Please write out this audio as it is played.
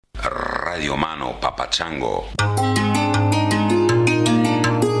Radio Mano Papachango.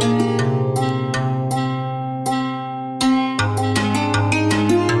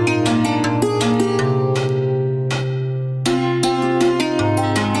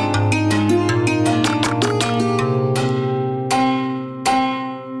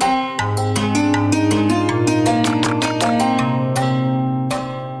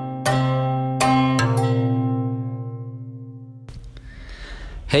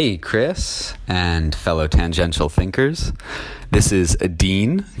 Hey, Chris and fellow tangential thinkers. This is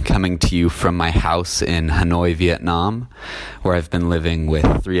Adine coming to you from my house in Hanoi, Vietnam, where I've been living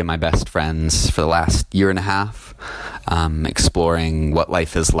with three of my best friends for the last year and a half, exploring what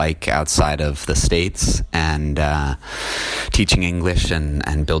life is like outside of the States and teaching English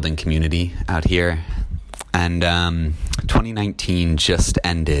and building community out here. And 2019 just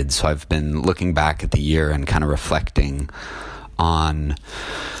ended, so I've been looking back at the year and kind of reflecting on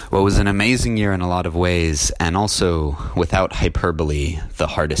what was an amazing year in a lot of ways, and also, without hyperbole, the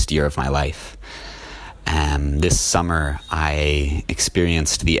hardest year of my life. This summer, I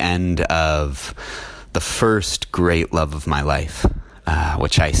experienced the end of the first great love of my life,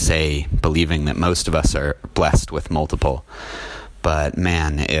 which I say believing that most of us are blessed with multiple. But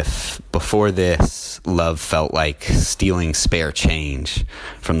man, if before this, love felt like stealing spare change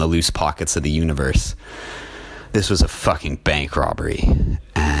from the loose pockets of the universe, this was a fucking bank robbery,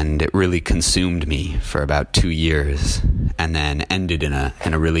 and it really consumed me for about 2 years, and then ended in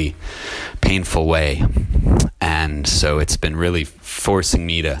a really painful way. And so it's been really forcing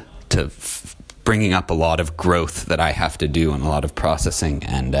me to bringing up a lot of growth that I have to do and a lot of processing.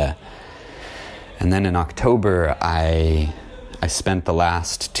 And then in October, I spent the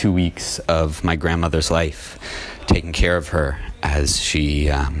last 2 weeks of my grandmother's life taking care of her as she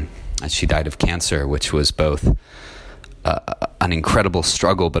died of cancer, which was both an incredible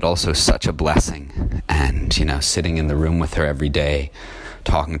struggle, but also such a blessing. And, sitting in the room with her every day,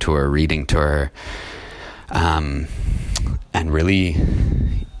 talking to her, reading to her, and really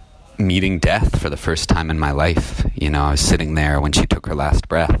meeting death for the first time in my life. I was sitting there when she took her last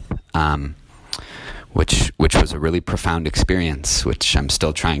breath, which was a really profound experience, which I'm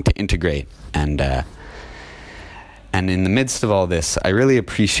still trying to integrate. And in the midst of all this, I really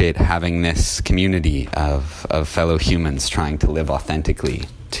appreciate having this community of fellow humans trying to live authentically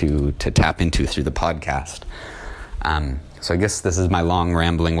to tap into through the podcast. So I guess this is my long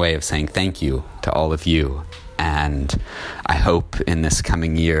rambling way of saying thank you to all of you. And I hope in this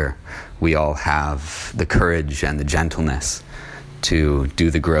coming year, we all have the courage and the gentleness to do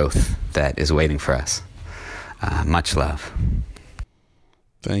the growth that is waiting for us. Much love.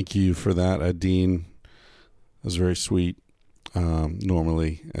 Thank you for that, Adine. That was very sweet.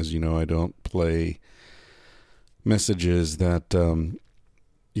 Normally, as you know, I don't play messages that,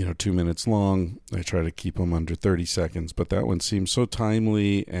 2 minutes long. I try to keep them under 30 seconds, but that one seems so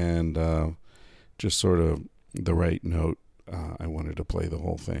timely and just sort of the right note. I wanted to play the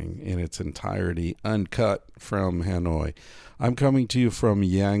whole thing in its entirety, uncut from Hanoi. I'm coming to you from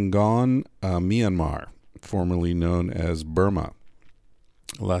Yangon, Myanmar, formerly known as Burma.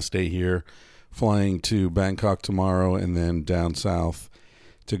 Last day here. Flying to Bangkok tomorrow and then down south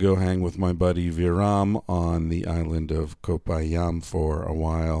to go hang with my buddy Viram on the island of Koh Phangan for a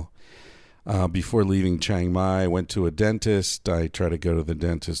while. Before leaving Chiang Mai, I went to a dentist. I try to go to the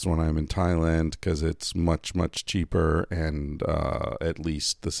dentist when I'm in Thailand because it's much, much cheaper and at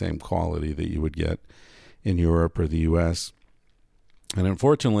least the same quality that you would get in Europe or the U.S. And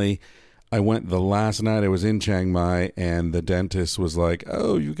unfortunately, I went the last night I was in Chiang Mai, and the dentist was like,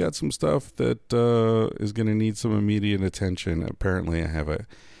 "Oh, you got some stuff that is going to need some immediate attention." Apparently, I have a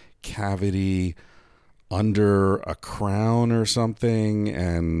cavity under a crown or something,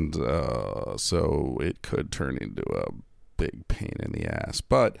 and so it could turn into a big pain in the ass.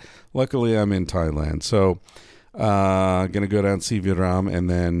 But luckily, I'm in Thailand, so I'm going to go down see Viram and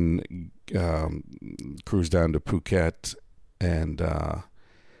then cruise down to Phuket and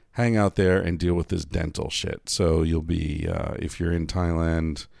hang out there and deal with this dental shit. So you'll be, if you're in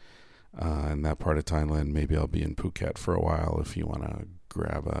Thailand, in that part of Thailand, maybe I'll be in Phuket for a while. If you want to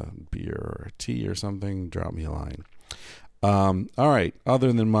grab a beer or a tea or something, drop me a line. All right.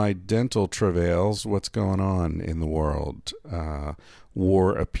 Other than my dental travails, what's going on in the world?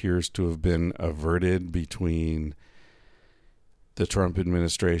 War appears to have been averted between the Trump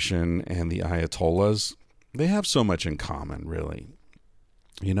administration and the Ayatollahs. They have so much in common, really.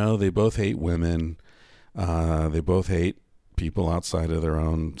 They both hate women. They both hate people outside of their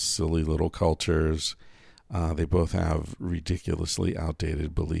own silly little cultures. They both have ridiculously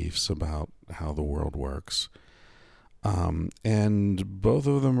outdated beliefs about how the world works. And both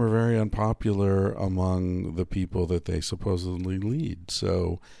of them are very unpopular among the people that they supposedly lead.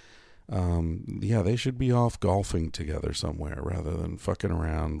 So, yeah, they should be off golfing together somewhere rather than fucking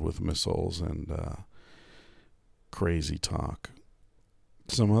around with missiles and crazy talk.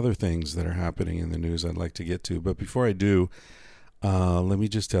 Some other things that are happening in the news I'd like to get to. But before I do, let me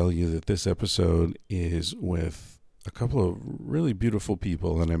just tell you that this episode is with a couple of really beautiful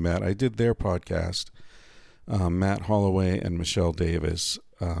people that I met. I did their podcast. Matt Holloway and Michelle Davis.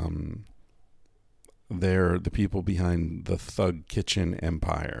 They're the people behind the Thug Kitchen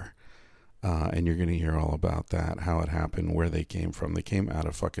empire. And you're going to hear all about that, how it happened, where they came from. They came out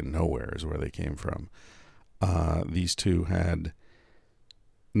of fucking nowhere is where they came from. These two had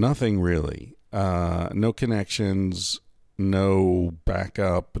nothing really. No connections, no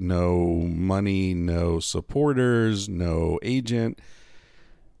backup, no money, no supporters, no agent.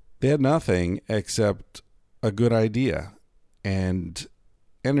 They had nothing except a good idea and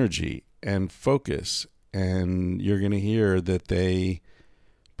energy and focus. And you're going to hear that they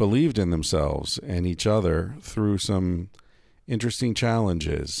believed in themselves and each other through some interesting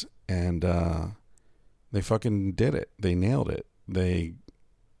challenges. And they fucking did it. They nailed it. They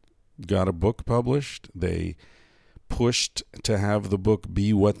got a book published. They pushed to have the book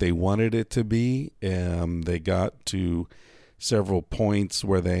be what they wanted it to be. They got to several points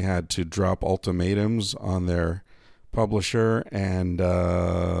where they had to drop ultimatums on their publisher, and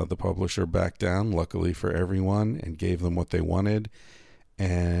the publisher backed down, luckily for everyone, and gave them what they wanted.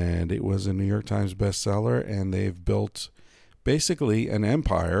 And it was a New York Times bestseller, and they've built basically an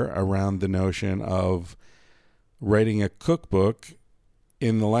empire around the notion of writing a cookbook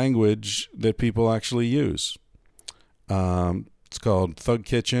in the language that people actually use. It's called Thug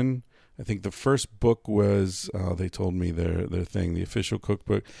Kitchen. I think the first book was, they told me their thing, the official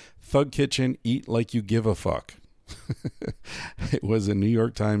cookbook, Thug Kitchen, Eat Like You Give a Fuck. It was a New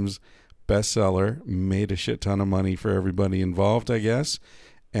York Times bestseller, made a shit ton of money for everybody involved, I guess,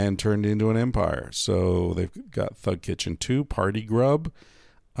 and turned into an empire. So they've got Thug Kitchen 2, Party Grub,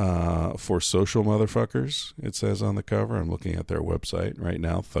 for social motherfuckers, it says on the cover. I'm looking at their website right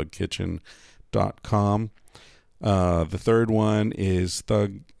now, thugkitchen.com. The third one is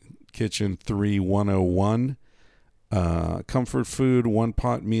Thug Kitchen 3 101, comfort food,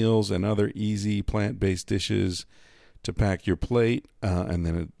 one-pot meals, and other easy plant-based dishes to pack your plate. And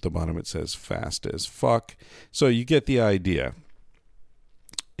then at the bottom it says fast as fuck. So you get the idea.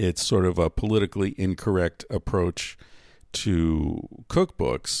 It's sort of a politically incorrect approach to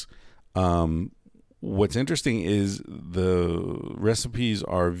cookbooks. What's interesting is the recipes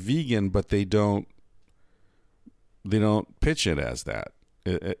are vegan, but they don't pitch it as that.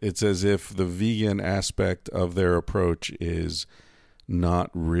 It's as if the vegan aspect of their approach is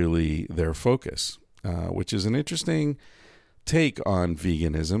not really their focus, which is an interesting take on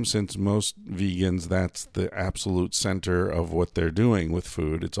veganism, since most vegans, that's the absolute center of what they're doing with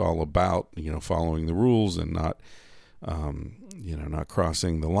food. It's all about, following the rules and not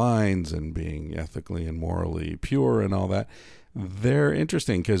crossing the lines and being ethically and morally pure and all that. They're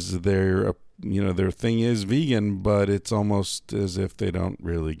interesting because their thing is vegan, but it's almost as if they don't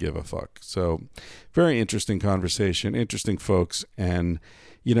really give a fuck. So very interesting conversation, interesting folks. And,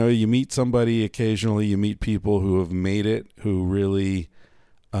 you meet somebody occasionally, you meet people who have made it, who really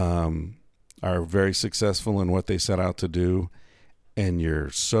are very successful in what they set out to do. And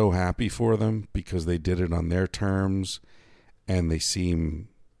you're so happy for them because they did it on their terms, and they seem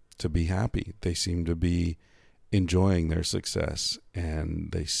to be happy. They seem to be enjoying their success,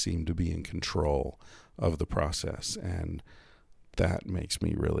 and they seem to be in control of the process, and that makes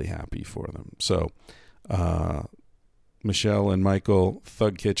me really happy for them. So Michelle and Michael,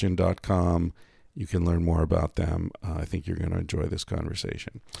 thugkitchen.com. You can learn more about them. I think you're going to enjoy this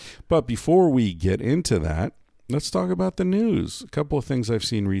conversation. But before we get into that, let's talk about the news. A couple of things I've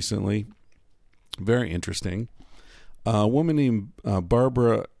seen recently. Very interesting. A woman named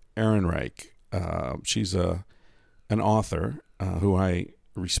Barbara Ehrenreich. She's an author who I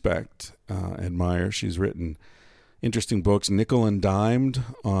respect, admire. She's written interesting books, Nickel and Dimed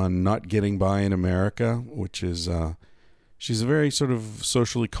on not getting by in America, which is, she's a very sort of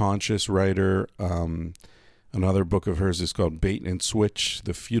socially conscious writer. Another book of hers is called Bait and Switch,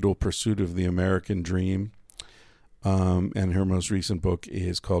 The Futile Pursuit of the American Dream. And her most recent book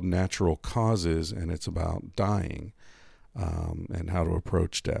is called Natural Causes, and it's about dying and how to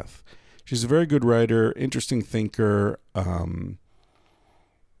approach death. She's a very good writer, interesting thinker.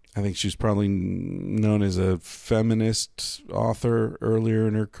 I think she's probably known as a feminist author earlier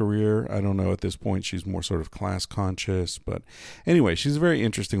in her career. I don't know, at this point she's more sort of class conscious. But anyway, she's a very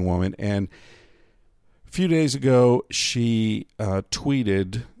interesting woman and A few days ago, she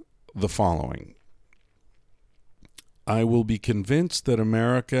tweeted the following. I will be convinced that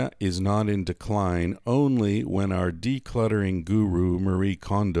America is not in decline only when our decluttering guru Marie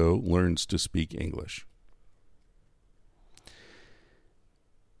Kondo learns to speak English.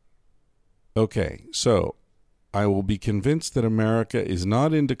 Okay, so I will be convinced that America is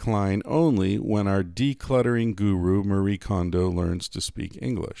not in decline only when our decluttering guru Marie Kondo learns to speak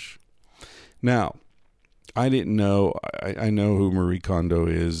English. Now, I didn't know, I know who Marie Kondo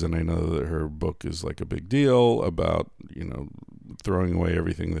is, and I know that her book is like a big deal about, throwing away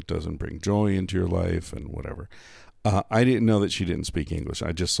everything that doesn't bring joy into your life and whatever. I didn't know that she didn't speak English.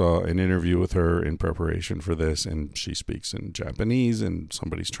 I just saw an interview with her in preparation for this, and she speaks in Japanese, and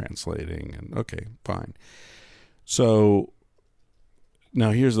somebody's translating, and okay, fine. So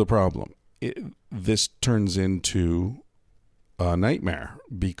now here's the problem. This turns into a nightmare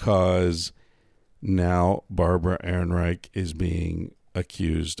because now Barbara Ehrenreich is being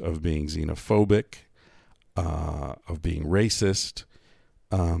accused of being xenophobic, of being racist.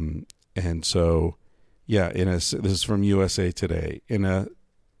 And so, this is from USA Today. In a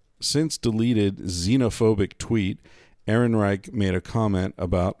since deleted xenophobic tweet, Ehrenreich made a comment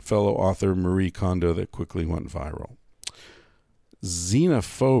about fellow author Marie Kondo that quickly went viral.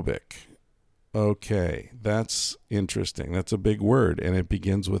 Xenophobic. Okay, that's interesting. That's a big word, and it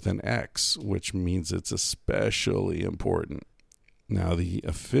begins with an X, which means it's especially important. Now, the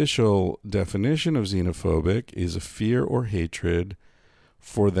official definition of xenophobic is a fear or hatred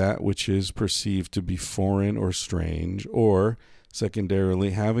for that which is perceived to be foreign or strange, or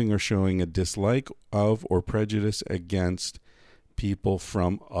secondarily, having or showing a dislike of or prejudice against people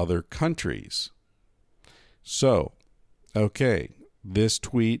from other countries. So, okay, this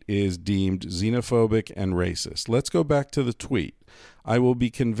tweet is deemed xenophobic and racist. Let's go back to the tweet. I will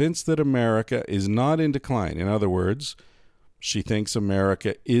be convinced that America is not in decline. In other words, she thinks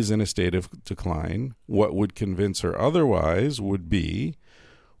America is in a state of decline. What would convince her otherwise would be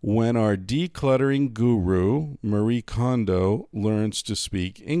when our decluttering guru, Marie Kondo, learns to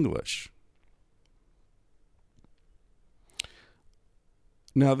speak English.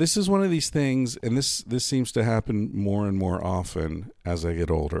 Now, this is one of these things, and this seems to happen more and more often as I get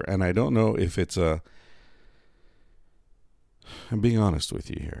older. And I don't know if it's I'm being honest with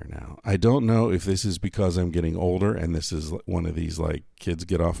you here now. I don't know if this is because I'm getting older and this is one of these like kids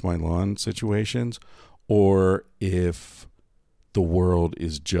get off my lawn situations, or if the world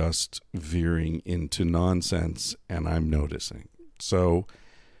is just veering into nonsense and I'm noticing. So,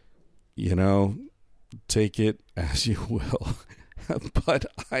 take it as you will. But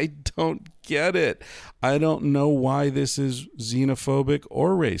I don't get it. I don't know why this is xenophobic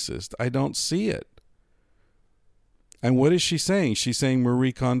or racist. I don't see it. And what is she saying? She's saying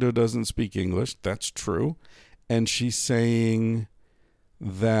Marie Kondo doesn't speak English. That's true. And she's saying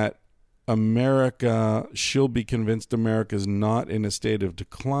that she'll be convinced America's not in a state of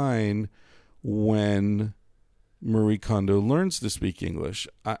decline when Marie Kondo learns to speak English.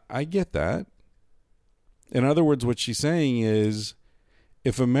 I get that. In other words, what she's saying is,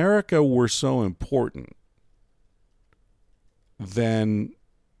 if America were so important, then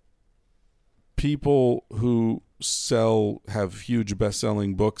people who have huge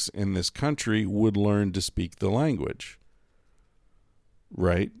best-selling books in this country would learn to speak the language,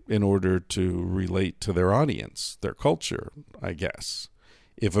 right? In order to relate to their audience, their culture, I guess.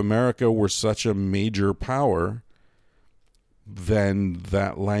 If America were such a major power, then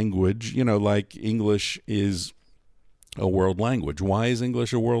that language, like English is a world language. Why is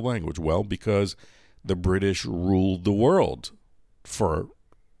English a world language? Well, because the British ruled the world for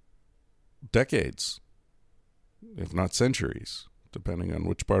decades, if not centuries, depending on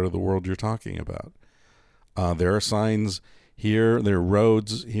which part of the world you're talking about. There are signs here, there are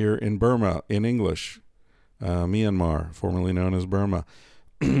roads here in Burma in English, Myanmar, formerly known as Burma.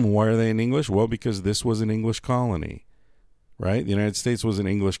 Why are they in English? Well, because this was an English colony. Right? The United States was an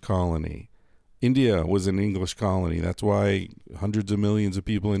English colony. India was an English colony. That's why hundreds of millions of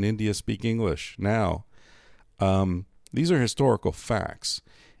people in India speak English now. These are historical facts.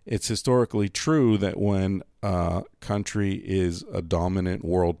 It's historically true that when a country is a dominant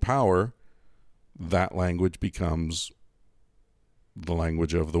world power, that language becomes the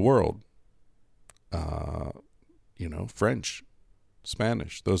language of the world. French,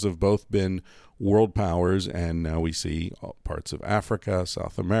 Spanish. Those have both been world powers, and now we see parts of Africa,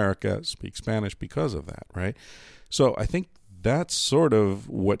 South America speak Spanish because of that, right? So I think that's sort of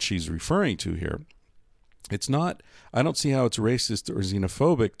what she's referring to here. It's not, I don't see how it's racist or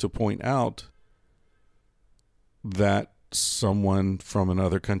xenophobic to point out that someone from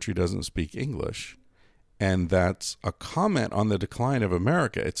another country doesn't speak English. And that's a comment on the decline of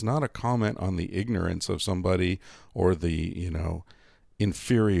America. It's not a comment on the ignorance of somebody or the,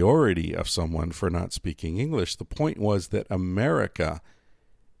 inferiority of someone for not speaking English. The point was that America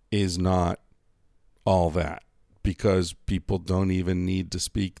is not all that because people don't even need to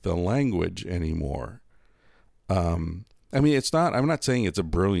speak the language anymore. It's not, I'm not saying it's a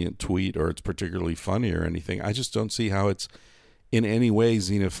brilliant tweet or it's particularly funny or anything. I just don't see how it's in any way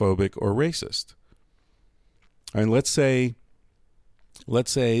xenophobic or racist. I mean, let's say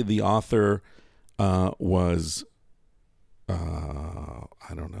the author was,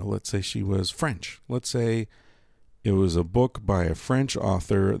 let's say she was French. Let's say it was a book by a French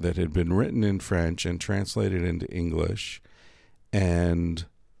author that had been written in French and translated into English, and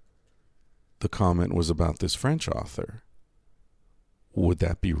the comment was about this French author. Would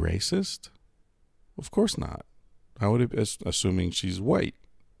that be racist? Of course not. I would, assuming she's white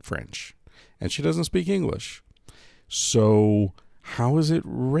French, and she doesn't speak English. So how is it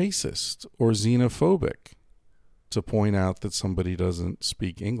racist or xenophobic to point out that somebody doesn't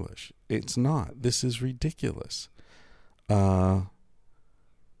speak English? It's not. This is ridiculous. And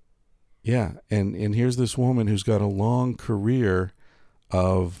here's this woman who's got a long career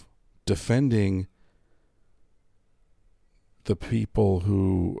of defending the people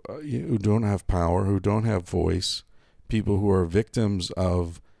who don't have power, who don't have voice, people who are victims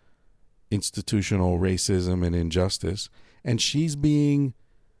of institutional racism and injustice, and she's being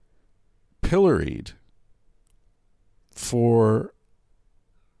pilloried for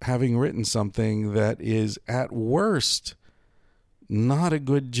having written something that is at worst not a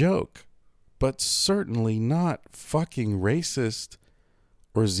good joke, but certainly not fucking racist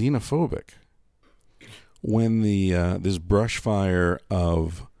or xenophobic. When this brush fire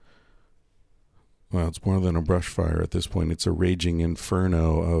of, well, it's more than a brush fire at this point, it's a raging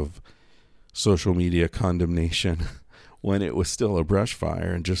inferno of social media condemnation. When it was still a brush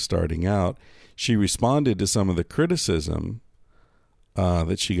fire and just starting out, she responded to some of the criticism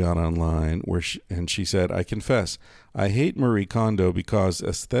that she got online, and she said, "I confess, I hate Marie Kondo because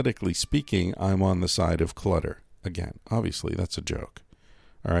aesthetically speaking, I'm on the side of clutter." Again, obviously, that's a joke.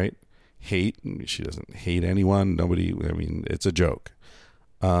 All right? Hate, she doesn't hate anyone. Nobody, it's a joke.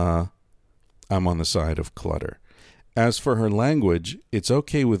 I'm on the side of clutter. As for her language, it's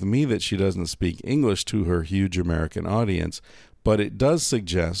okay with me that she doesn't speak English to her huge American audience, but it does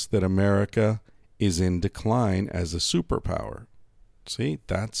suggest that America is in decline as a superpower. See,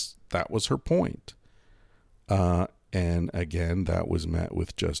 that was her point. And again, that was met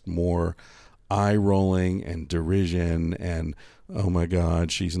with just more eye-rolling and derision and, oh my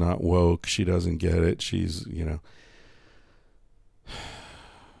God, she's not woke, she doesn't get it, she's,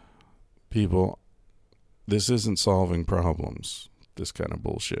 People, this isn't solving problems, this kind of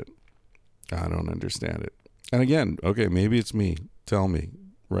bullshit. I don't understand it. And again, okay, maybe it's me. Tell me.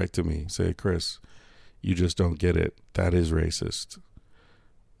 Write to me. Say, Chris, you just don't get it. That is racist.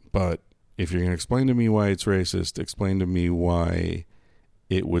 But if you're going to explain to me why it's racist, explain to me why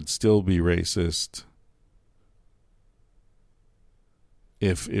it would still be racist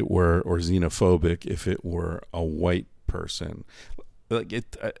if it were, or xenophobic if it were a white person.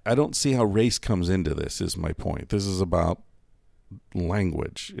 I don't see how race comes into this, is my point. This is about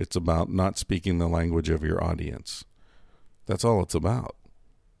language. It's about not speaking the language of your audience. That's all it's about.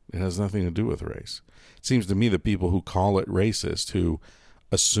 It has nothing to do with race. It seems to me that people who call it racist, who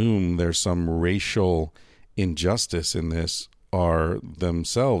assume there's some racial injustice in this, are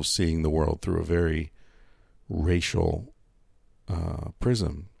themselves seeing the world through a very racial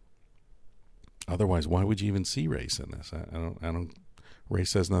prism. Otherwise, why would you even see race in this? I don't.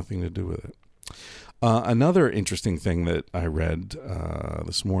 Race has nothing to do with it. Another interesting thing that I read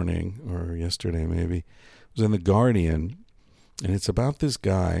this morning, or yesterday maybe, was in The Guardian, and it's about this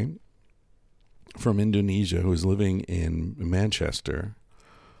guy from Indonesia who is living in Manchester,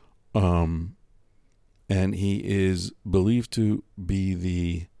 and he is believed to be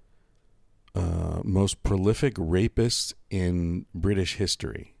the most prolific rapist in British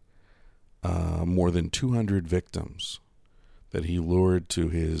history. More than 200 victims that he lured to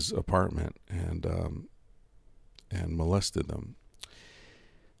his apartment and molested them.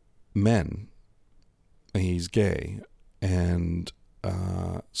 Men. He's gay. And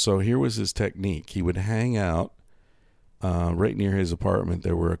so here was his technique. He would hang out right near his apartment.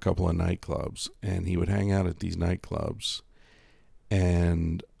 There were a couple of nightclubs, and he would hang out at these nightclubs,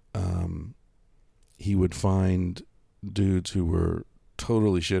 and he would find dudes who were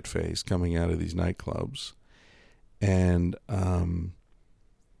totally shit-faced coming out of these nightclubs, and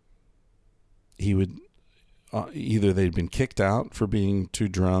he would either they'd been kicked out for being too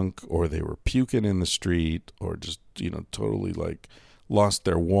drunk, or they were puking in the street, or just, totally like lost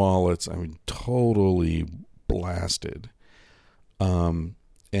their wallets. I mean, totally blasted. And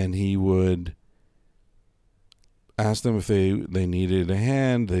he would ask them if they needed a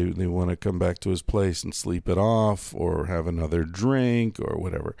hand, they want to come back to his place and sleep it off or have another drink or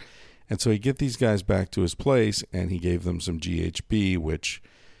whatever. And so he'd get these guys back to his place, and he gave them some GHB, which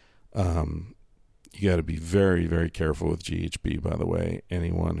you got to be very, very careful with GHB, by the way.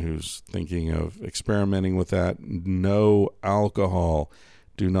 Anyone who's thinking of experimenting with that, no alcohol.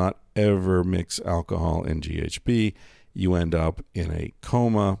 Do not ever mix alcohol and GHB. You end up in a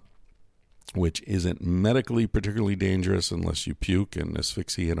coma, which isn't medically particularly dangerous unless you puke and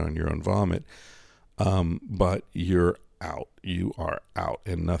asphyxiate on your own vomit. But you're out. You are out,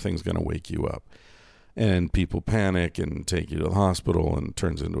 and nothing's going to wake you up. And people panic and take you to the hospital, and it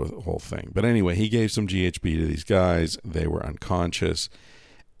turns into a whole thing. But anyway, he gave some GHB to these guys. They were unconscious,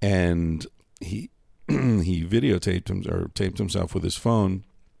 and he videotaped him, or taped himself with his phone,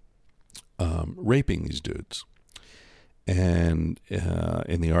 raping these dudes. And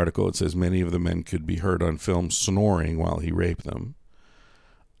in the article, it says many of the men could be heard on film snoring while he raped them.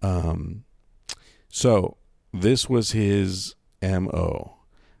 So this was his MO.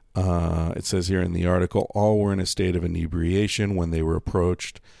 It says here in the article, all were in a state of inebriation when they were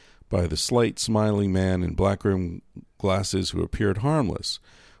approached by the slight, smiling man in black rimmed glasses who appeared harmless.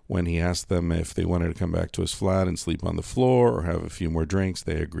 When he asked them if they wanted to come back to his flat and sleep on the floor or have a few more drinks,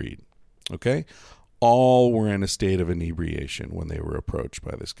 they agreed. Okay? All were in a state of inebriation when they were approached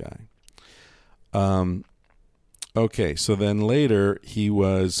by this guy. Okay, so then later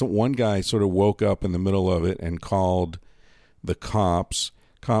one guy sort of woke up in the middle of it and called the cops.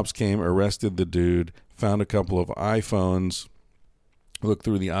 Cops came, arrested the dude, found a couple of iPhones, looked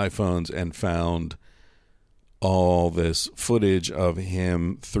through the iPhones, and found all this footage of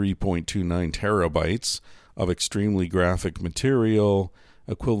him, 3.29 terabytes of extremely graphic material,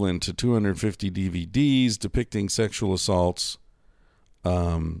 equivalent to 250 DVDs depicting sexual assaults.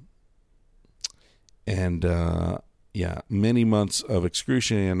 Many months of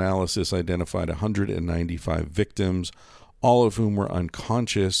excruciating analysis identified 195 victims, all of whom were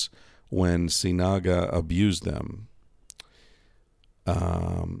unconscious when Sinaga abused them.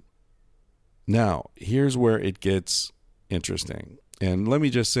 Now, here's where it gets interesting. And let me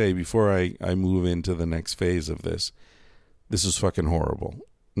just say, before I move into the next phase of this is fucking horrible.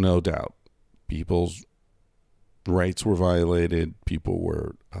 No doubt. People's rights were violated. People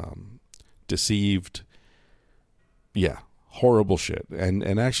were deceived. Yeah, horrible shit.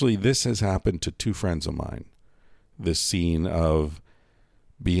 And actually, this has happened to two friends of mine. This scene of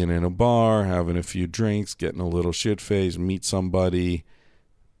being in a bar, having a few drinks, getting a little shit-faced, meet somebody.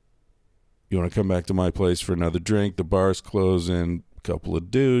 You want to come back to my place for another drink? The bar's closing. A couple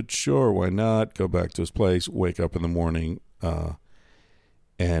of dudes, sure, why not? Go back to his place, wake up in the morning.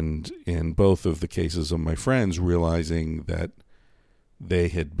 And in both of the cases of my friends, realizing that they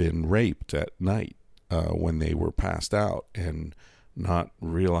had been raped at night when they were passed out, and not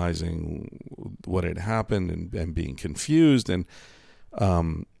realizing what had happened, and being confused. And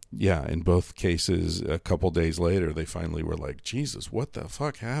in both cases, a couple days later, they finally were like, Jesus, what the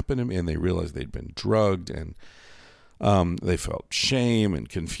fuck happened to me? And they realized they'd been drugged, and they felt shame and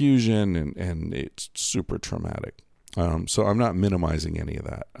confusion, and it's super traumatic. So I'm not minimizing any of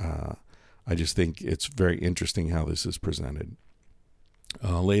that. I just think it's very interesting how this is presented.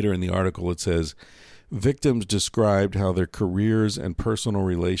 Later in the article, it says, victims described how their careers and personal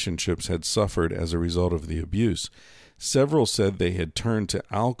relationships had suffered as a result of the abuse. Several said they had turned to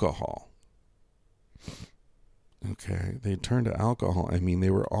alcohol. Okay, they turned to alcohol. I mean, they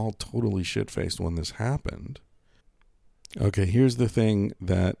were all totally shit-faced when this happened. Okay, here's the thing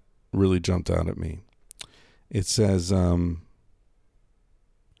that really jumped out at me. It says,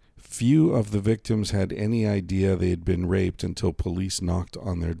 few of the victims had any idea they had been raped until police knocked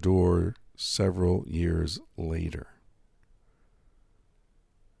on their door several years later.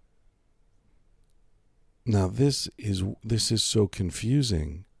 Now, this is so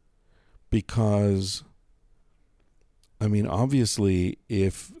confusing because, I mean, obviously,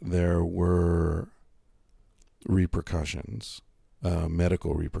 if there were repercussions,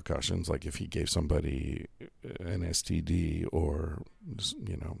 medical repercussions, like if he gave somebody an STD or,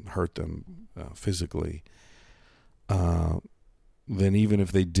 hurt them physically, then even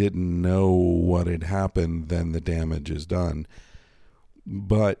if they didn't know what had happened, then the damage is done.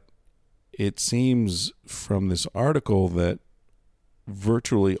 But it seems from this article that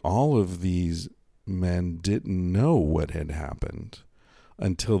virtually all of these men didn't know what had happened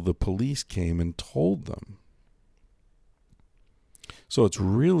until the police came and told them. So it's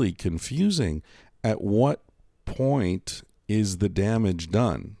really confusing. At what point is the damage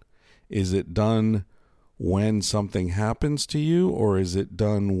done? Is it done when something happens to you, or is it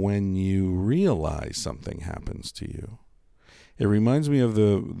done when you realize something happens to you? It reminds me of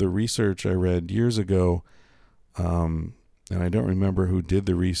the research I read years ago, and I don't remember who did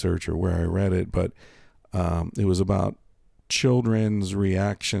the research or where I read it, but it was about children's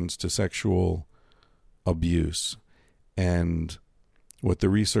reactions to sexual abuse. And what the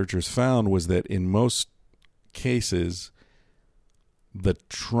researchers found was that in most cases, the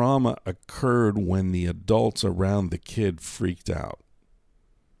trauma occurred when the adults around the kid freaked out.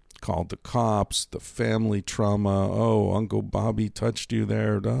 Called the cops, the family trauma. Oh, Uncle Bobby touched you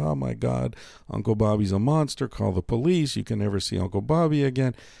there. Oh my God, Uncle Bobby's a monster. Call the police. You can never see Uncle Bobby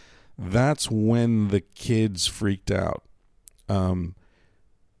again. That's when the kids freaked out.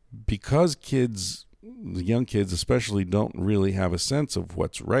 Because kids, the young kids especially, don't really have a sense of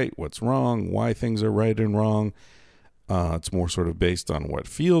what's right, what's wrong, why things are right and wrong. It's more sort of based on what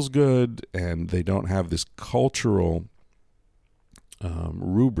feels good, and they don't have this cultural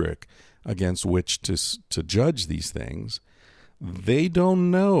rubric against which to judge these things. They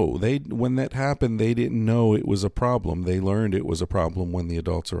don't know. When that happened, they didn't know it was a problem. They learned it was a problem when the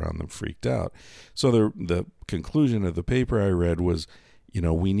adults around them freaked out. So the conclusion of the paper I read was,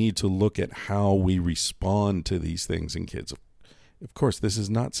 we need to look at how we respond to these things in kids. Of course, this is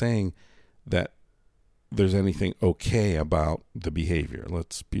not saying that there's anything okay about the behavior.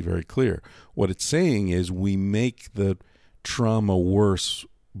 Let's be very clear. What it's saying is we make the trauma worse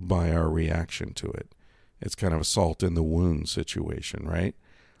by our reaction to it. It's kind of a salt in the wound situation, right?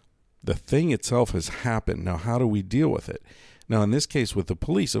 The thing itself has happened. Now, how do we deal with it? Now, in this case with the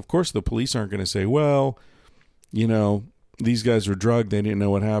police, of course, the police aren't going to say, well, these guys were drugged. They didn't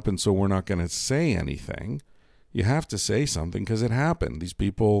know what happened, so we're not going to say anything. You have to say something because it happened. These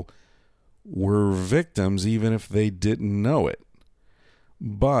people were victims even if they didn't know it.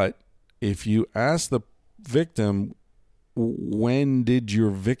 But if you ask the victim, when did your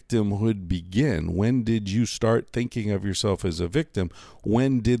victimhood begin? When did you start thinking of yourself as a victim?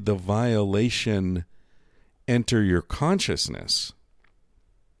 When did the violation enter your consciousness?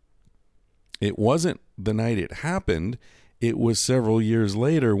 It wasn't the night it happened. It was several years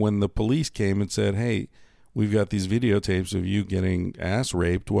later when the police came and said, hey, we've got these videotapes of you getting ass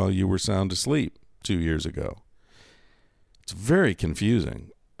raped while you were sound asleep 2 years ago. It's very confusing.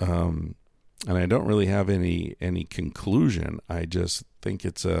 And I don't really have any conclusion. I just think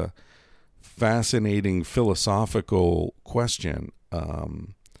it's a fascinating philosophical question.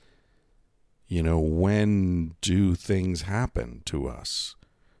 When do things happen to us?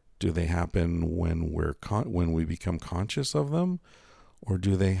 Do they happen when when we become conscious of them, or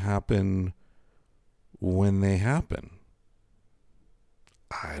do they happen when they happen?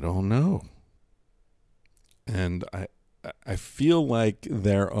 I don't know. And I feel like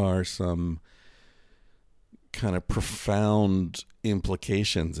there are some kind of profound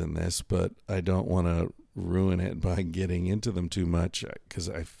implications in this, but I don't want to ruin it by getting into them too much, because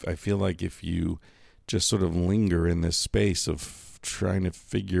I feel like if you just sort of linger in this space of trying to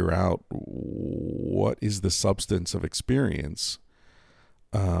figure out what is the substance of experience,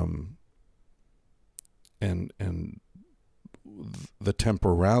 and the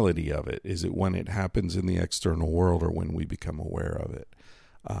temporality of it, is it when it happens in the external world or when we become aware of it?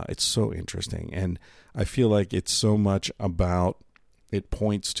 It's so interesting. And I feel like it's so much about, it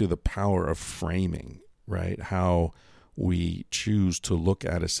points to the power of framing, right? How we choose to look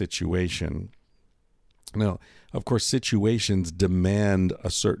at a situation. Now, of course, situations demand a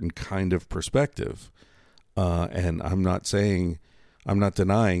certain kind of perspective. And I'm not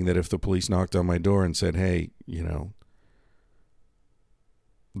denying that if the police knocked on my door and said, hey,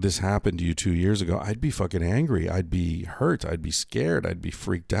 this happened to you 2 years ago, I'd be fucking angry. I'd be hurt. I'd be scared. I'd be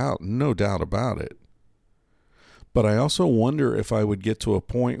freaked out. No doubt about it. But I also wonder if I would get to a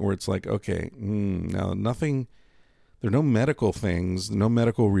point where it's like, okay, now nothing, there are no medical things, no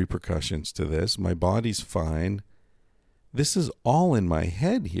medical repercussions to this. My body's fine. This is all in my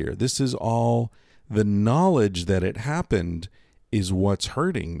head here. This is all, the knowledge that it happened is what's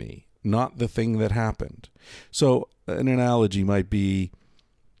hurting me, not the thing that happened. So an analogy might be,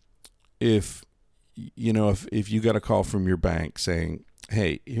 if you got a call from your bank saying,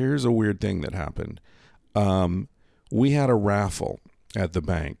 hey, here's a weird thing that happened. We had a raffle at the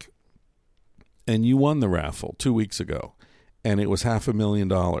bank, and you won the raffle 2 weeks ago, and it was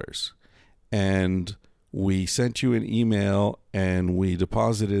 $500,000. And we sent you an email, and we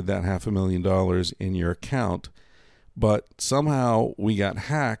deposited that $500,000 in your account, but somehow we got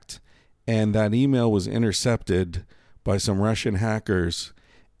hacked, and that email was intercepted by some Russian hackers,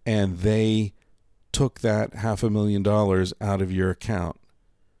 and they took that $500,000 out of your account.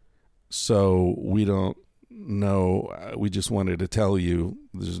 So we don't know. We just wanted to tell you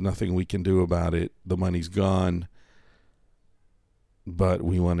there's nothing we can do about it. The money's gone, but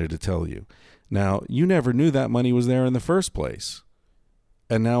we wanted to tell you. Now, you never knew that money was there in the first place,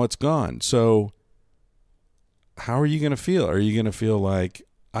 and now it's gone. So how are you going to feel? Are you going to feel like,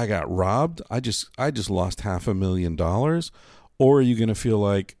 I got robbed? I just lost $500,000? Or are you going to feel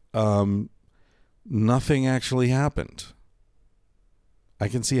like nothing actually happened? I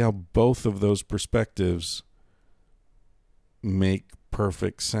can see how both of those perspectives make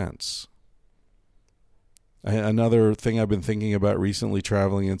perfect sense. Another thing I've been thinking about recently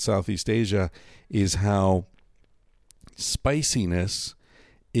traveling in Southeast Asia is how spiciness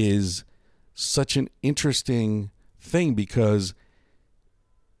is such an interesting thing because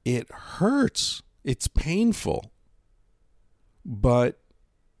it hurts. It's painful. But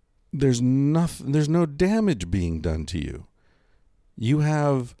there's no damage being done to you. You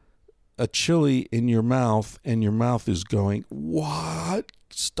have a chili in your mouth and your mouth is going, "What?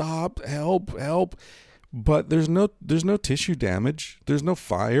 Stop, help." But there's no tissue damage. There's no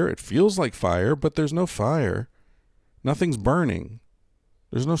fire. It feels like fire, but there's no fire. Nothing's burning.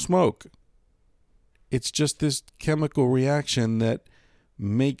 There's no smoke. It's just this chemical reaction that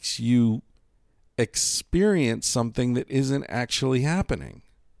makes you experience something that isn't actually happening.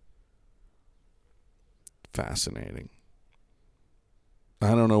 Fascinating.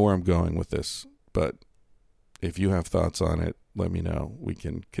 I don't know where I'm going with this, but if you have thoughts on it, let me know. We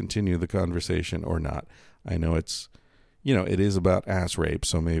can continue the conversation or not. I know it's, it is about ass rape,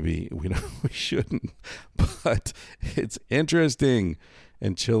 so maybe we shouldn't, but it's interesting.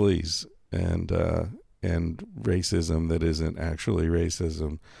 And chilies and racism that isn't actually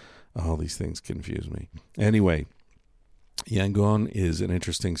racism. All these things confuse me. Anyway, Yangon is an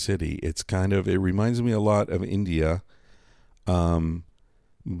interesting city. It reminds me a lot of India,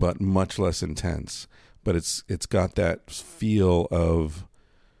 but much less intense. But it's got that feel of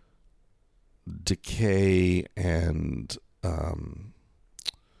decay and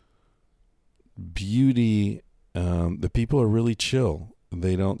beauty. The people are really chill.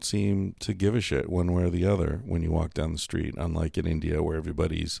 They don't seem to give a shit one way or the other when you walk down the street, unlike in India where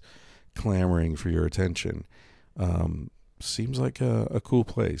everybody's clamoring for your attention. Seems like a cool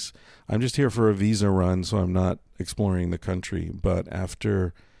place. I'm just here for a visa run, so I'm not exploring the country. But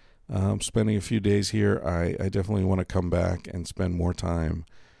after spending a few days here, I definitely want to come back and spend more time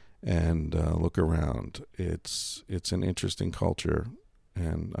and look around. It's an interesting culture,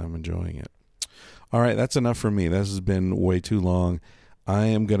 and I'm enjoying it. All right, that's enough for me. This has been way too long. I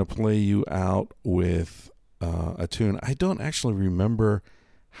am going to play you out with a tune. I don't actually remember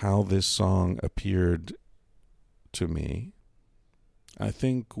how this song appeared to me. I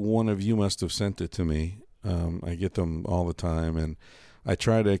think one of you must have sent it to me. I get them all the time, and I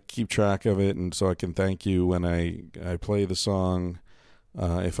try to keep track of it, and so I can thank you when I play the song,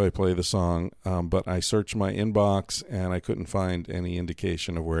 if I play the song. But I searched my inbox, and I couldn't find any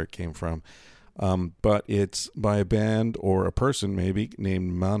indication of where it came from. But it's by a band or a person maybe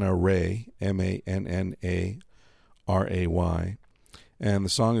named Manna Ray, Mannaray, and the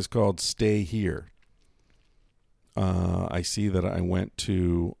song is called Stay Here. I see that I went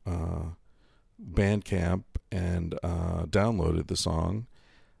to Bandcamp and downloaded the song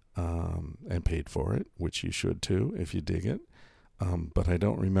and paid for it, which you should too if you dig it. But I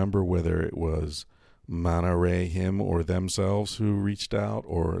don't remember whether it was Manna Ray, him or themselves, who reached out,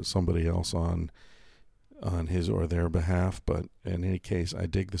 or somebody else on his or their behalf. But in any case, I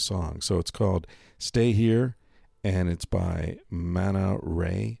dig the song. So it's called Stay Here, and it's by Manna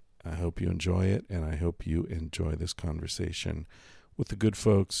Ray. I hope you enjoy it, and I hope you enjoy this conversation with the good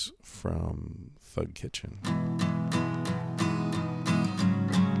folks from Thug Kitchen.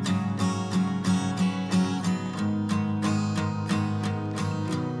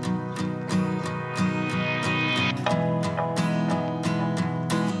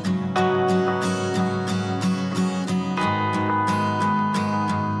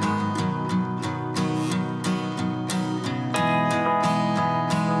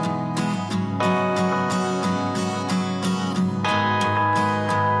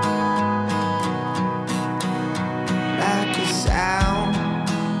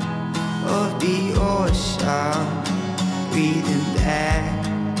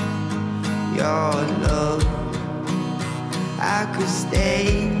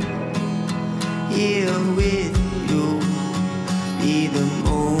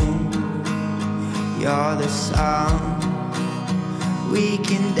 We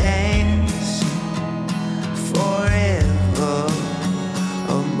can dance forever.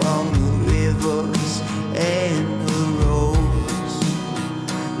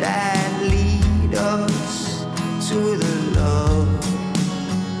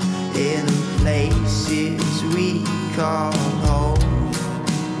 call home.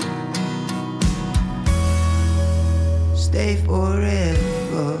 Stay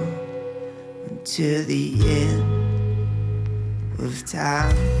forever until the end of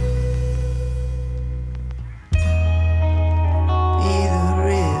time. Be the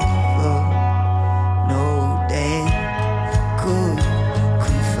river no dam could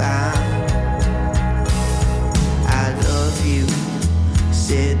confine. I love you,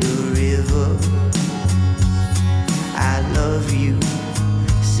 said the river. I love you,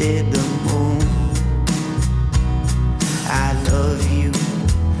 said the moon. I love you,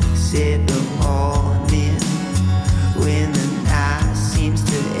 said the morning, when the night seems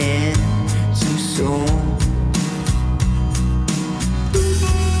to end too soon.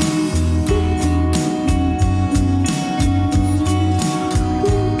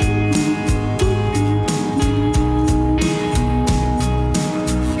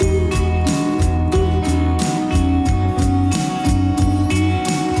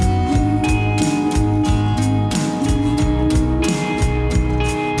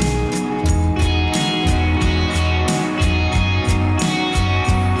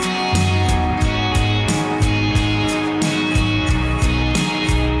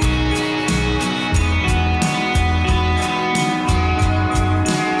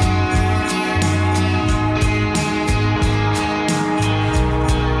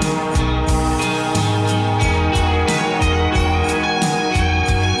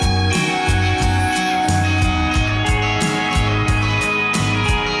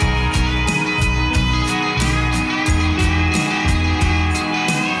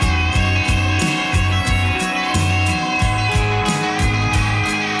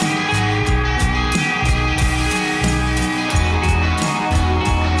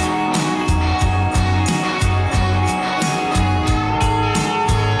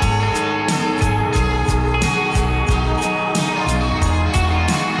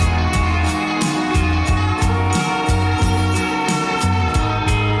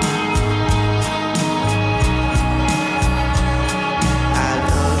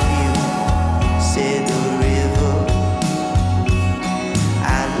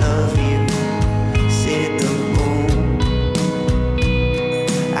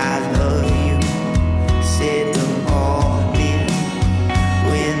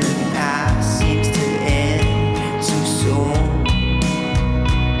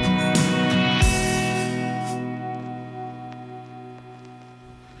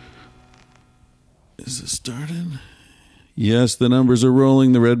 Yes, the numbers are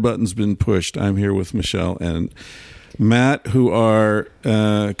rolling. The red button's been pushed. I'm here with Michelle and Matt, who are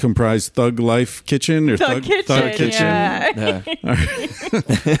comprise Thug Life Kitchen or Thug Kitchen. Yeah.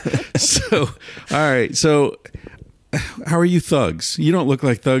 So, all right. So, how are you thugs? You don't look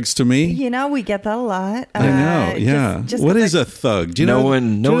like thugs to me. You know, we get that a lot. I know. Yeah. Just what is a thug? Do you know?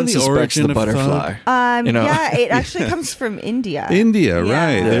 No one suspects the butterfly. Yeah, it actually comes from India. India, Yeah.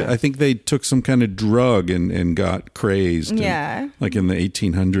 right? Yeah. I think they took some kind of drug and got crazed. Yeah. Like in the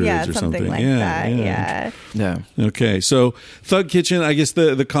 1800s Yeah, or something something. like that. Yeah. Yeah. Okay, so Thug Kitchen. I guess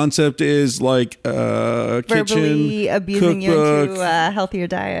the concept is like kitchen Verbally abusing you cookbook. into a healthier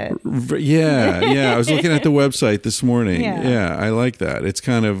diet. Yeah. I was looking at the website this morning. Yeah. Yeah, I like that. It's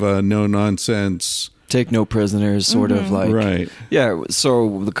kind of no nonsense. Take no prisoners, sort of like. Right. Yeah.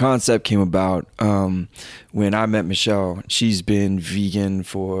 So the concept came about when I met Michelle. She's been vegan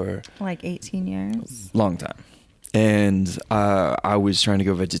for Like 18 years. a long time. And I was trying to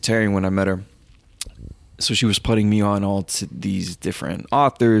go vegetarian when I met her. So she was putting me on all to these different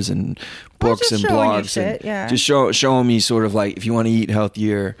authors and books just and showing you blogs. shit, and yeah. just showing me sort of like, if you want to eat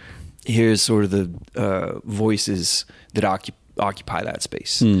healthier, here's sort of the voices that occupy that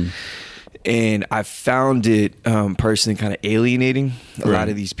space. And I found it personally kind of alienating. A lot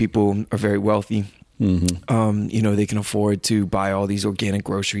of these people are very wealthy. They can afford to buy all these organic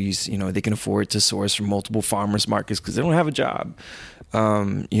groceries. They can afford to source from multiple farmers markets because they don't have a job.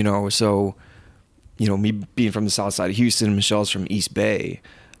 Me being from the south side of Houston, Michelle's from East Bay.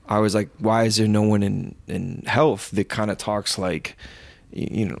 I was like, why is there no one in health that kind of talks like,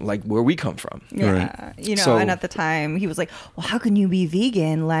 like where we come from? Yeah. Right. So- And at the time he was like, well, how can you be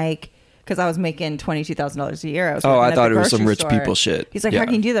vegan? Like, because I was making $22,000 a year. I was working I at thought the it was some grocery rich store. people shit. He's like, Yeah. how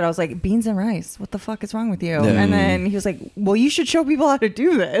can you do that? I was like, beans and rice. What the fuck is wrong with you? Yeah. And then he was like, well, you should show people how to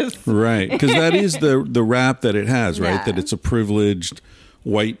do this. Right, because that is the rap that it has, right? Yeah. That it's a privileged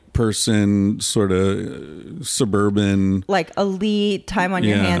white white person, sort of suburban. Like elite, time on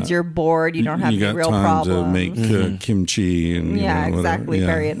your Yeah. hands, you're bored, you don't have You any got real time problems. to make kimchi and Yeah, whatever. exactly. Yeah.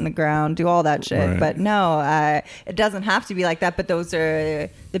 Bury it in the ground, do all that shit. Right. But no, it doesn't have to be like that. But those are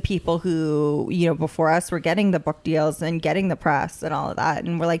the people who, before us were getting the book deals and getting the press and all of that.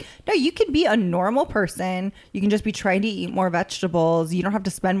 And we're like, no, you can be a normal person. You can just be trying to eat more vegetables. You don't have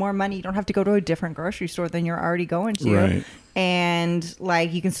to spend more money. You don't have to go to a different grocery store than you're already going to. Right. And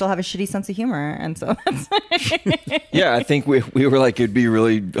like, you can still have a shitty sense of humor. And so that's Yeah, I think we were like, it'd be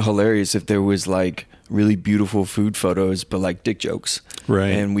really hilarious if there was like really beautiful food photos, but like dick jokes. Right.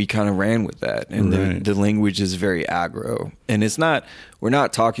 And we kind of ran with that. And Right. the language is very aggro. And we're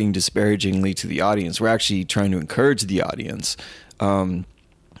not talking disparagingly to the audience. We're actually trying to encourage the audience,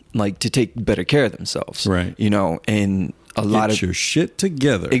 like to take better care of themselves. Right. And a lot Get of your shit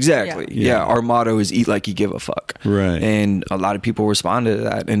together. Exactly. Yeah. Yeah. Our motto is eat like you give a fuck. Right. And a lot of people responded to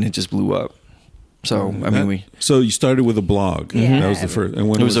that and it just blew up. So, So you started with a blog. Yeah. That was the first. And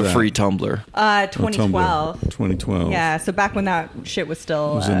when it was a that? free Tumblr. 2012. 2012. Yeah, so back when that shit was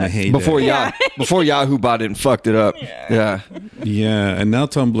still It was in the heyday. Before Yahoo bought it and fucked it up. Yeah. Yeah, and now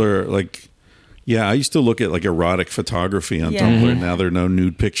Tumblr, like, I used to look at like erotic photography on Yeah. Tumblr. Now there are no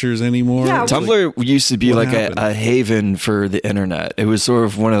nude pictures anymore. Yeah, It's like, Tumblr used to be what like happened? a haven for the internet. It was sort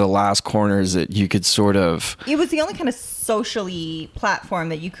of one of the last corners that you could sort of. It was the only kind of socially platform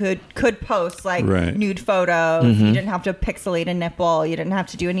that you could post like Right. nude photos. Mm-hmm. You didn't have to pixelate a nipple. You didn't have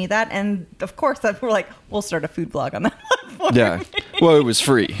to do any of that. And of course, we're like, we'll start a food blog on that platform. Yeah. Well, it was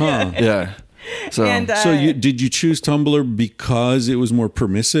free. Yeah. So, And, So did you choose Tumblr because it was more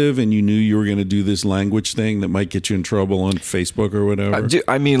permissive and you knew you were going to do this language thing that might get you in trouble on Facebook or whatever?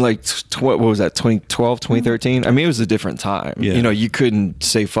 I mean, like, what was that, 2012, 2013? I mean, it was a different time. Yeah. You couldn't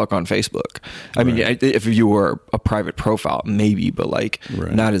say fuck on Facebook. I mean, Right. if you were a private profile, maybe, but like,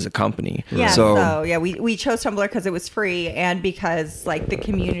 Right. not as a company. Yeah, So, we chose Tumblr because it was free and because like the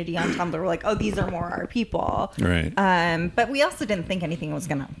community on Tumblr were like, oh, these are more our people. Right. But we also didn't think anything was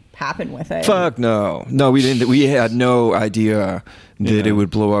gonna happen with it. fuck no. No, we didn't. We had no idea that Yeah. it would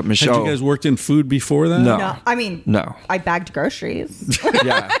blow up. Michelle. Had you guys worked in food before that? No. No, I mean, No. I bagged groceries.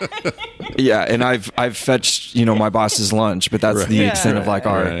 Yeah. Yeah, and I've fetched my boss's lunch, but that's Right. the Yeah. extent of like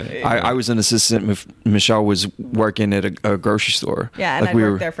our. Right. I was an assistant. Michelle was working at a grocery store. Yeah, and like I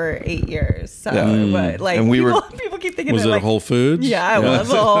worked there for 8 years. So, Yeah. but like, And we people keep thinking Was that, it like, a Whole Foods? Yeah, it was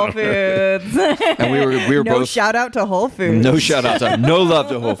a Whole Foods. And we were no both. shout out to Whole Foods. No shout out to no love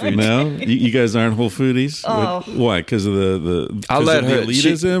to Whole Foods. No, you guys aren't Whole Foodies. Oh. Why? Because of the I'll 'cause let of her. the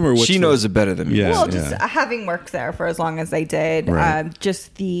elitism, or what's she knows it better than me. Yeah. Well, just having worked there for as long as I did, Right.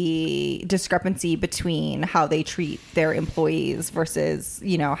 just the discrepancy between how they treat their employees versus,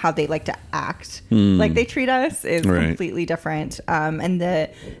 how they like to act like they treat us is Right. completely different. And the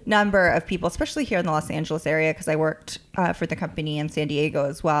number of people, especially here in the Los Angeles area, because I worked for the company in San Diego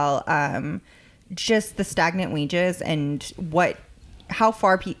as well, just the stagnant wages and how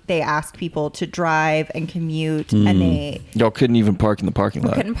far they ask people to drive and commute, and they Y'all couldn't even park in the parking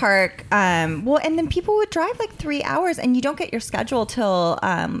lot. couldn't park. And then people would drive like 3 hours, and you don't get your schedule till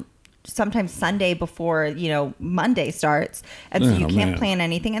sometimes Sunday before Monday starts, and so Oh, you can't man. plan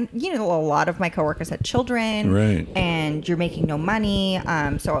anything. And a lot of my coworkers had children, Right. And you're making no money.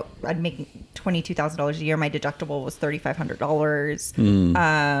 So I'd make $22,000 a year. My deductible was $3,500.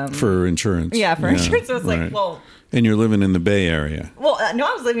 for insurance. Yeah, for insurance. So it's like, right. well. And you're living in the Bay Area. Well, no,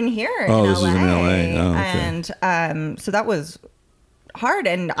 I was living here Oh, in this LA. is in LA. Oh, okay. And so that was hard,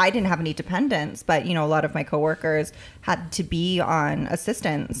 and I didn't have any dependents, but a lot of my coworkers had to be on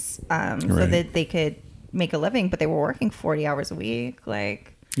assistance so Right. that they could make a living, but they were working 40 hours a week,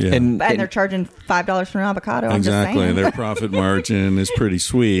 like, Yeah. and they're charging $5 for an avocado. I'm just exactly. saying. Their profit margin is pretty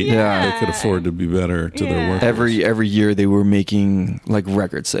sweet. Yeah. They could afford to be better to their Yeah. workers. Every year they were making like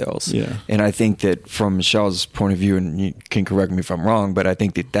record sales. Yeah. And I think that from Michelle's point of view, and you can correct me if I'm wrong, but I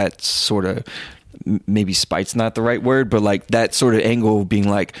think that sort of maybe spite's not the right word, but like that sort of angle of being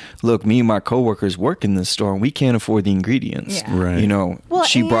like, look, me and my coworkers work in this store and we can't afford the ingredients. Yeah. Right. Well,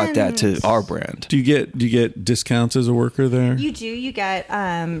 she brought that to and- our brand. Do you get discounts as a worker there? You do. You get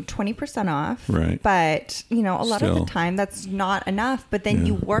 20% off. Right. But, a lot of Still. the time that's not enough. But then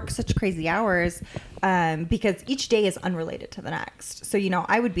you work such crazy hours because each day is unrelated to the next. So,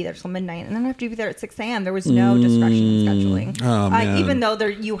 I would be there till midnight and then I have to be there at 6 a.m. There was no discretion in scheduling. Oh, man. Even though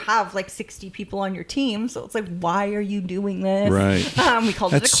you have like 60 people on your team. So it's like, why are you doing this? Right. We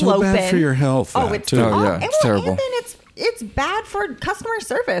called That's it a so clopin. bad for your health. Oh, that, it's too. Oh, yeah, and, it's terrible. And then it's bad for customer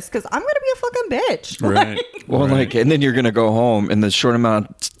service because I'm going to be a fucking bitch. Right. Well, Right. and then you're going to go home in the short amount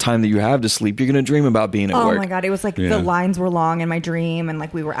of time that you have to sleep, you're going to dream about being at Oh work. my God. It was like Yeah. the lines were long in my dream and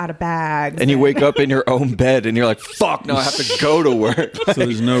like we were out of bags. And you wake up in your own bed and you're like, fuck, no, I have to go to work. So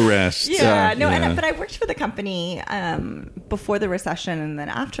there's no rest. Yeah, no, Yeah. but I worked for the company before the recession and then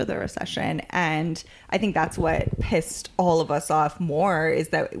after the recession, and I think that's what pissed all of us off more is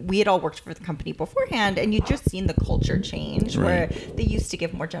that we had all worked for the company beforehand, and you'd just seen the culture change where they used to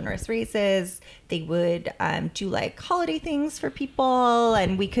give more generous raises. They would do like holiday things for people,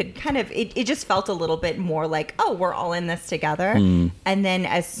 and we could kind of it just felt a little bit more like, oh, we're all in this together. And then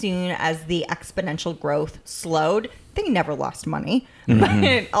as soon as the exponential growth slowed, they never lost money.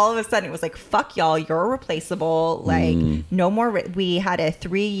 But all of a sudden it was like, fuck y'all, you're replaceable. Like no more. We had a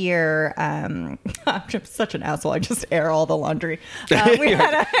 3-year, I'm such an asshole. I just air all the laundry. We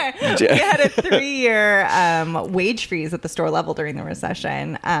had a 3-year wage freeze at the store level during the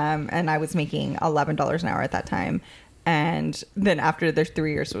recession. And I was making $11 an hour at that time. And then after the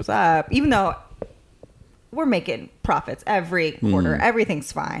 3 years was up, even though we're making profits every quarter,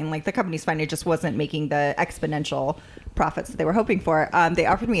 everything's fine. Like the company's fine. It just wasn't making the exponential profits that they were hoping for. They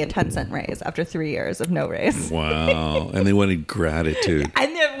offered me a 10-cent raise after 3 years of no raise. Wow. And they wanted gratitude.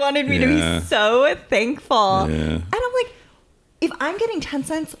 And they wanted me to Yeah. be so thankful. Yeah. And I'm like, if I'm getting 10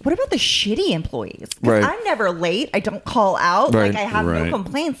 cents, what about the shitty employees? 'Cause Right. I'm never late. I don't call out. Right. Like I have Right. no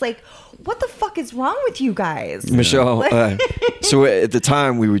complaints. Like, what the fuck is wrong with you guys? Michelle, so at the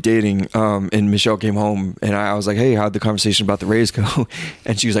time we were dating, and Michelle came home, and I was like, hey, how'd the conversation about the raise go?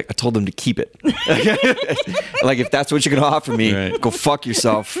 And she was like, I told them to keep it. Like, if that's what you're going to offer me, Right. go fuck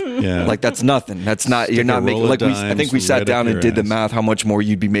yourself. Yeah. Like, that's nothing. That's not, Stick you're a not making, roll like, of I think we dimes sat right down up and your did the ass. math, how much more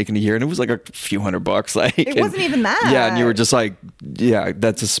you'd be making a year. And it was like a few $100. Like, It wasn't even that. Yeah. And you were just like, yeah,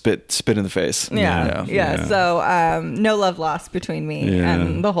 that's a spit in the face. Yeah. So no love lost between me Yeah.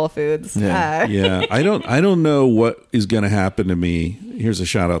 and the Whole Foods. Yeah. Yeah, I don't know what is going to happen to me. Here's a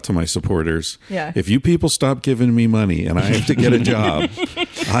shout out to my supporters. Yeah. If you people stop giving me money and I have to get a job,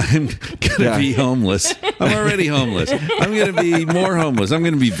 I'm going to Yeah. be homeless. I'm already homeless. I'm going to be more homeless. I'm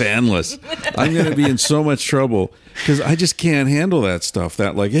going to be vanless. I'm going to be in so much trouble because I just can't handle that stuff.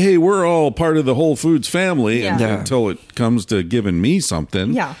 That like, hey, we're all part of the Whole Foods family Yeah. until it comes to giving me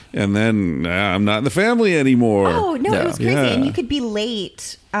something. Yeah. And then I'm not in the family anymore. Oh no, Yeah. it was crazy. Yeah. And you could be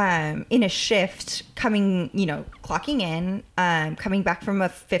late in a shift, clocking in, coming back from a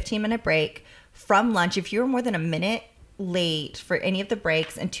 15-minute break from lunch. If you were more than a minute late for any of the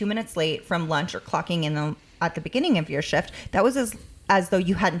breaks and 2 minutes late from lunch or clocking in at the beginning of your shift, that was as though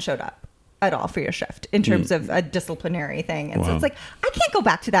you hadn't showed up at all for your shift in terms of a disciplinary thing. And so Wow. it's like, I can't go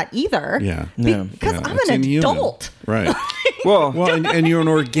back to that either. Yeah. Because Yeah, I'm it's an inhuman. adult. Right. Well, Well, and you're an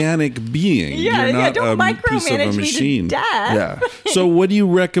organic being. Yeah, you're not don't a piece of a micromanage me machine. to death. yeah. So, what do you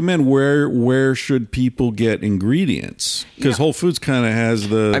recommend? Where should people get ingredients? Because Whole Foods kind of has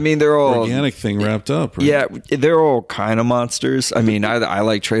the I mean, they're all organic thing wrapped up. Right? Yeah, they're all kind of monsters. I mean, I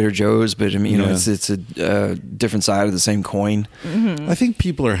like Trader Joe's, but I mean, Yeah. it's a different side of the same coin. I think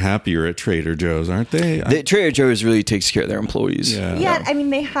people are happier at Trader Joe's, aren't they? Trader Joe's really takes care of their employees. Yeah. Yeah, I mean,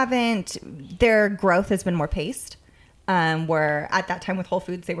 they haven't, their growth has been more paced. Where at that time with Whole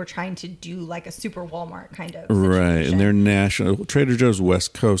Foods, they were trying to do like a super Walmart kind of Right, situation. and they're national. Trader Joe's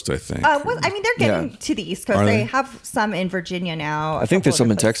West Coast, I think. Well, I mean, they're getting Yeah. to the East Coast. Are They they? have some in Virginia now. I think there's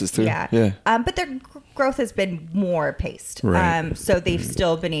some in places. Texas, too. Yeah. Yeah. But their growth has been more paced. Right. So they've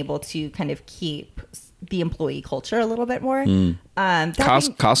still been able to kind of keep the employee culture a little bit more.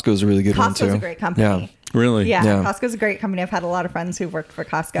 Costco's a really good one too. Costco's a great company. Yeah. Really? Yeah, Yeah. Costco's a great company. I've had a lot of friends who've worked for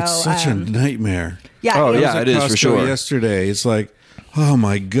Costco. It's such a nightmare. Yeah. Oh, it yeah, was- it is for Costco sure. Yesterday, it's like, oh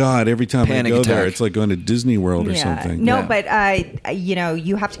my god! Every time Panic I go there, attack. it's like going to Disney World or Yeah. something. No, Yeah. but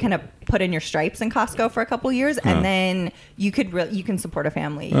you have to kind of put in your stripes in Costco for a couple years, and then you can support a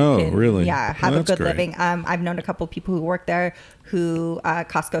family. You Oh, can, really? Yeah, have Well, a that's good great. living. I've known a couple of people who work there who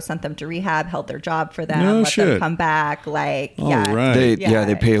Costco sent them to rehab, held their job for them, No let them shit. come back. Like, All yeah, right.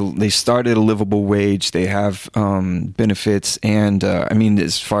 They start at a livable wage. They have benefits, and I mean,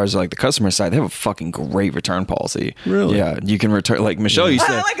 as far as like the customer side, they have a fucking great return policy. Really? Yeah, you can return. Like Michelle used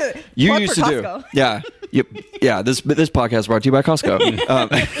to. I like it. You Plug used for to do. Costco. Yeah. Yep. Yeah. This podcast brought to you by Costco.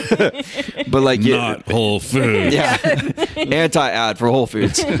 But like, Not Whole Foods. yeah, anti-ad for Whole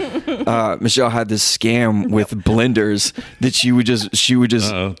Foods. Michelle had this scam with blenders that she would just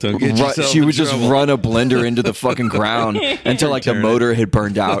Uh-oh, don't get yourself she in would just trouble. run a blender into the fucking ground until like the Return it. motor had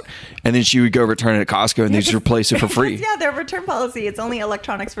burned out, and then she would go return it at Costco and they just replace it for free. Yeah, their return policy, it's only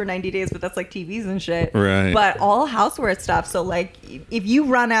electronics for 90 days, but that's like TVs and shit. Right. But all houseware stuff. So, like, if you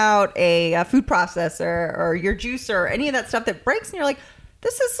run out a food processor or your juicer or any of that stuff that breaks and you're like,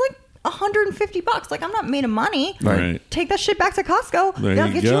 this is like $150. Like, I'm not made of money. Right. Take that shit back to Costco. There They'll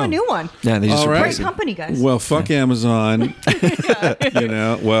you get go. you a new one. Yeah, they just All right. replace Great it. company, guys. Well, fuck Amazon. You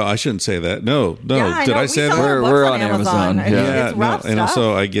know, well, I shouldn't say that. No. Yeah, Did know. I We say sell that? our We're books on Amazon. I mean, Yeah, it's rough and stuff.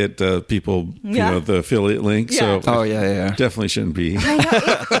 also I get people, Yeah. the affiliate link. Yeah. So Oh yeah. definitely shouldn't be. I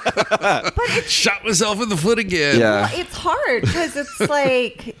know. But it's Shot myself in the foot again. Yeah. Well, it's hard because it's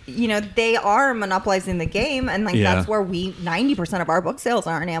like, they are monopolizing the game, and like Yeah. that's where 90% of our book sales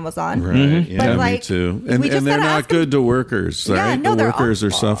are on Amazon. Right. Mm-hmm. Yeah, But, like, me too. And we just they're gotta not ask them- good to workers. Right? Yeah, no, the they're workers are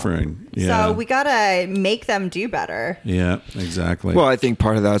awful. suffering. Yeah. So we gotta make them do better. Yeah, exactly. Well, I think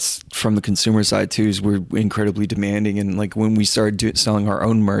part of that's from the consumer side too. Is we're incredibly demanding, and like when we started selling our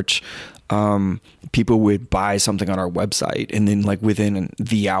own merch, people would buy something on our website, and then like within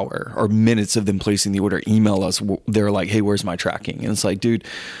the hour or minutes of them placing the order, email us. They're like, "Hey, where's my tracking?" And it's like, dude,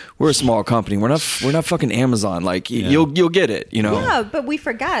 we're a small company. We're not fucking Amazon. Like you'll get it. Yeah, but we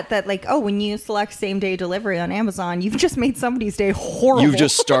forget that, like, when you select same day delivery on Amazon, you've just made somebody's day horrible. You've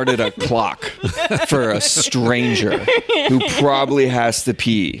just started a clock for a stranger who probably has to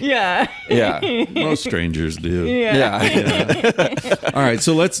pee. yeah. Yeah. Most strangers do. Yeah. All right,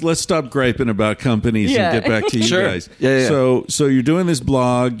 so let's stop griping about companies Yeah. and get back to you Sure. guys. Yeah. So you're doing this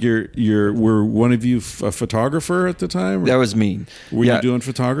blog. Were one of you a photographer at the time? That was me. Were Yeah. you doing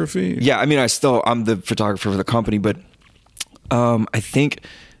photography? Yeah, I mean, I'm the photographer for the company, but I think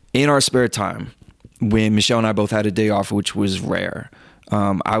in our spare time, when Michelle and I both had a day off, which was rare,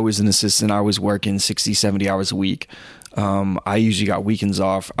 I was an assistant. I was working 60, 70 hours a week. I usually got weekends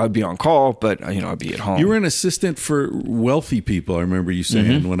off. I'd be on call, but I'd be at home. You were an assistant for wealthy people. I remember you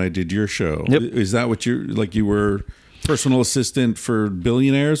saying when I did your show. Yep. Is that what you were? Personal assistant for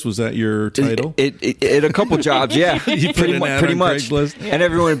billionaires? Was that your title? It a couple jobs, yeah. You put an ad pretty on much. Craigslist? And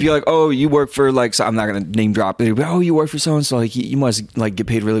everyone would be like, "Oh, you work for like," so I'm not gonna name drop it. But, "Oh, you work for so and so. Like, you must like get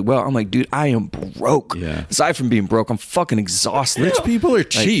paid really well." I'm like, "Dude, I am broke. Yeah. Aside from being broke, I'm fucking exhausted." Rich people are Like,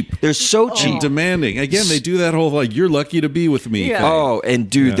 cheap. they're so cheap. And demanding. Again, they do that whole like, you're lucky to be with me. Yeah. thing. Oh, and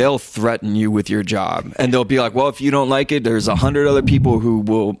dude, Yeah. they'll threaten you with your job, and they'll be like, "Well, if you don't like it, there's 100 other people who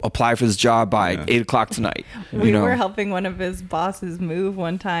will apply for this job by 8:00 tonight." We were helping one of his bosses move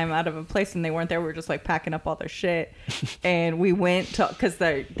one time out of a place, and they weren't there. We were just like packing up all their shit, and we went to, because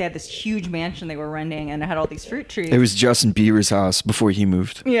they had this huge mansion they were renting, and it had all these fruit trees. It was Justin Bieber's house before he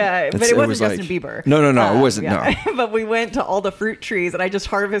moved. Yeah, but That's- it wasn't was Justin like- Bieber. No, it wasn't. Yeah. No, But we went to all the fruit trees, and I just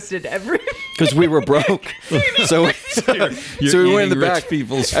harvested every. because we were broke. so we You're went in the eating back, rich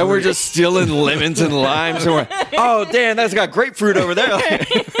people's and we're fruit. just stealing lemons and limes. And we're, oh, damn, that's got grapefruit over there.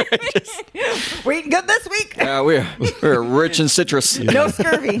 We're eating good this week. Yeah, we're rich in citrus. No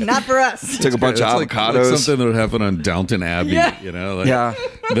scurvy, not for us. Took a bunch It's of like avocados. something that would happen on Downton Abbey. Yeah. Like Yeah.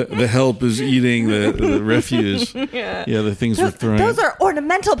 the help is eating the refuse. Yeah. The things we're throwing. Those are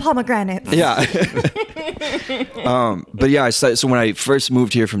ornamental pomegranates. Yeah. But yeah, so when I first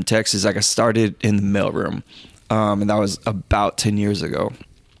moved here from Texas, like I started in the mailroom, and that was about 10 years ago.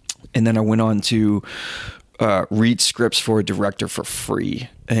 And then I went on to read scripts for a director for free.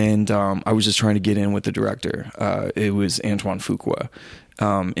 And I was just trying to get in with the director. It was Antoine Fuqua.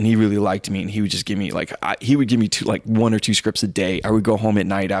 And he really liked me, and he would just give me he would give me one or two scripts a day. I would go home at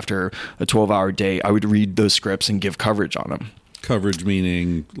night after a 12-hour day. I would read those scripts and give coverage on them. Coverage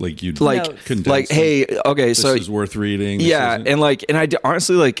meaning like you'd Notes. condense Like, them. hey, okay, This so is worth reading. This yeah, isn't. and I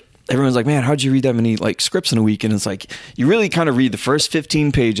honestly, everyone's like, man, how'd you read that many scripts in a week? And it's like, you really kind of read the first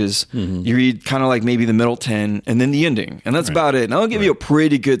 15 pages, you read kind of like maybe the middle 10, and then the ending, and that's about it. And I'll give you a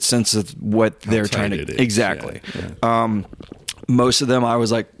pretty good sense of what they're trying tight to it is. exactly. Yeah. Most of them, I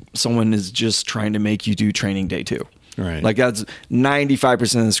was like, someone is just trying to make you do training day 2. Right. Like that's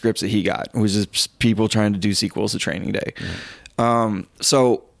 95% of the scripts that he got was just people trying to do sequels to Training Day.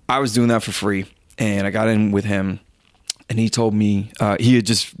 So I was doing that for free, and I got in with him, and he told me he had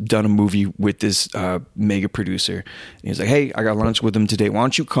just done a movie with this mega producer. And he was like, "Hey, I got lunch with him today. Why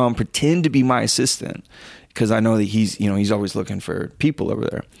don't you come pretend to be my assistant? Because I know that he's always looking for people over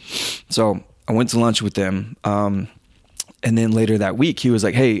there." So I went to lunch with them. And then later that week, he was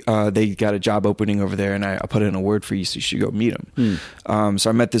like, "Hey, they got a job opening over there, and I put in a word for you, so you should go meet him." So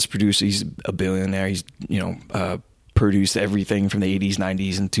I met this producer. He's a billionaire. He's produced everything from the 80s,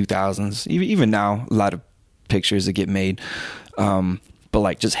 90s, and 2000s. Even now, a lot of pictures that get made,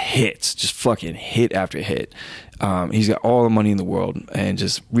 but just hits, just fucking hit after hit. He's got all the money in the world, and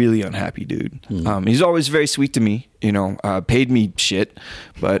just really unhappy dude. He's always very sweet to me. Paid me shit,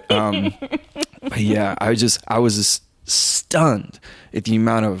 but yeah, I was just stunned at the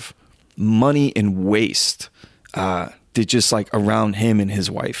amount of money and waste that just around him and his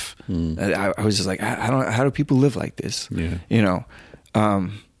wife. I was just like, how do people live like this? Yeah.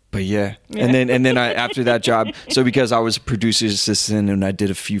 but yeah. And then I after that job, so because I was a producer's assistant and I did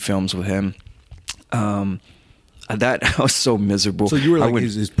a few films with him, that I was so miserable. So you were like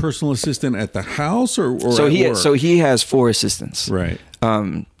his personal assistant at the house, or so at work? So he has 4 assistants, right?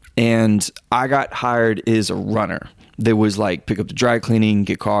 And I got hired as a runner. There was like pick up the dry cleaning,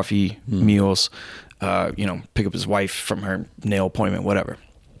 get coffee, meals, pick up his wife from her nail appointment, whatever.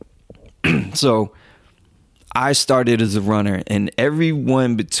 So I started as a runner, and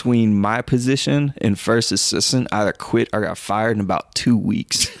everyone between my position and first assistant either quit or got fired in about 2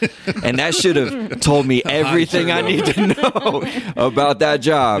 weeks. And that should have told me everything I need to know about that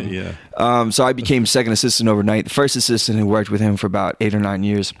job. Yeah. So I became second assistant overnight. The first assistant had worked with him for about 8 or 9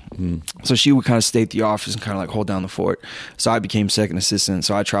 years. So she would kind of stay at the office and kind of like hold down the fort. So I became second assistant.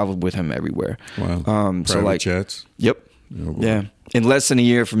 So I traveled with him everywhere. Wow. Private jets? Yep. Oh, boy. Yeah. In less than a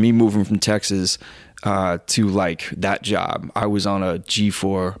year for me moving from Texas to like that job, I was on a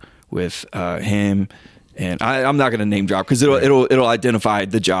G4 with him, and I'm not going to name drop because it'll identify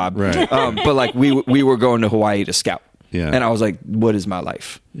the job. Right. But like we were going to Hawaii to scout. Yeah. And I was like, what is my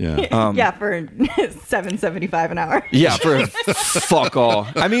life? Yeah. Yeah, for $7.75 an hour. Yeah, for fuck all.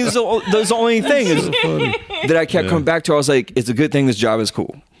 I mean, that's the only thing is that I kept coming back to. I was like, it's a good thing this job is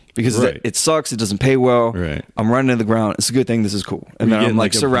cool. Because it sucks. It doesn't pay well. Right. I'm running to the ground. It's a good thing this is cool. And then I'm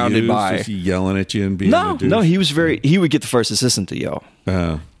like surrounded abused? by. Was he yelling at you and being a douche? No, he would get the first assistant to yell.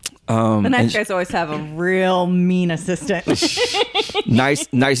 The nice guys always have a real mean assistant.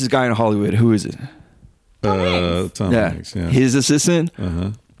 Nicest guy in Hollywood. Who is it? Tom Hanks, yeah. His assistant,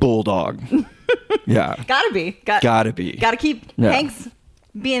 Bulldog. Yeah. Gotta be. Gotta be. Gotta keep Hanks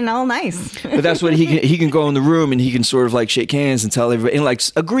being all nice. But that's what he can go in the room and he can sort of like shake hands and tell everybody and like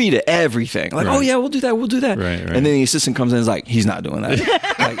agree to everything. Like, oh yeah, we'll do that. Right. And then the assistant comes in and is like, he's not doing that.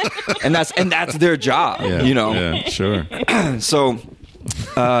 Like, and that's their job, you know? Yeah, sure. So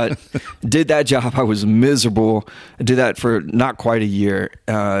did that job. I was miserable. I did that for not quite a year.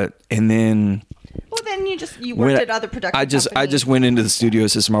 And then Well, then you worked at other production companies. I just went into the studio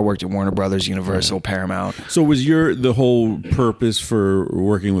system. I worked at Warner Brothers, Universal, Paramount. So was the whole purpose for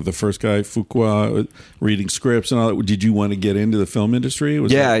working with the first guy, Fuqua, reading scripts and all that? Did you want to get into the film industry?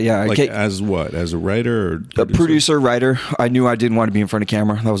 Yeah. Like as what? As a writer or producer? A producer, writer. I knew I didn't want to be in front of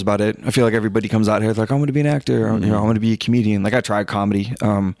camera. That was about it. I feel like everybody comes out here like, I want to be an actor. Or, I want to be a comedian. Like I tried comedy,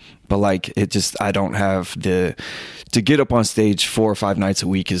 but like it just I don't have to get up on stage 4 or 5 nights a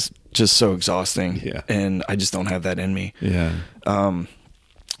week is just so exhausting. Yeah. And I just don't have that in me. Yeah.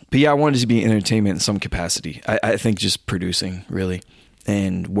 But yeah, I wanted to be in entertainment in some capacity. I think just producing really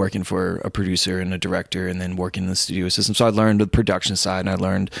and working for a producer and a director and then working in the studio system. So I learned the production side and I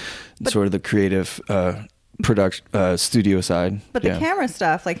learned sort of the creative studio side. But the camera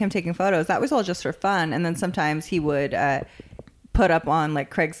stuff, like him taking photos, that was all just for fun. And then sometimes he would put up on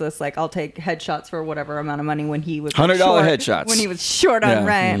like Craigslist, like I'll take headshots for whatever amount of money when he was $100 short, headshots when he was short on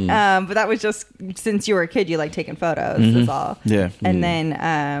rent. But that was just since you were a kid, you like taking photos. That's all. Yeah. And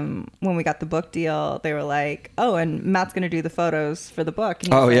then when we got the book deal, they were like, "Oh, and Matt's going to do the photos for the book."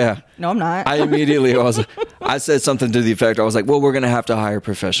 And he was like, yeah. No, I'm not. I immediately I said something to the effect. I was like, "Well, we're going to have to hire a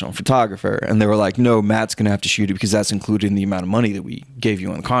professional photographer," and they were like, "No, Matt's going to have to shoot it because that's included in the amount of money that we gave you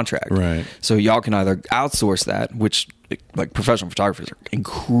on the contract." Right. So y'all can either outsource that, which like professional photographers are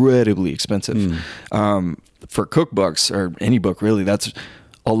incredibly expensive. For cookbooks or any book really, that's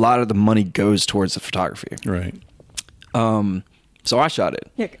a lot of the money goes towards the photography. Right. So I shot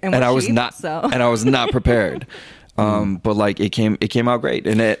it, Yeah, and I was not prepared. But like it came out great,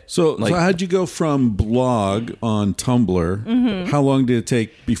 and So how'd you go from blog on Tumblr? How long did it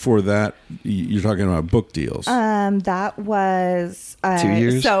take before that? You're talking about book deals. That was 2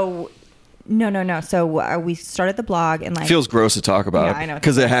 years. So no. So we started the blog and like feels gross to talk about. Yeah, I know,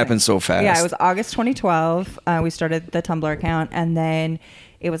 because it happened so fast. Yeah, it was August 2012. We started the Tumblr account, and then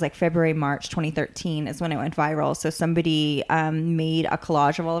it was like February, March 2013 is when it went viral. So somebody made a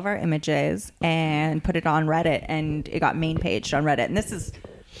collage of all of our images and put it on Reddit, and it got main paged on Reddit. And this is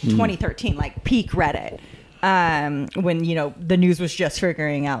 2013, like peak Reddit. When the news was just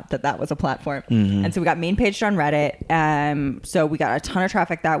figuring out that was a platform. And so we got main paged on Reddit. So we got a ton of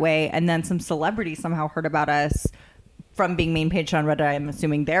traffic that way, and then some celebrities somehow heard about us from being main paged on Reddit. I'm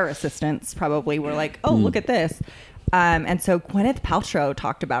assuming their assistants probably were like, oh, look at this. And so Gwyneth Paltrow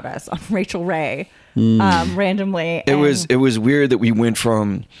talked about us on Rachel Ray randomly. It was weird that we went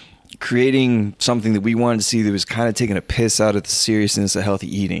from creating something that we wanted to see that was kind of taking a piss out of the seriousness of healthy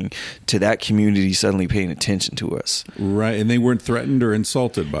eating, to that community suddenly paying attention to us. Right, and they weren't threatened or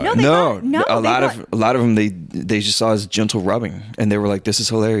insulted by it. A lot of them they just saw as gentle rubbing, and they were like, "This is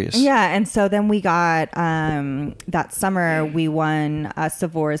hilarious." Yeah, and so then we got that summer we won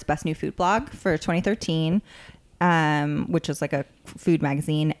Savor's Best New Food Blog for 2013. Which was like a food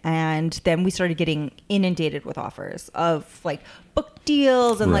magazine, and then we started getting inundated with offers of like book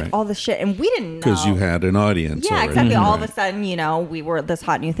deals and like all this shit, and we didn't know because you had an audience. Yeah, already. exactly. All of a sudden, you know, we were this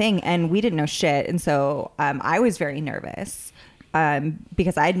hot new thing, and we didn't know shit, and so I was very nervous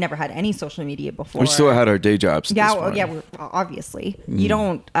because I'd never had any social media before. We still had our day jobs. Obviously. You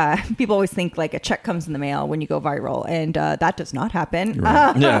don't. People always think like a check comes in the mail when you go viral, and that does not happen.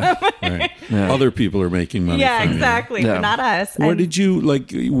 Right. Yeah. Other people are making money. Yeah, from exactly. You. But not us. Where did you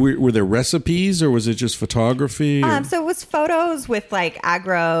like? Were there recipes, or was it just photography? So it was photos with like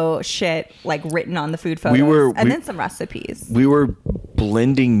aggro shit like written on the food photos, and then some recipes. We were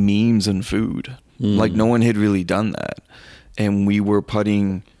blending memes and food. Like no one had really done that. And we were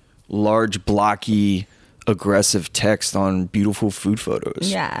putting large, blocky, aggressive text on beautiful food photos.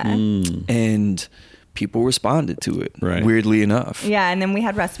 Yeah. And people responded to it, weirdly enough. Yeah, and then we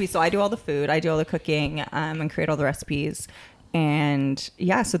had recipes. So I do all the food, I do all the cooking, and create all the recipes. And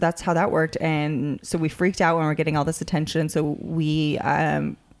yeah, so that's how that worked. And so we freaked out when we were getting all this attention. So we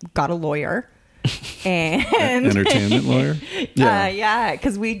got a lawyer. And entertainment lawyer? Yeah,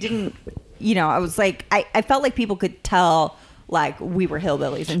 because we didn't, you know, I was like, I felt like people could tell like we were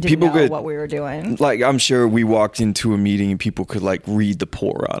hillbillies and didn't know what we were doing. Like, I'm sure we walked into a meeting and people could like read the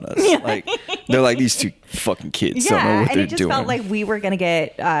pour on us. Like, they're like, these two fucking kids don't know what they're doing. And it just felt like we were going to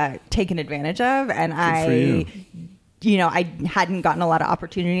get taken advantage of. And I hadn't gotten a lot of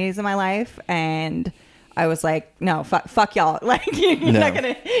opportunities in my life. And I was like, no, fuck y'all. Like, you're not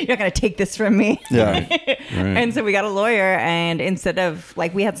gonna take this from me. Yeah. And so we got a lawyer, and instead of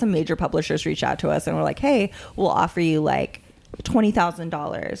like, we had some major publishers reach out to us and we're like, hey, we'll offer you like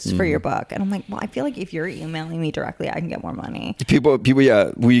 $20,000 for your book. And I'm like, well, I feel like if you're emailing me directly, I can get more money. People,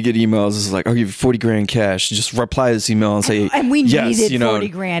 yeah, we get emails. It's like, I'll give you 40 grand cash. Just reply to this email and say, and we yes, needed 40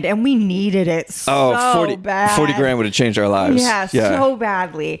 grand, and we needed it so bad. 40 grand would have changed our lives. Yeah, so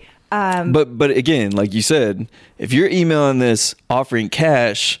badly. But again, like you said, if you're emailing this offering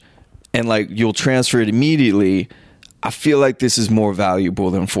cash and like you'll transfer it immediately, I feel like this is more valuable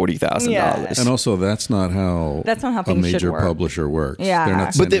than $40,000. Yeah. And also, that's not how things a major should work. Publisher works. Yeah. They're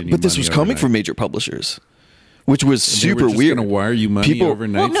not sending you but this money was coming overnight. from major publishers, which was super They were just weird. Going to wire you money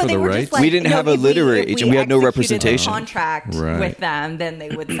overnight for they the were rights. just like, We didn't have a literary agent. We had no executed representation. the contract with them, then they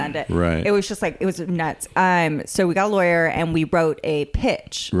would send it. Right. It was just like, it was nuts. So we got a lawyer and we wrote a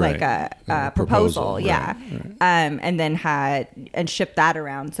pitch, like a proposal. Yeah. And then shipped that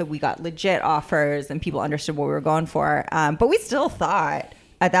around. So we got legit offers and people understood what we were going for. But we still thought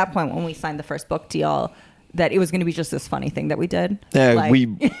at that point when we signed the first book deal that it was going to be just this funny thing that we did. Yeah, like, we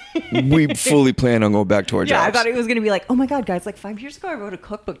fully plan on going back to our jobs. Yeah, I thought it was going to be like, oh my God, guys, like 5 years ago I wrote a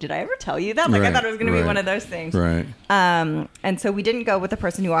cookbook. Did I ever tell you that? Like I thought it was going to be one of those things. Right. And so we didn't go with the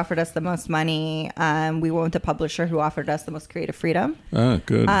person who offered us the most money. We went with the publisher who offered us the most creative freedom. Oh,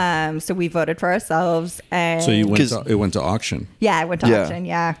 good. So we voted for ourselves. And So it went to auction. Yeah, I went to auction.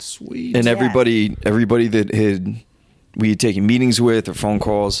 Yeah. Sweet. And everybody that we had taken meetings with or phone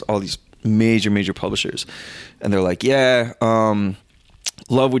calls, all these major publishers, and they're like, love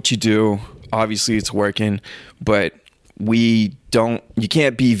what you do, obviously it's working, but you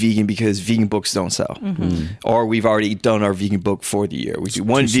can't be vegan because vegan books don't sell. Or we've already done our vegan book for the year. We do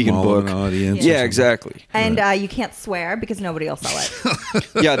one vegan book. Audience yeah, exactly. And you can't swear because nobody will sell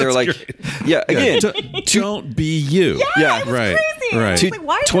it. Yeah, they're like, yeah, again, don't be you. Yeah, it was right. crazy. Right. I was like,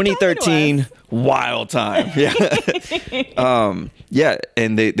 why is it coming to 2013, us? wild time. Yeah. Yeah.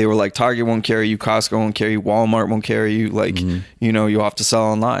 And they were like, Target won't carry you, Costco won't carry you, Walmart won't carry you. Like, you'll have to sell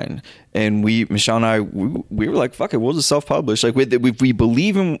online. And Michelle and I, we were like, fuck it, we'll just self-publish. Like, we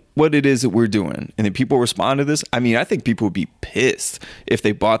believe in what it is that we're doing, and if people respond to this, I mean, I think people would be pissed if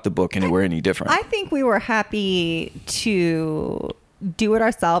they bought the book and it were any different. I think we were happy to do it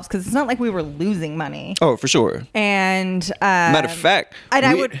ourselves because it's not like we were losing money. Oh, for sure. And matter of fact, and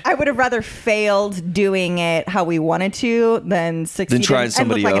I would have rather failed doing it how we wanted to than succeed than trying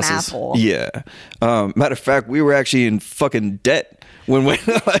somebody and look else's. like an apple. Yeah. Matter of fact, we were actually in fucking debt when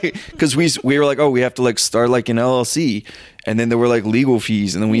because we were like, oh, we have to like start like an LLC, and then there were like legal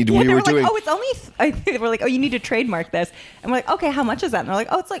fees, and then we were doing. Like, oh, it's only. They were like, oh, you need to trademark this, and we're like, okay, how much is that? And they're like,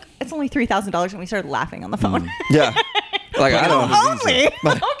 oh, it's only $3,000, and we started laughing on the phone. Yeah. Like, I don't only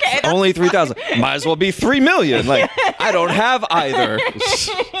okay, only 3,000. Might as well be 3 million. Like, I don't have either.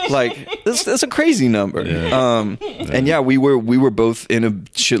 Like that's a crazy number. And yeah, we were both in a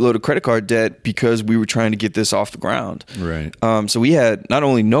shitload of credit card debt because we were trying to get this off the ground. Right. So we had not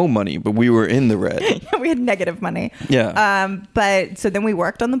only no money, but we were in the red. We had negative money. Yeah. But so then we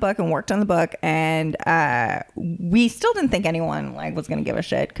worked on the book, and we still didn't think anyone like was going to give a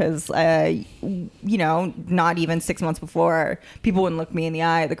shit because, not even 6 months before, people wouldn't look me in the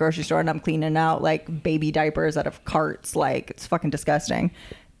eye at the grocery store and I'm cleaning out like baby diapers out of carts. Like it's fucking disgusting.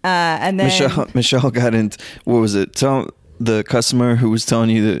 And then Michelle got into, what was it? Tell the customer who was telling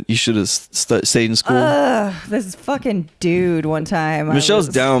you that you should have stayed in school. This fucking dude one time. Michelle's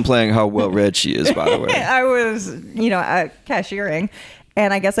downplaying how well read she is, by the way. I was, cashiering.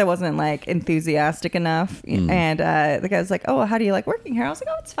 And I guess I wasn't like enthusiastic enough. And the guy was like, "Oh, how do you like working here?" I was like,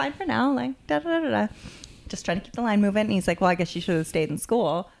 "Oh, it's fine for now." Like, just trying to keep the line moving. And he's like, "Well, I guess you should have stayed in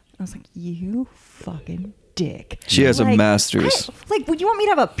school." I was like, "You fucking dick." She has a master's. Would you want me to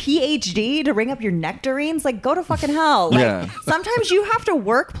have a PhD to ring up your nectarines? Like, go to fucking hell. Like, sometimes you have to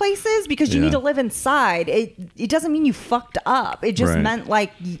work places because you need to live inside. It doesn't mean you fucked up. It just meant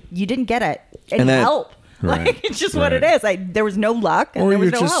like you didn't get it any help. Right. Like, it's just what it is. There was no luck and there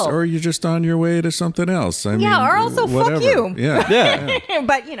was no help. Or you're just on your way to something else. I mean, or also whatever. fuck you. Yeah. Yeah.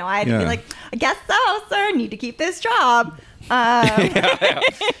 But, I had to be like, I guess so, sir. I need to keep this job.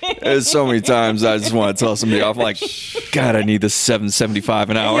 There's so many times I just want to tell somebody off, like, God, I need this $7.75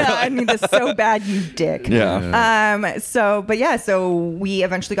 an hour. Yeah, I need this so bad, you dick. Yeah. So we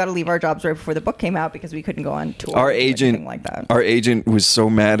eventually got to leave our jobs right before the book came out because we couldn't go on tour. Our or anything agent, like that. our agent was so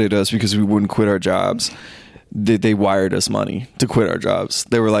mad at us because we wouldn't quit our jobs. They wired us money to quit our jobs.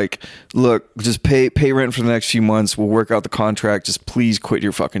 They were like, "Look, just pay rent for the next few months. We'll work out the contract. Just please quit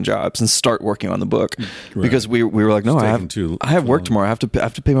your fucking jobs and start working on the book." Right. Because we were like, "No, I have work long. tomorrow. I have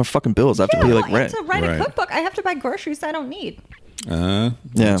to pay my fucking bills. I have to pay like rent." To write Right. a cookbook, I have to buy groceries I don't need.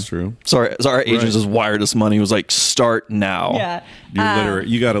 That's true. So our agent just wired us money. He was like, "Start now." Yeah.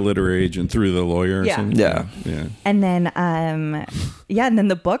 You got a literary agent through the lawyer or Yeah. something? Yeah. Yeah. And then, and then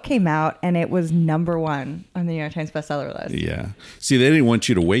the book came out and it was #1 on the New York Times bestseller list. Yeah. See, they didn't want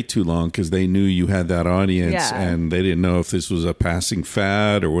you to wait too long because they knew you had that audience Yeah. and they didn't know if this was a passing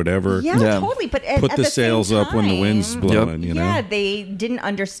fad or whatever. Yeah, Yeah. totally. But Put at the same sails up when the wind's time, blowing, you know? Yeah, they didn't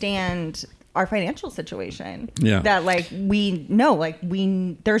understand our financial situation. Yeah. That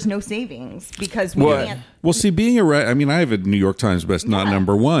there's no savings because we What? can't. Well, see, being a writer, I mean, I have a New York Times best, not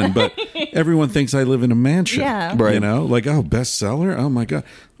 #1, but everyone thinks I live in a mansion. Yeah. Right. You know, like, oh, bestseller? Oh, my God.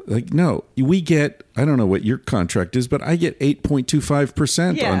 Like, no, we get, I don't know what your contract is, but I get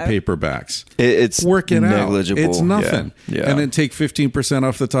 8.25% on paperbacks. It's Work it negligible. out. It's nothing. Yeah. And then take 15%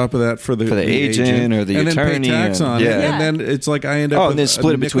 off the top of that for the agent or the and attorney then pay tax and- on yeah. it. And then it's like I end up Oh, with and then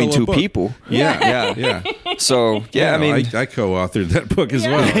split it a between nickel a two book. people. Yeah. Yeah. So I mean, I co-authored that book as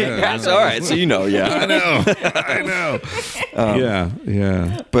well. Yeah. that's all right. So I know.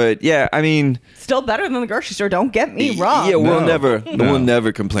 Yeah. But yeah, I mean, Still better than the grocery store. Don't get me wrong. yeah, we'll No. we'll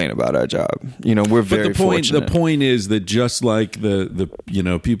never complain about our job. We're very But fortunate. the point is that just like the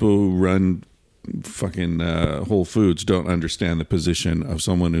people who run fucking Whole Foods don't understand the position of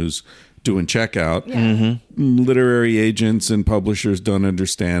someone who's doing checkout. Literary agents and publishers don't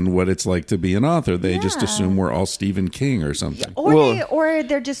understand what it's like to be an author. They just assume we're all Stephen King or something. Or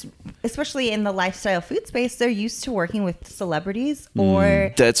they're just, especially in the lifestyle food space, they're used to working with celebrities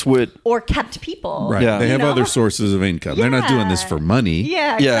That's what. or kept people. Right. Yeah. They have You know? other sources of income. They're not doing this for money.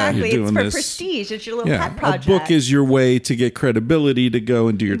 Yeah, Yeah. exactly. You're It's doing for this- prestige. It's your little Yeah, pet project. a book is your way to get credibility to go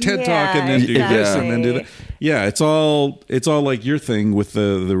and do your TED talk and then do this and then do that. Yeah, it's all like your thing with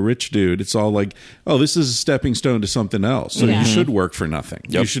the rich dude. It's all like, oh, this is a stepping stone to something else. So you should work for nothing.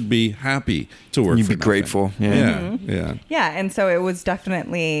 You should be happy to work. You'd for be nothing. grateful. Yeah. Yeah. Yeah, and so it was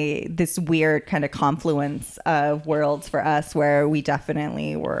definitely this weird kind of confluence of worlds for us where we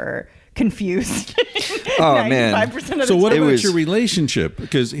definitely were confused. Oh, man. 95% of the So what It time. about was- your relationship?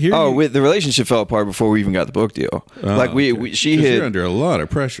 Because here, The relationship fell apart before we even got the book deal. She you're had. under a lot of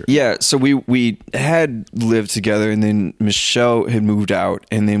pressure. Yeah, so we had lived together, and then Michelle had moved out,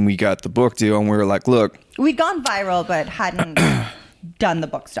 and then we got the book deal, and we were like, "Look, We'd gone viral but hadn't done the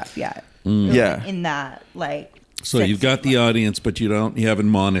book stuff yet. Yeah. In that So you've got the audience, but you haven't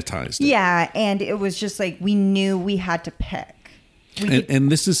monetized it. Yeah, and it was just like we knew we had to pick. And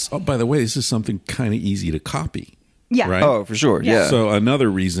this is, by the way, this is something kind of easy to copy. Yeah. Right. oh, for sure, yeah." So another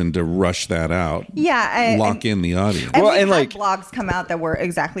reason to rush that out. Yeah, Lock in the audience. And Well, we've and, had like- blogs come out that were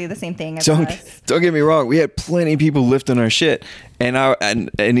exactly the same thing as don't us. don't get me wrong, we had plenty of people lifting our shit, and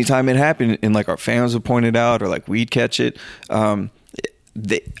anytime it happened, and like our fans would point it out, or like we'd catch it.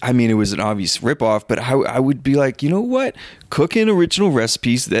 it was an obvious ripoff, but I would be like, you know what? Cooking original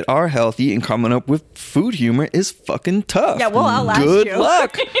recipes that are healthy and coming up with food humor is fucking tough. Yeah, well, I'll ask Good you.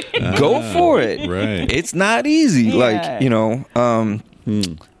 luck. Go for it. Right. It's not easy. Yeah. Like, you know,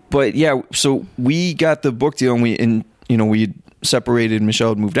 but yeah, so we got the book deal and we separated, Michelle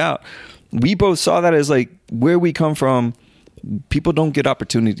had moved out. We both saw that as like where we come from. People don't get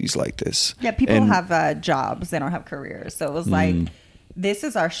opportunities like this. Yeah, people And- have jobs. They don't have careers. So it was like, this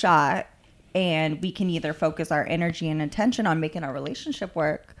is our shot, and we can either focus our energy and attention on making our relationship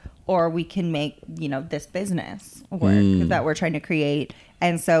work, or we can make, this business work that we're trying to create.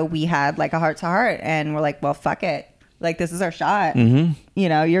 And so we had like a heart to heart, and we're like, well, fuck it. Like, this is our shot. Mm-hmm.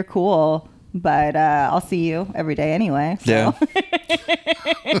 You're cool, but I'll see you every day anyway. So. Yeah.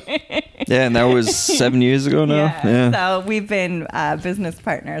 Yeah, and that was 7 years ago now. Yeah. So we've been business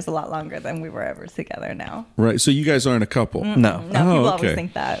partners a lot longer than we were ever together now. Right. So you guys aren't a couple. No. No, people okay. always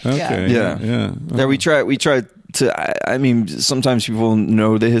think that. Okay. Yeah. Yeah. Yeah. Yeah, we try to, I mean, sometimes people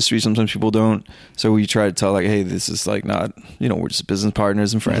know the history, sometimes people don't. So we try to tell like, hey, this is like not, we're just business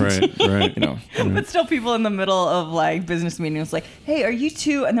partners and friends. Right. But still people in the middle of like business meetings like, hey, are you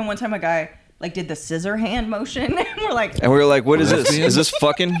two? And then one time a guy like did the scissor hand motion. And we're like, And we were like, what is this? Lesbian? Is this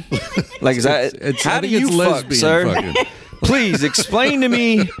fucking? Like, is that, It's- how I do think you it's fuck, lesbian sir? fucking. Please explain to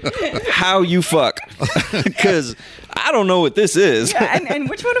me how you fuck. Because I don't know what this is. yeah, and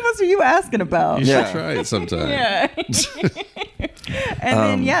which one of us are you asking about? You should Yeah. try it sometime. Yeah.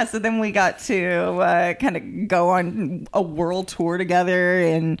 And then so then we got to kind of go on a world tour together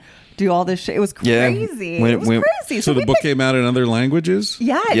and do all this shit. It was Yeah. crazy. When- it was when- crazy. So the we book picked- came out in other languages?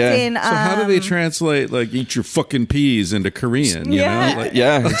 Yeah, it's Yeah. in. So how do they translate like eat your fucking peas into Korean? You Yeah. know? Like,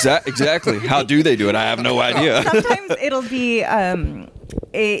 Yeah, exactly. How do they do it? I have no idea. Sometimes it'll be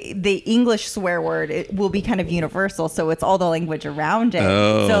the English swear word. It will be kind of universal, so it's all the language around it.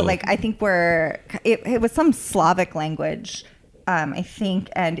 Oh. So, like, I think it was some Slavic language, I think,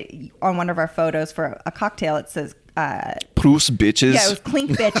 and on one of our photos for a cocktail, it says. Proust bitches. Yeah, it was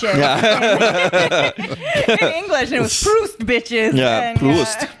clink bitches in English, and it was Proust bitches. Yeah, and,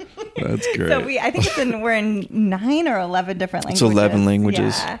 Proust. That's great. So I think we're in 9 or 11 different languages. 11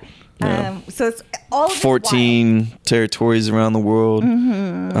 languages. Yeah. Yeah. So it's all of it's 14 territories around the world.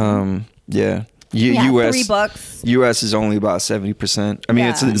 Yeah. Yeah, U.S. 3 books. U.S. is only about 70%. I mean,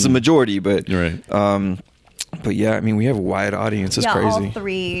 Yeah. it's a majority, but Right. but yeah, I mean, we have a wide audience. It's crazy. All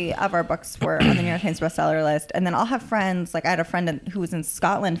 3 of our books were on the New York Times bestseller list. And then I'll have friends, like I had a friend who was in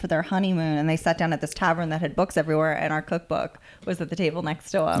Scotland for their honeymoon, and they sat down at this tavern that had books everywhere, and our cookbook was at the table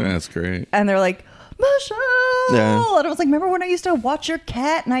next to them. That's great. And they're like, Michelle! Yeah. And I was like, remember when I used to watch your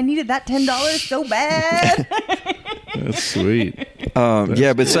cat and I needed that $10 so bad? That's sweet.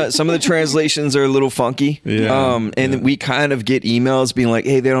 Yeah, but some of the translations are a little funky. Yeah. And we kind of get emails being like,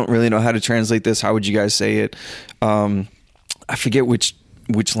 hey, they don't really know how to translate this. How would you guys say it? I forget which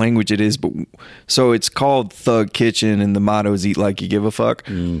language it is, but so it's called Thug Kitchen and the motto is eat like you give a fuck.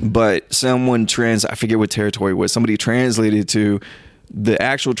 But someone I forget what territory it was. Somebody translated to the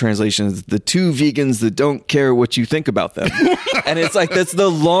actual translation is the 2 vegans that don't care what you think about them. And it's like, that's the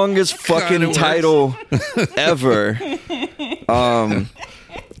longest fucking title ever.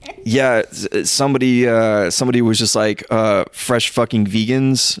 Yeah, somebody was just like fresh fucking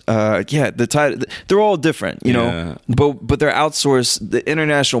vegans. Yeah, the title, they're all different, you know, but they're outsourced. The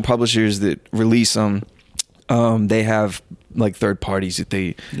international publishers that release them, they have like third parties that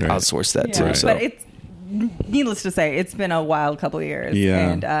they outsource that to. Yeah, So. but it's needless to say, it's been a wild couple of years. Yeah.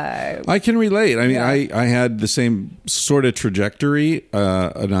 And I can relate. I mean, Yeah. I had the same sort of trajectory,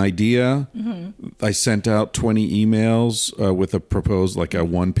 an idea. I sent out 20 emails with a proposed, like a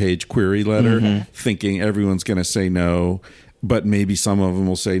 1-page query letter, thinking everyone's going to say no, but maybe some of them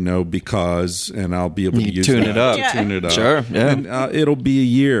will say no because, and I'll be able to You use tune that it up. to Yeah. tune it up. Sure, yeah. And it'll be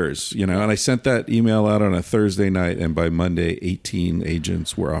years, you know. And I sent that email out on a Thursday night, and by Monday, 18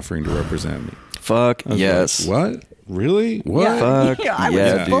 agents were offering to represent me. Fuck I was yes. like, what? Really? What? yeah, Fuck I was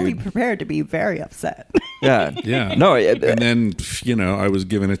yeah, fully dude. prepared to be very upset. Yeah. Yeah. No. And then, you know, I was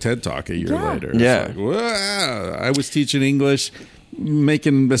given a TED Talk a year Yeah. later. It's Yeah. like, wow. I was teaching English,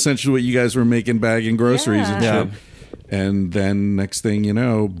 making essentially what you guys were making, bagging groceries and Yeah. shit. And then next thing you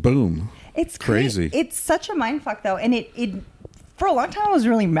know, boom. It's Crazy. It's such a mindfuck, though, and it for a long time I was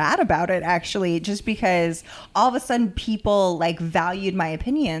really mad about it, actually, just because all of a sudden people like valued my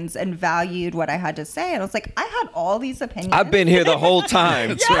opinions and valued what I had to say, and I was like, I had all these opinions. I've been here the whole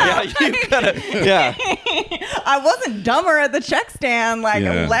time. Yeah. You gotta, yeah. I wasn't dumber at the check stand. Like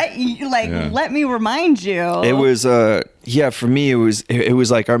Yeah. let me remind you. It was for me it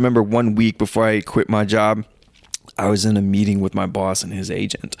was like I remember one week before I quit my job, I was in a meeting with my boss and his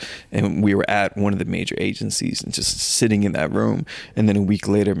agent, and we were at one of the major agencies and just sitting in that room. And then a week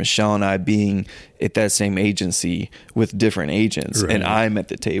later, Michelle and I being at that same agency with different agents, Right. and I'm at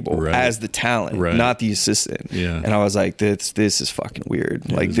the table Right. as the talent, Right. not the assistant. Yeah. And I was like, this is fucking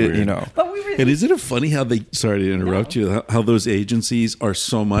weird. Like, is weird. you know. But we were. And isn't it funny how they, sorry to interrupt you, how those agencies are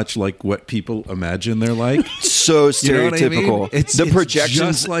so much like what people imagine they're like? So You know what I mean? stereotypical. It's the projections,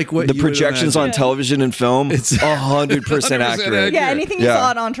 just like what the you would projections on imagine. television and film, it's 100% 100% accurate. Yeah, anything you Yeah.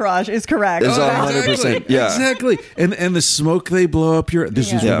 saw in Entourage is correct. It's Oh, 100%. Yeah. Exactly. And the smoke they blow up your,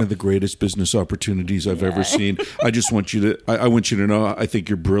 this is Yeah. one of the greatest business opportunities I've ever seen. I just want you to, I want you to know, I think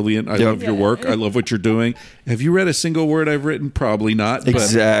you're brilliant. I Yep. love your work. I love what you're doing. Have you read a single word I've written? Probably not. but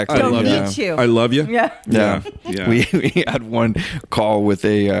Exactly. I Don't love need you. to. I love you. Yeah. Yeah. Yeah. We had one call with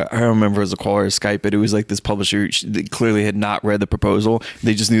I don't remember if it was a call or a Skype, but it was like this publisher that clearly had not read the proposal.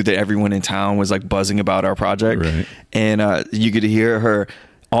 They just knew that everyone in town was like buzzing about our project. Right. And you could hear her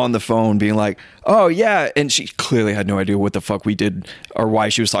on the phone being like, oh yeah. And she clearly had no idea what the fuck we did or why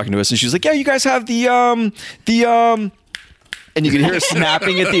she was talking to us. And she was like, yeah, you guys have the and you could hear her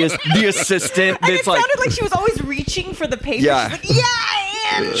snapping at the assistant. And it That's like, sounded like she was always reaching for the paper. Yeah. She's like, yeah,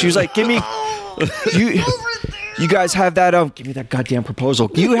 I am. she was like, give me, you guys have that, give me that goddamn proposal.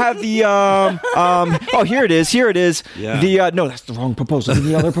 You have the, oh, here it is. Yeah. The, no, that's the wrong proposal. Give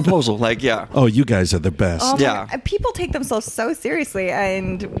me the other proposal. Like, yeah. Oh, you guys are the best. Oh my Yeah. God. People take themselves so seriously,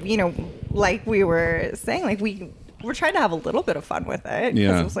 and you know, like we were saying, like we're trying to have a little bit of fun with it. 'Cause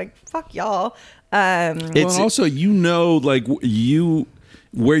Yeah. it was like, fuck y'all. Well, and also, you know, like you,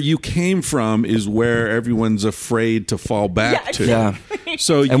 where you came from is where everyone's afraid to fall back Yeah, to. Yeah.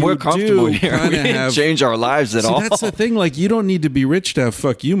 So And you we're comfortable do here. We kinda didn't have, change our lives at See, all. that's the thing. Like, you don't need to be rich to have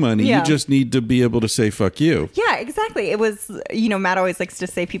fuck you money. Yeah. You just need to be able to say fuck you. Yeah, exactly. It was, you know, Matt always likes to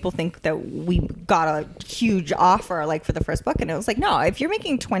say people think that we got a huge offer like for the first book, and it was like, no, if you're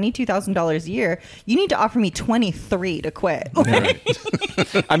making $22,000 a year, you need to offer me 23 to quit.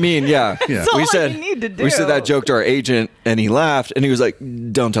 I mean, yeah. Yeah. That's all We you said, need to do. we said that joke to our agent and he laughed and he was like,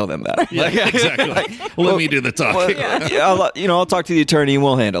 don't tell them that. Like, Exactly. Let me do the talking. I'll talk to the attorney and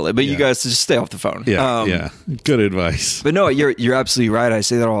we'll handle it. But you Yeah. guys just stay off the phone. Yeah. Good advice. But no, you're absolutely right. I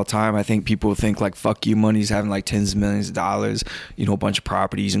say that all the time. I think people think like fuck you money's having like tens of millions of dollars, you know, a bunch of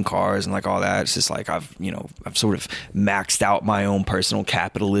properties and cars and like all that. It's just like I've sort of maxed out my own personal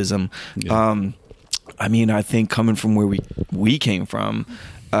capitalism. Yeah. I mean, I think coming from where we came from,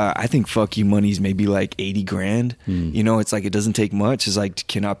 I think fuck you money's maybe like 80 grand. You know, it's like it doesn't take much. It's like,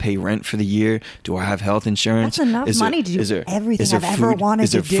 can I pay rent for the year? Do I have health insurance? That's enough money to do everything I've ever wanted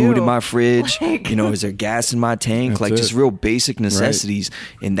Is there to food do. in my fridge? Like- You know, is there gas in my tank? That's Like it. just real basic necessities,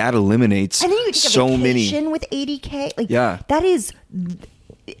 and that eliminates And then you could take so a many. vacation with 80K. Like, Yeah. that is,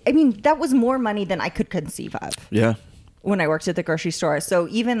 I mean, that was more money than I could conceive of Yeah. when I worked at the grocery store. So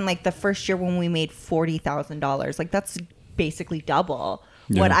even like the first year when we made $40,000, like that's basically double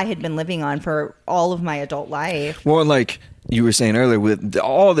what Yeah. I had been living on for all of my adult life. Well, like you were saying earlier, with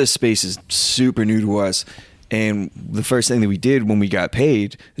all this space is super new to us, and the first thing that we did when we got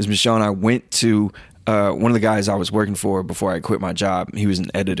paid is Michelle and I went to one of the guys I was working for before I quit my job. He was an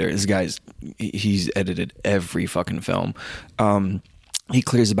editor. This guy's he's edited every fucking film. He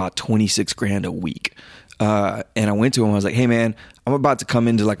clears about 26 grand a week. And I went to him. I was like, "Hey, man, I'm about to come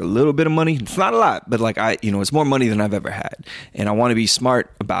into like a little bit of money. It's not a lot, but like it's more money than I've ever had, and I want to be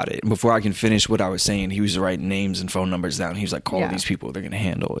smart about it." And before I can finish what I was saying, he was writing names and phone numbers down. He was like, "Call Yeah. these people; they're gonna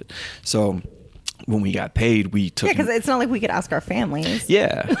handle it." So when we got paid, we took. Yeah, because it's not like we could ask our families.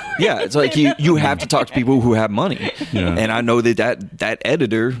 Yeah. It's like you have to talk to people who have money, Yeah. and I know that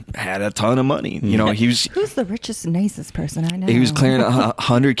editor had a ton of money. You know, Who's the richest, nicest person I know? he was clearing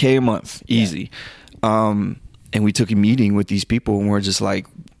 $100K a month, easy. And we took a meeting with these people, and we're just like,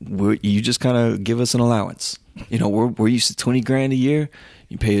 you just kind of give us an allowance. You know, we're used to 20 grand a year.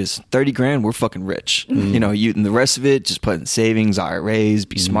 You pay us 30 grand, we're fucking rich. You know, and the rest of it, just put in savings, IRAs,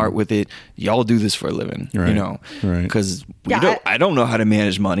 be smart with it. Y'all do this for a living, Right. you know, Right. because Yeah, I don't know how to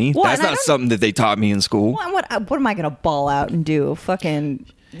manage money. Well, That's and I not don't- something that they taught me in school. Well, what am I going to ball out and do? Fucking.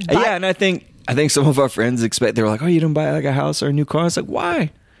 Yeah, and I think some of our friends expect, they were like, "Oh, you didn't buy like a house or a new car?" It's like,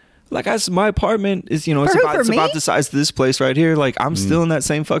 why? Like, my apartment is, it's For who, about for me? the size of this place right here. Like, I'm still in that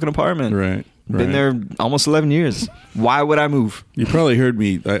same fucking apartment. Right. Been there almost 11 years. Why would I move? You probably heard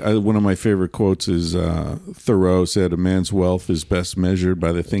me. One of my favorite quotes is Thoreau said, "A man's wealth is best measured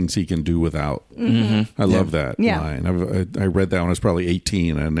by the things he can do without." I love that Yeah. line. I read that when I was probably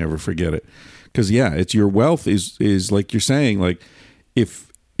 18. I never forget it. Because it's your wealth is like you're saying. Like if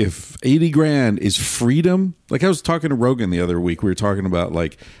 80 grand is freedom, like I was talking to Rogan the other week. We were talking about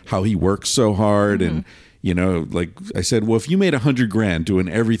like how he works so hard and You know, like I said, well, if you made $100,000 doing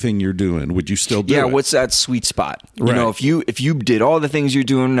everything you're doing, would you still do it? Yeah, what's that sweet spot? You Right. know, if you did all the things you're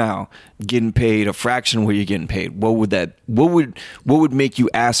doing now, getting paid a fraction of what you're getting paid, what would make you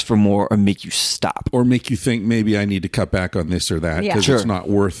ask for more or make you stop? or make you think maybe I need to cut back on this or that Yeah. because Sure. it's not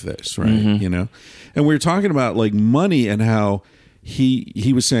worth this, right? You know, and we were talking about like money and how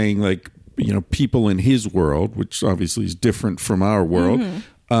he was saying like, you know, people in his world, which obviously is different from our world,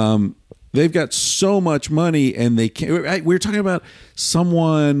 they've got so much money and they can't. We were talking about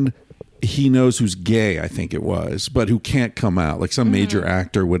someone he knows who's gay, I think it was, but who can't come out, like some major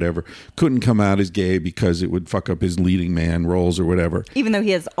actor, whatever, couldn't come out as gay because it would fuck up his leading man roles or whatever. Even though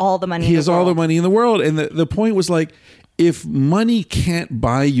he has all the money. He has all the money in the world. And the point was like, if money can't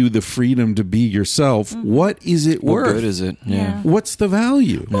buy you the freedom to be yourself, what is it What worth? good is it? Yeah. What's the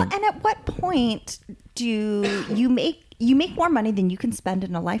value? Well, and at what point do you make more money than you can spend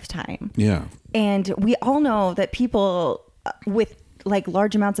in a lifetime? Yeah. And we all know that people with like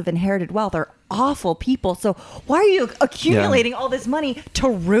large amounts of inherited wealth are awful people. So why are you accumulating all this money to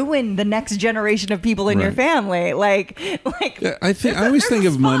ruin the next generation of people in your Right. family? Like Yeah, I always think there's a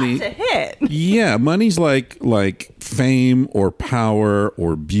of spot money. to hit. Yeah, money's like fame or power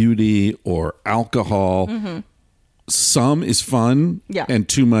or beauty or alcohol. Some is fun, Yeah. and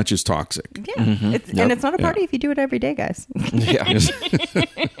too much is toxic. Yeah. And it's not a party if you do it every day, guys. Yeah.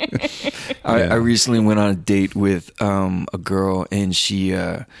 I recently went on a date with a girl, and she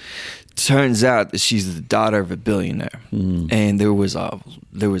turns out that she's the daughter of a billionaire, and there was a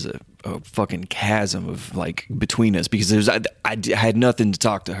fucking chasm of like between us because I had nothing to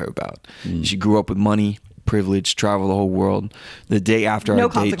talk to her about. She grew up with money, privilege, traveled the whole world. The day after No our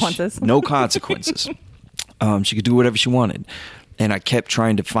date, consequences. no consequences. She could do whatever she wanted, and I kept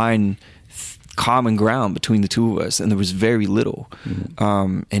trying to find common ground between the two of us, and there was very little.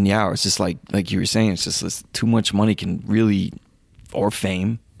 And yeah, it's just like you were saying, it's just this, too much money can really, or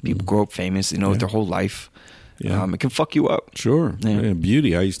fame. People grow up famous, their whole life. Yeah. It can fuck you up. Sure. Yeah. Yeah,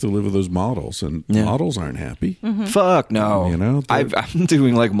 beauty. I used to live with those models, and Yeah. models aren't happy. Fuck no. You know, I'm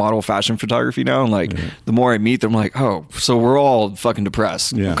doing like model fashion photography now, and like the more I meet them, I'm like, oh, so we're all fucking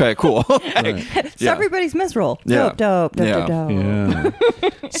depressed. Yeah. Okay, cool. So Yeah. everybody's miserable. Yeah. Dope. Yeah. Dope. Yeah.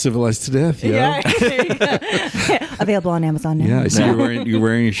 Civilized to death, yo. Yeah. There you go. Available on Amazon now. Yeah, I see you're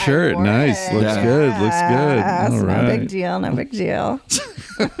wearing a shirt. wore Nice. it. Looks Yeah. good. Looks good. Yes, All no big right. deal. No big deal.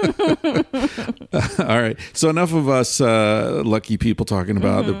 All right. So enough of us lucky people talking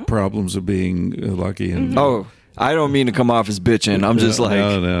about the problems of being lucky and Oh, I don't mean to come off as bitching. I'm just like,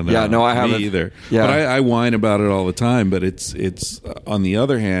 no. yeah, no, I haven't Me either. Yeah. But I whine about it all the time. But it's on the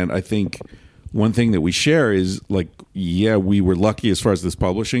other hand, I think one thing that we share is like, yeah, we were lucky as far as this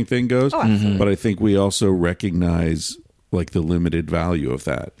publishing thing goes. Oh, absolutely. But I think we also recognize like the limited value of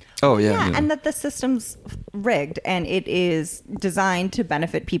that. oh yeah. Yeah, and that the system's rigged and it is designed to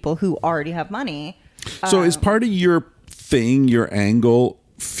benefit people who already have money. So is part of your thing, your angle,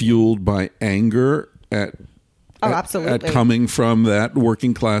 fueled by anger at absolutely. at coming from that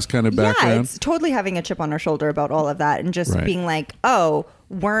working class kind of Yeah, background? it's totally having a chip on our shoulder about all of that and just Right. being like, oh,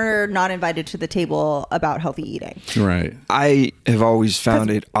 we're not invited to the table about healthy eating. Right. I have always found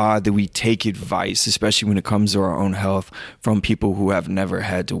it odd that we take advice, especially when it comes to our own health, from people who have never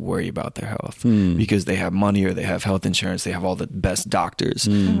had to worry about their health because they have money or they have health insurance, they have all the best doctors.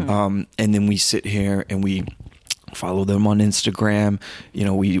 And then we sit here and we follow them on Instagram.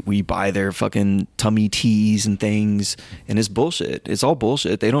 We buy their fucking tummy teas and things, and it's bullshit. It's all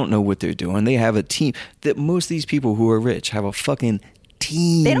bullshit. They don't know what they're doing. They have a team. That most of these people who are rich have a fucking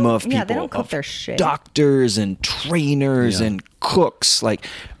team They don't- of people. yeah, they don't cook of their shit. Doctors and trainers Yeah. and cooks. Like,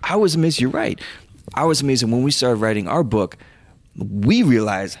 I was amazed. You're right. I was amazed when we started writing our book. We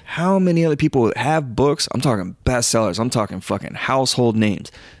realized how many other people have books. I'm talking bestsellers. I'm talking fucking household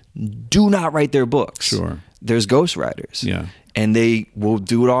names. Do not write their books. Sure. There's ghostwriters. Yeah. And they will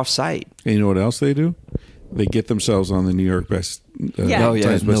do it off site. And you know what else they do? They get themselves on the New York Yeah. Oh, yeah.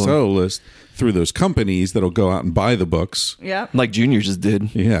 Times bestseller list through those companies that'll go out and buy the books. Yep. Like Junior just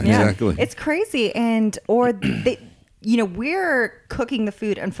did. Yeah, exactly. It's crazy. Or they, we're cooking the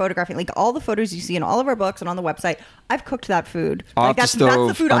food and photographing. Like all the photos you see in all of our books and on the website, I've cooked that food. Off Like the that's stove,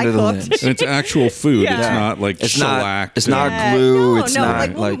 the food I under the cooked. lens. And it's actual food. Yeah. It's not like It's not- shellacked. it's not and- glue. No, It's no,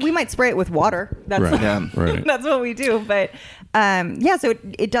 not like we might spray it with water. That's Right. Yeah. Right. that's what we do. But so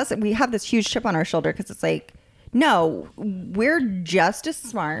it doesn't. We have this huge chip on our shoulder because it's like, no, we're just as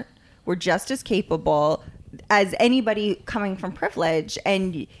smart. We're just as capable. as anybody coming from privilege,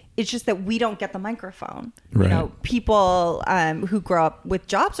 and it's just that we don't get the microphone. Right. You know, people who grow up with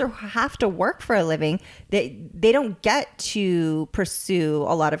jobs or have to work for a living, they don't get to pursue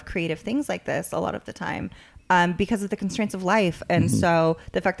a lot of creative things like this a lot of the time. Because of the constraints of life. And so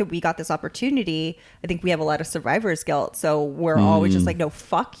the fact that we got this opportunity, I think we have a lot of survivor's guilt. So we're always just like, no,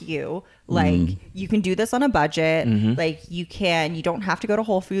 fuck you. Like, you can do this on a budget. Like, you don't have to go to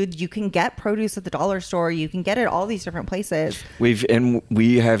Whole Foods. You can get produce at the dollar store. You can get it all these different places.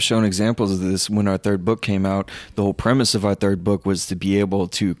 We have shown examples of this when our third book came out. The whole premise of our third book was to be able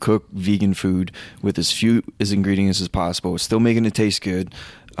to cook vegan food with as few ingredients as possible, still making it taste good.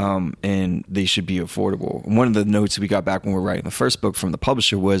 And they should be affordable. One of the notes we got back when we were writing the first book from the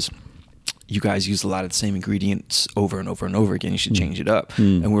publisher was, you guys use a lot of the same ingredients over and over and over again. You should change it up.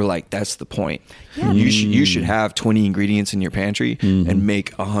 And we're like, that's the point. Yeah. You should have 20 ingredients in your pantry and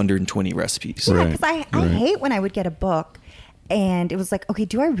make 120 recipes. Yeah, because I hate when I would get a book and it was like, okay,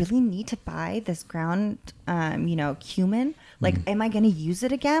 do I really need to buy this ground, cumin? Like, am I going to use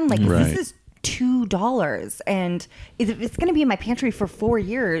it again? Like, this is $2 and it's going to be in my pantry for 4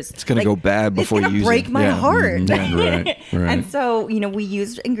 years. It's going to go bad before you use it. It's going to break my heart. Right. And so, we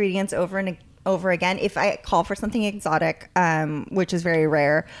used ingredients over and over again. If I call for something exotic, which is very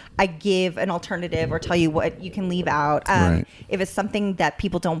rare, I give an alternative or tell you what you can leave out. If it's something that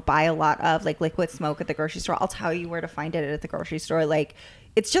people don't buy a lot of, like liquid smoke at the grocery store, I'll tell you where to find it at the grocery store. Like,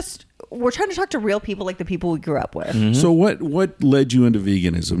 it's just, we're trying to talk to real people, like the people we grew up with. So what led you into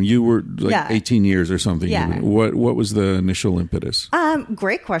veganism? You were 18 years or something. Yeah. What was the initial impetus?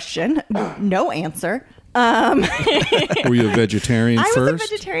 Great question. No answer. Were you a vegetarian first? I was a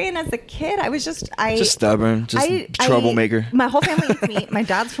vegetarian as a kid. I was just stubborn, troublemaker. My whole family eats meat. My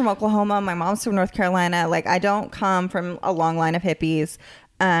dad's from Oklahoma. My mom's from North Carolina. Like, I don't come from a long line of hippies.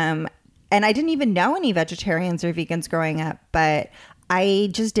 And I didn't even know any vegetarians or vegans growing up, but I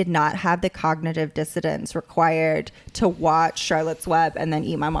just did not have the cognitive dissonance required to watch Charlotte's Web and then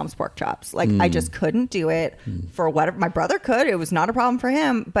eat my mom's pork chops. Like, I just couldn't do it for whatever. My brother could. It was not a problem for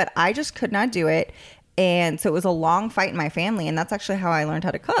him, but I just could not do it. And so it was a long fight in my family. And that's actually how I learned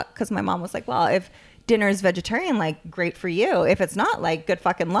how to cook. Because my mom was like, well, if dinner is vegetarian, like, great for you. If it's not, like, good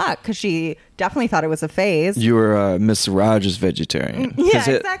fucking luck. Because she definitely thought it was a phase. You were Mr. Rogers vegetarian. Yeah,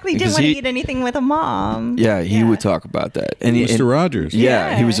 exactly. Didn't want to eat anything with a mom. Yeah, he would talk about that. And Mr. Rogers.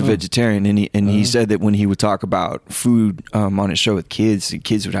 Yeah, he was a vegetarian. And he said that when he would talk about food on his show with kids, the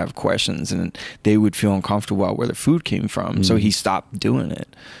kids would have questions and they would feel uncomfortable about where the food came from. So he stopped doing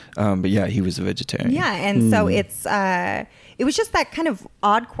it. But yeah, he was a vegetarian. Yeah, and so it was just that kind of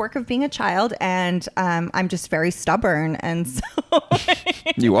odd quirk of being a child, and I'm just very stubborn, and so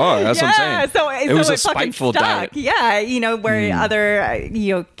you are. That's what I'm saying. So it was a spiteful diet. Yeah, where other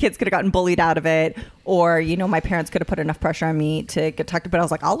kids could have gotten bullied out of it, or my parents could have put enough pressure on me to get tucked. But I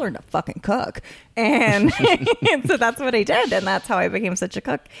was like, I'll learn to fucking cook, and and so that's what I did, and that's how I became such a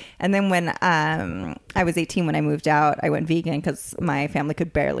cook. And then when I was 18, when I moved out, I went vegan because my family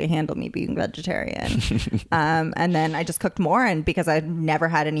could barely handle me being vegetarian. And then I just cooked more, and because I never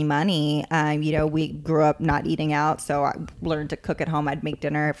had any money, we grew up not eating out, so I learned to cook at home. I'd make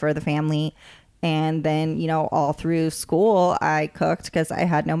dinner for the family. And then, all through school, I cooked because I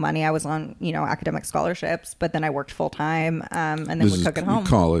had no money. I was on, academic scholarships, but then I worked full time and then would cook at home.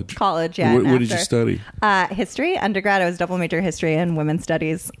 College, yeah. What did you study? History, undergrad. I was double major history and women's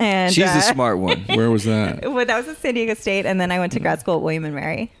studies. And she's the smart one. Where was that? Well, that was at San Diego State, and then I went to grad school at William and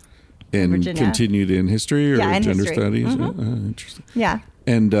Mary. And Virginia. Continued in history or gender history. studies? Mm-hmm. Interesting. Yeah.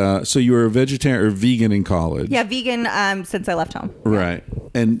 And so you were a vegetarian or vegan in college? Yeah, vegan since I left home. Right.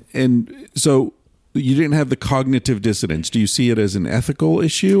 And so you didn't have the cognitive dissonance. Do you see it as an ethical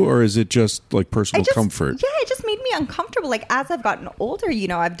issue, or is it just like personal comfort? Yeah, it just made me uncomfortable. Like, as I've gotten older,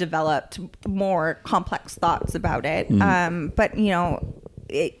 I've developed more complex thoughts about it. But,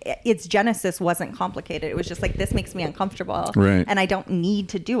 its genesis wasn't complicated. It was just like, this makes me uncomfortable. Right. And I don't need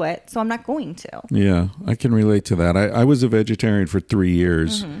to do it, so I'm not going to. Yeah, I can relate to that. I was a vegetarian for 3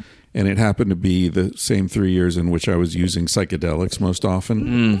 years. Mm-hmm. And it happened to be the same 3 years in which I was using psychedelics most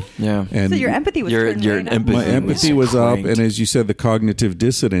often. Yeah. And so your empathy was turned right up. My empathy was up, and as you said, the cognitive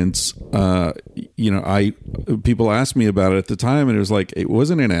dissonance. People asked me about it at the time, and it was like, it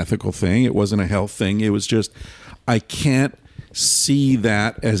wasn't an ethical thing, it wasn't a health thing. It was just, I can't see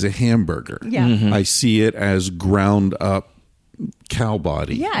that as a hamburger. Yeah. I see it as ground up cow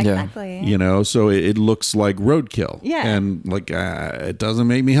body. Yeah, exactly. You know, so it looks like roadkill. Yeah. And like, it doesn't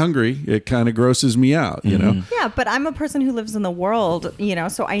make me hungry. It kind of grosses me out, you know? Yeah, but I'm a person who lives in the world, you know,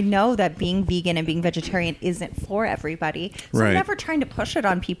 so I know that being vegan and being vegetarian isn't for everybody. So Right. I'm never trying to push it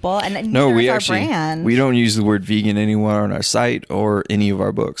on people. And No, neither we is our actually brand. we don't use the word vegan anywhere on our site or any of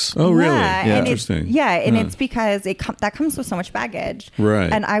our books. Oh, really? Yeah, and Interesting. it's because that comes with so much baggage.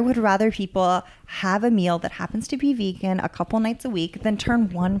 Right. And I would rather people have a meal that happens to be vegan a couple nights a week than turn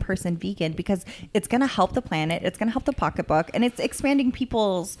one person vegan, because it's going to help the planet, it's going to help the pocketbook, and it's expanding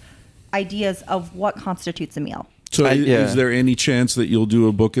people's ideas of what constitutes a meal. So yeah. is there any chance that you'll do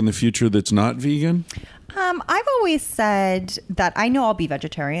a book in the future that's not vegan? I've always said that I know I'll be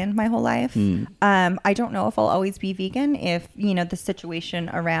vegetarian my whole life. I don't know if I'll always be vegan if, you know, the situation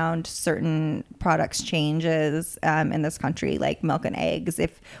around certain products changes in this country, like milk and eggs.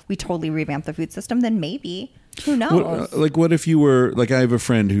 If we totally revamp the food system, then maybe. Who knows? What if you were, like, I have a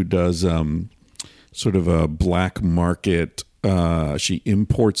friend who does sort of a black market. She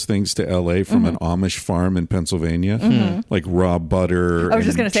imports things to LA from an Amish farm in Pennsylvania, like raw butter. I was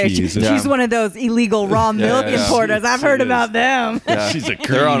just going to say, she's one of those illegal raw milk importers. I've heard about them. Yeah. She's a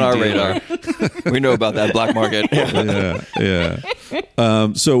They're on our radar. We know about that black market. Yeah.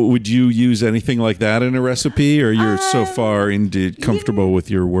 So would you use anything like that in a recipe, or you're so far comfortable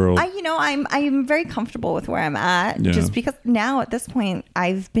with your world? I'm very comfortable with where I'm at, just because now at this point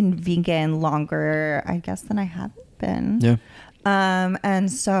I've been vegan longer, I guess, than I have been. Yeah.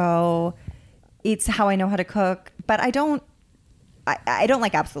 And so it's how I know how to cook, but I don't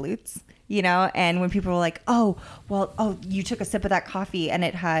like absolutes, you know? And when people are like, oh, you took a sip of that coffee and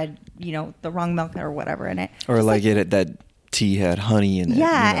it had, you know, the wrong milk or whatever in it. Or like that tea had honey in it.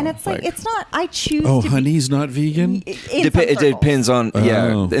 Yeah. You know, And it's like, it's not, I choose Oh, to honey's not vegan? it depends on,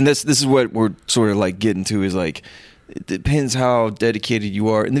 Oh. And this is what we're sort of like getting to, is like, it depends how dedicated you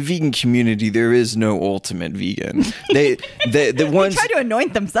are. In the vegan community, there is no ultimate vegan. The ones try to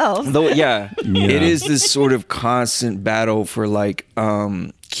anoint themselves. It is this sort of constant battle for like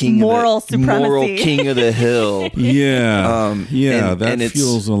Moral supremacy. moral king of the hill. Yeah. And that it's-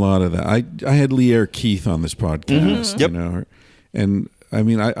 fuels a lot of that. I had Lear Keith on this podcast, Yep. you know, and I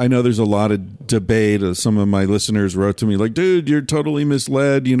mean, I know there's a lot of debate. Some of my listeners wrote to me like, dude, you're totally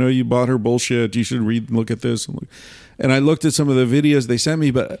misled. You know, you bought her bullshit. You should look at this. And I looked at some of the videos they sent me,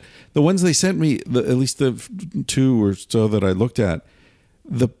 but the ones they sent me, at least the two or so that I looked at,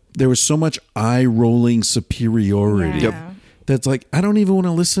 there was so much eye-rolling superiority. Yeah. Yep. That's like, I don't even want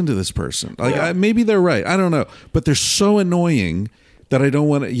to listen to this person. Like, maybe they're right. I don't know. But they're so annoying that I don't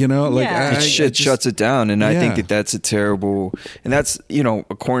want to, you know, like It shuts it down, and I think that's a terrible, and that's, you know,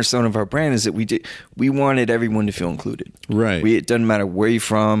 a cornerstone of our brand is that we wanted everyone to feel included. Right. It doesn't matter where you're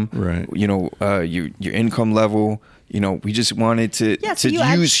from. Right. You know, your income level. You know, we just wanted to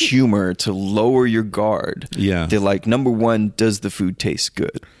use humor to lower your guard. Yeah. To like, number one, does the food taste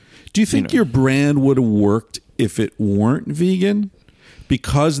good? Do you think your brand would have worked if it weren't vegan?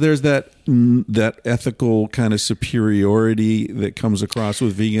 Because there's that ethical kind of superiority that comes across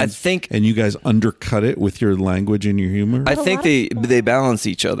with vegans, I think, and you guys undercut it with your language and your humor. I think they balance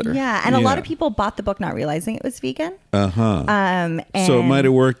each other. Yeah, and a lot of people bought the book not realizing it was vegan. So it might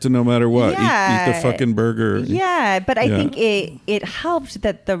have worked no matter what. Yeah. Eat the fucking burger. Yeah, but I think it helped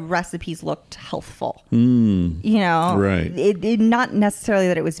that the recipes looked healthful. You know, Right. It not necessarily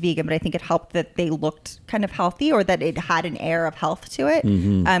that it was vegan, but I think it helped that they looked kind of healthy, or that it had an air of health to it.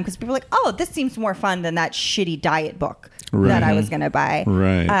 Because people were like, oh, this seems more fun than that shitty diet book that I was going to buy.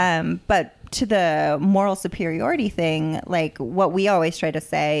 Right. But to the moral superiority thing, like what we always try to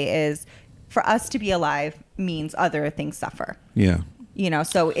say is, for us to be alive means other things suffer. Yeah. You know,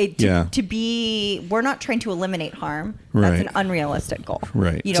 so to be, we're not trying to eliminate harm. That's Right. an unrealistic goal.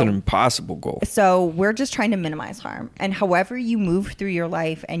 Right. You It's an know, impossible goal. so we're just trying to minimize harm. And however you move through your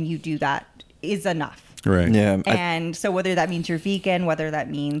life and you do that is enough. Right. Yeah. And so whether that means you're vegan, whether that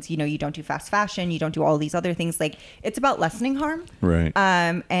means, you know, you don't do fast fashion, you don't do all these other things, like, it's about lessening harm. Right.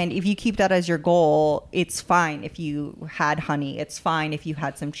 And if you keep that as your goal, it's fine if you had honey. It's fine if you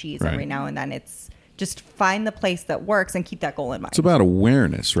had some cheese every now and then. It's just find the place that works and keep that goal in mind. It's about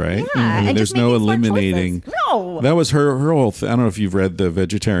awareness, right? Yeah, I mean, and there's just no making smart eliminating. choices. No. That was her whole thing. I don't know if you've read The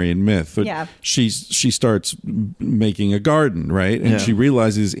Vegetarian Myth, but Yeah. she starts making a garden, right? And she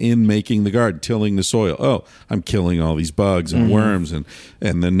realizes in making the garden, tilling the soil, oh, I'm killing all these bugs and worms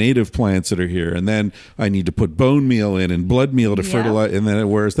and the native plants that are here. And then I need to put bone meal in and blood meal to fertilize. And then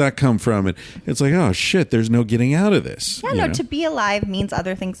where does that come from? And it's like, oh, shit, there's no getting out of this. Yeah, you no, know? to be alive means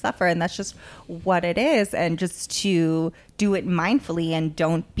other things suffer. And that's just what it it is, and just to do it mindfully and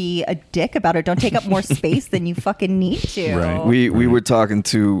don't be a dick about it. Don't take up more space than you fucking need to. Right. We were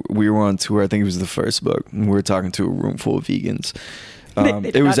on tour. I think it was the first book. And we were talking to a room full of vegans.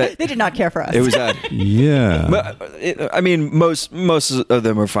 They did not care for us. It was at. Yeah. But, I mean, most of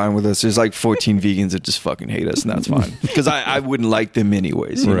them are fine with us. There's like 14 vegans that just fucking hate us, and that's fine because I wouldn't like them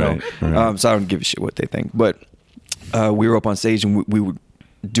anyways. You know? Right. So I don't give a shit what they think. But we were up on stage and we were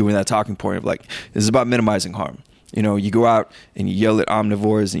doing that talking point of like, this is about minimizing harm. You know, you go out and you yell at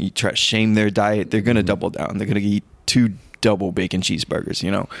omnivores and you try to shame their diet. They're gonna double down. They're gonna eat 2 double bacon cheeseburgers.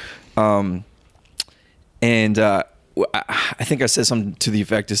 You know, I think I said something to the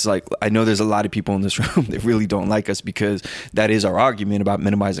effect, it's like, I know there's a lot of people in this room that really don't like us because that is our argument about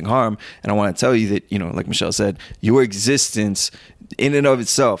minimizing harm. And I want to tell you that, you know, like Michelle said, your existence in and of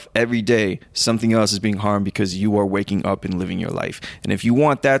itself, every day, something else is being harmed because you are waking up and living your life. And if you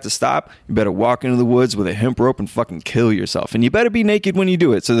want that to stop, you better walk into the woods with a hemp rope and fucking kill yourself. And you better be naked when you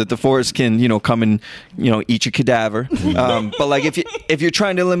do it so that the forest can, you know, come and, you know, eat your cadaver. But like if you're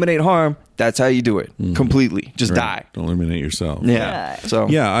trying to eliminate harm, that's how you do it. Completely. Just die. Eliminate yourself. Yeah. So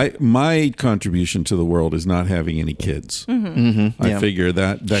my contribution to the world is not having any kids. I figure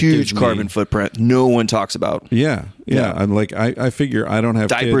that huge gives me- carbon footprint. No one talks about. Yeah. I'm like, I figure I don't have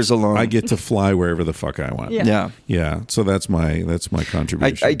Diapers kids. alone. I get to fly wherever the fuck I want. Yeah. So that's my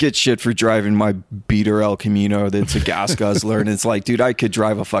contribution. I get shit for driving my beater El Camino that's a gas guzzler, and it's like, dude, I could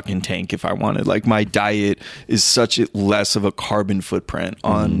drive a fucking tank if I wanted. Like, my diet is such less of a carbon footprint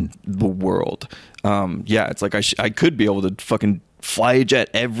on the world. It's like I could be able to fucking fly a jet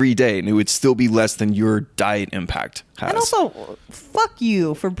every day and it would still be less than your diet impact has. And also, fuck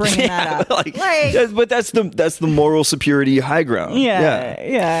you for bringing that up. But that's the moral superiority high ground.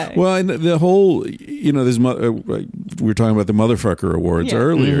 Yeah. Well, and the whole, you know, we were talking about the Motherfucker Awards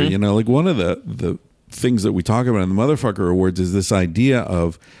earlier. You know, like one of the things that we talk about in the Motherfucker Awards is this idea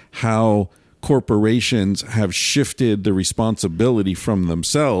of how corporations have shifted the responsibility from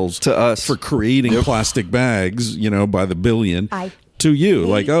themselves to us for creating plastic bags, you know, by the billion. To you,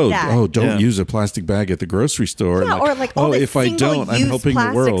 like, that. don't use a plastic bag at the grocery store. Yeah, or like, all this if I don't, I'm helping the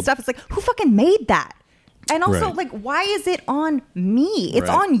plastic world. stuff. It's like, who fucking made that? And also, Right. like, why is it on me? It's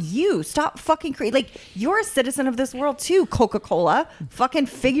Right. on you. Stop fucking like, you're a citizen of this world too, Coca-Cola. Fucking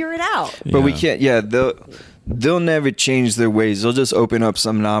figure it out. But we can't. They'll never change their ways. They'll just open up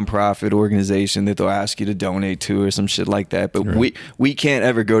some nonprofit organization that they'll ask you to donate to or some shit like that. But we can't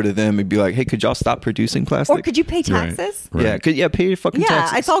ever go to them and be like, hey, could y'all stop producing plastic? Or could you pay taxes? Right. Pay your fucking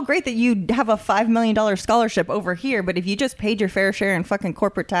taxes. It's all great that you have a $5 million scholarship over here, but if you just paid your fair share in fucking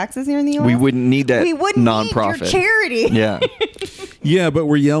corporate taxes here in the U.S., We wouldn't need that we wouldn't nonprofit. need your charity. Yeah. Yeah, but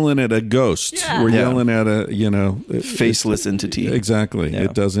we're yelling at a ghost. Yeah. We're Yeah. yelling at a, you know, Faceless entity. Exactly. Yeah.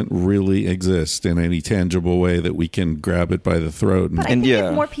 It doesn't really exist in any tangible way that we can grab it by the throat. But I think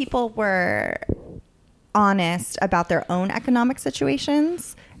if more people were honest about their own economic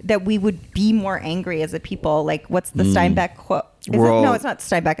situations, that we would be more angry as a people. Like, what's the Steinbeck quote? No, it's not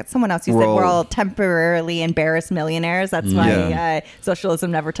Steinbeck. It's someone else who said we're all temporarily embarrassed millionaires. That's why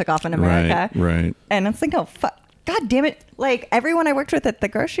socialism never took off in America. Right. And it's like, oh, fuck. God damn it. Like, everyone I worked with at the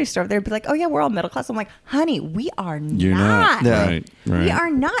grocery store, they'd be like, oh, yeah, we're all middle class. I'm like, honey, we are You're not. Yeah. Right. We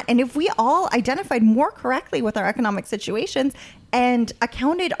are not. And if we all identified more correctly with our economic situations and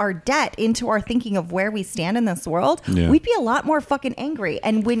accounted our debt into our thinking of where we stand in this world, we'd be a lot more fucking angry.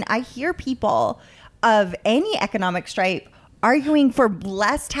 And when I hear people of any economic stripe arguing for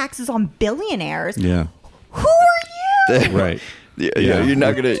less taxes on billionaires, who are you? Right. Yeah, you're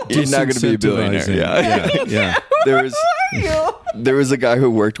not gonna be a billionaire. Yeah. There was a guy who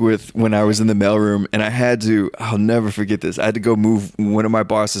worked with when I was in the mailroom, and I'll never forget this. I had to go move one of my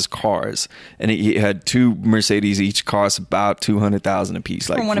boss's cars, and he had 2 Mercedes, each cost about $200,000 a piece.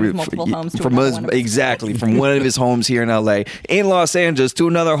 Like From one of his multiple homes to from another one of his exactly from one of his homes here in LA, in Los Angeles, to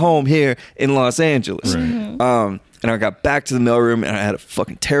another home here in Los Angeles. Right. And I got back to the mailroom and I had a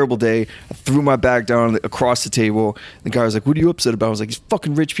fucking terrible day. I threw my bag down across the table. The guy was like, what are you upset about? I was like, these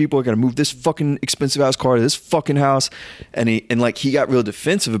fucking rich people are going to move this fucking expensive ass car to this fucking house. And he got real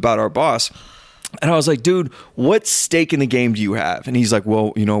defensive about our boss. And I was like, dude, what stake in the game do you have? And he's like,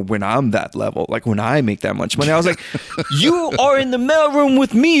 well, you know, when I'm that level, like when I make that much money. I was like, you are in the mailroom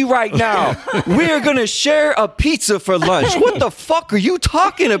with me right now. We're going to share a pizza for lunch. What the fuck are you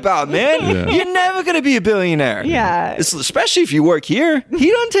talking about, man? Yeah. You're never going to be a billionaire. Yeah. Especially if you work here.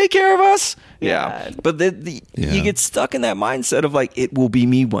 He doesn't take care of us. Yeah. But you get stuck in that mindset of like, it will be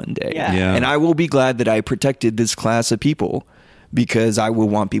me one day. Yeah. Yeah. And I will be glad that I protected this class of people because I will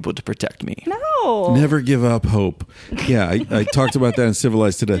want people to protect me. No. Never give up hope. Yeah, I talked about that in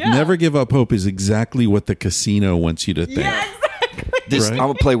Civilized to Death. Yeah. Never give up hope is exactly what the casino wants you to think. Yeah, exactly. Right. I'm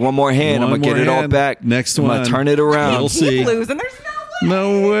gonna play one more hand. One I'm gonna more get it all hand. back. Next I'm one. gonna turn it around. We'll see. Keep losing. There's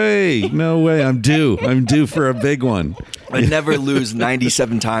No way. No way. I'm due for a big one. I never lose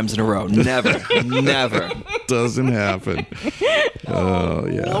 97 times in a row. Never. Never. Doesn't happen. Oh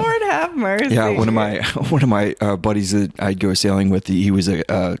yeah. Lord have mercy. Yeah, one of my buddies that I'd go sailing with, he was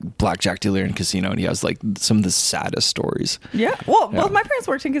a blackjack dealer in a casino, and he has like some of the saddest stories. Yeah. Well, Yeah. both my parents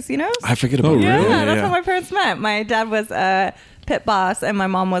worked in casinos. I forget about Oh, it. Yeah, really? that's how my parents met. My dad was a pit boss, and my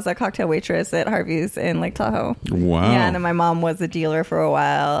mom was a cocktail waitress at Harvey's in Lake Tahoe. Wow. Yeah, and then my mom was a dealer for a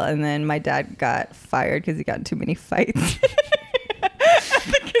while, and then my dad got fired because he got in too many fights at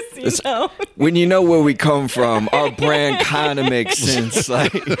the casino. When you know where we come from, our brand kind of makes sense.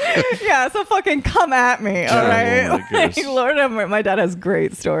 Like, Yeah, so fucking come at me, all Oh, right? my goodness. Like, Lord have mercy. My dad has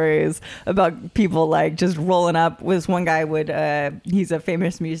great stories about people like just rolling up. Was one guy he's a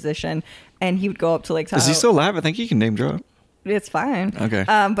famous musician, and he would go up to Lake Tahoe. is he still alive? I think he can name drop. It's fine. Okay.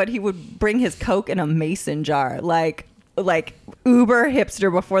 But he would bring his Coke in a mason jar, like uber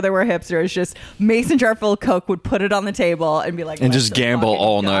hipster before there were hipsters. Just mason jar full of Coke, would put it on the table and be like, And "Let's just gamble fucking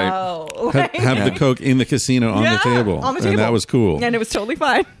all go." night. Like, Have the Coke in the casino on yeah, the table. on the table. And that was cool. and it was totally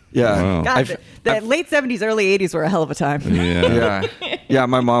fine. Yeah. Wow. God, the late 70s, early 80s were a hell of a time. Yeah. Yeah.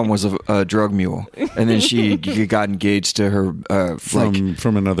 My mom was a drug mule, and then she got engaged to her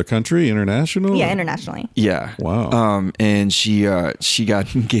From another country, international? Yeah, internationally. Yeah. Wow. And she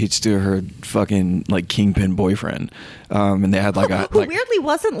got engaged to her fucking like kingpin boyfriend. And they had like a Who like, weirdly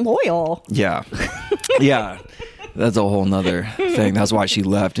wasn't loyal. yeah. Yeah. That's a whole nother thing. That's why she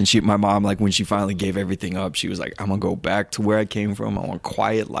left. And my mom, like when she finally gave everything up, she was like, I'm gonna go back to where I came from. I want a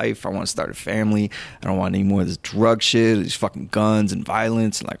quiet life. I want to start a family. I don't want any more of this drug shit, these fucking guns and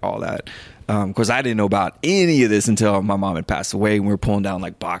violence and like all that. Because I didn't know about any of this until my mom had passed away, and we were pulling down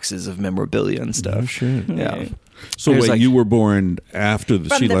like boxes of memorabilia and stuff. Oh, shit. Yeah. So There's, wait, like- you were born after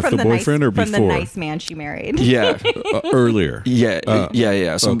she left the boyfriend or From before? the nice man she married. Yeah. Earlier. Yeah,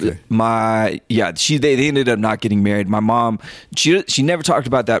 yeah. So okay. they ended up not getting married. My mom, she never talked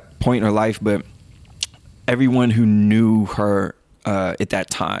about that point in her life, but everyone who knew her at that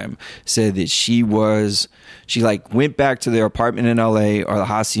time said that she like went back to their apartment in LA or the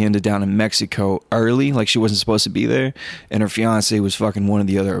hacienda down in Mexico early, like she wasn't supposed to be there, and her fiance was fucking one of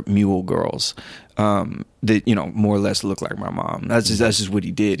the other mule girls. That more or less looked like my mom. That's just what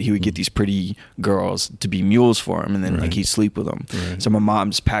he did. He would get these pretty girls to be mules for him, and then like he'd sleep with them. Right. So my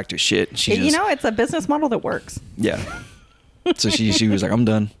mom just packed her shit. She just, it's a business model that works. yeah. So she was like, I'm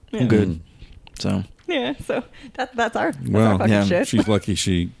done. I'm good. So Yeah, so that's our Well, fucking yeah, shit. She's lucky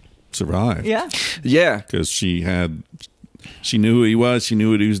she survived. Yeah. yeah. Because she knew who he was, she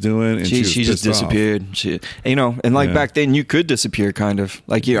knew what he was doing, and She was just pissed off. disappeared. And like Yeah. back then you could disappear kind of.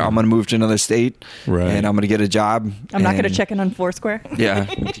 Like, I'm going to move to another state, Right. and I'm going to get a job. I'm not going to and- check in on Foursquare. Yeah.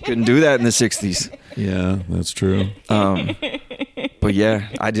 You couldn't do that in the 60s. Yeah, that's true. But yeah,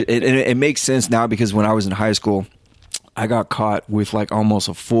 it makes sense now because when I was in high school, I got caught with like almost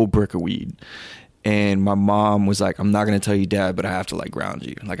a full brick of weed. And my mom was like, I'm not going to tell you, Dad, but I have to like ground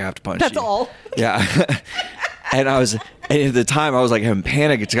you. Like I have to punch That's you. all. Yeah. And at the time I was like having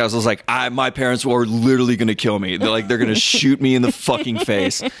panic attacks. I was like, my parents were literally going to kill me. They're going to shoot me in the fucking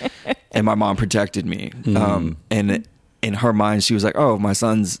face. And my mom protected me. And in her mind, she was like, oh, my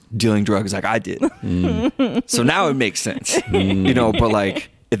son's dealing drugs like I did. So now it makes sense, but like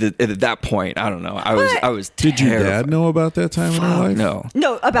at that point, I don't know. I was Did your terrified. dad know about that time in her life? No.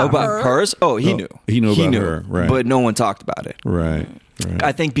 No, about her? hers? Oh, he Oh, knew. he knew about her, right. But no one talked about it. Right.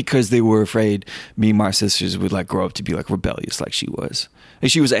 I think because they were afraid me and my sisters would like grow up to be like rebellious like she was.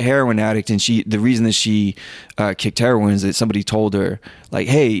 And she was a heroin addict, and the reason that she kicked heroin is that somebody told her like,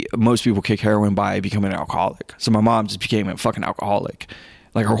 hey, most people kick heroin by becoming an alcoholic. So my mom just became a fucking alcoholic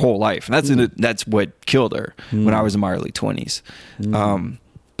like her whole life. And that's what killed her when I was in my early 20s.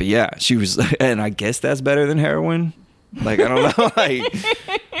 But yeah, she was, and I guess that's better than heroin. Like, I don't know, like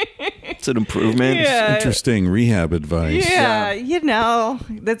it's an improvement. Yeah. Interesting rehab advice. Yeah,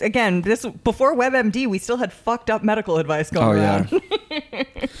 that's, again, this before WebMD, we still had fucked up medical advice going around.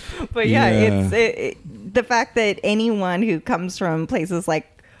 But yeah, Yeah. it's the fact that anyone who comes from places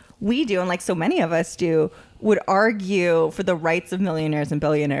like we do, and like so many of us do, would argue for the rights of millionaires and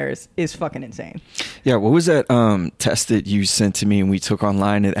billionaires is fucking insane. Yeah, what was that test that you sent to me and we took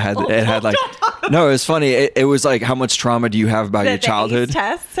online? It had like no, it was funny. It was like, how much trauma do you have about your childhood? The ACE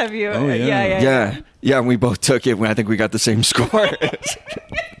tests, have you? Oh, yeah. Yeah, and we both took it when I think we got the same score.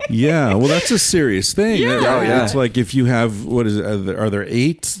 Yeah, well, that's a serious thing. Yeah. Oh, yeah. It's like if you have, what is it, are there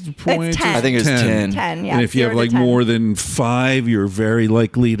 8 points? 10. I think it's 10. 10, yeah. And if you have 0 to like 10. more than 5, you're very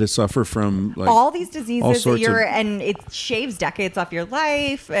likely to suffer from like all these all diseases that sorts you're, of- and it shaves decades off your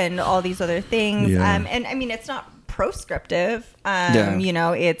life and all these other things. Yeah. And I mean, it's not proscriptive. Yeah. You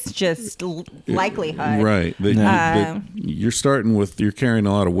know, it's just likelihood. right. That you're starting with, you're carrying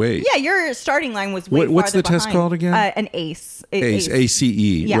a lot of weight. Yeah, your starting line was way What's farther the test behind. called again? An ACE. ACE, ACE,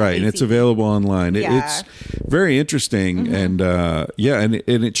 Yeah, right, and it's ACE. available online. Yeah. It's very interesting, and and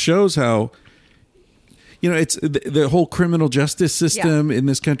it shows how, you know, it's the whole criminal justice system in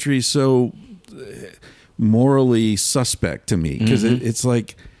this country is so morally suspect to me, because it's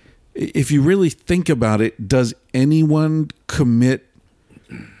like, if you really think about it, does anyone commit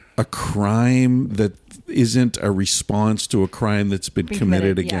a crime that isn't a response to a crime that's been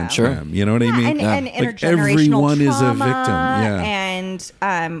committed yeah. against Sure. them? You know what I mean? And Like, intergenerational everyone trauma, is a victim. Yeah. And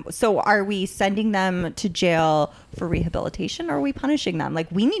so are we sending them to jail for rehabilitation, or are we punishing them? Like,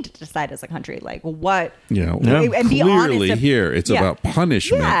 we need to decide as a country, like, what. Yeah, And be clearly honest. here it's Yeah. about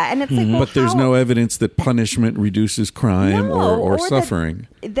punishment. Yeah, and it's like, well, But there's how- no evidence that punishment reduces crime No, or that- suffering.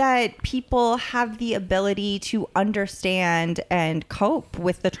 That people have the ability to understand and cope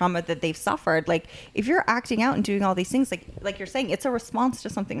with the trauma that they've suffered. Like, if you're acting out and doing all these things, like you're saying, it's a response to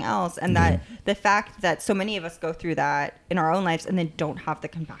something else. And that the fact that so many of us go through that in our own lives and then don't have the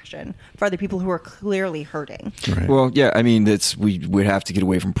compassion for other people who are clearly hurting. Right. Well, yeah, I mean, we would have to get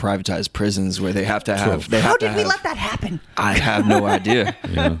away from privatized prisons where they have to have. They How have to did we have- let that happen? I have no idea.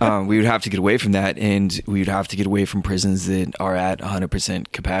 We would have to get away from that, and we would have to get away from prisons that are at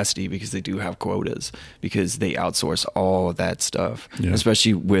 100% capacity, because they do have quotas, because they outsource all of that stuff. Yeah.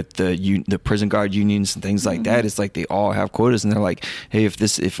 Especially with the prison guard unions and things like that. It's like they all have quotas, and they're like, hey,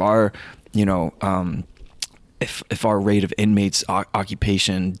 if our, you know, if our rate of inmates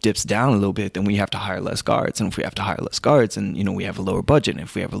occupation dips down a little bit, then we have to hire less guards. And if we have to hire less guards, and, you know, we have a lower budget. And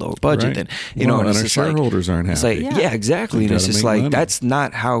if we have a lower budget, Right. then, you Well, know, and it's our just like, shareholders aren't it's happy. like, yeah, exactly. You And it's gotta just make like, money. that's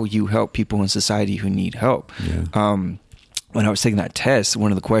not how you help people in society who need help. Yeah. When I was taking that test,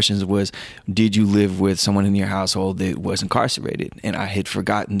 one of the questions was, did you live with someone in your household that was incarcerated? And I had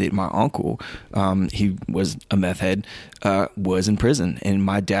forgotten that my uncle, he was a meth head, was in prison. And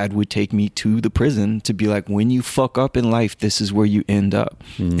my dad would take me to the prison to be like, when you fuck up in life, this is where you end up.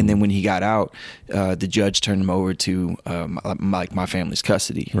 And then when he got out, the judge turned him over to my family's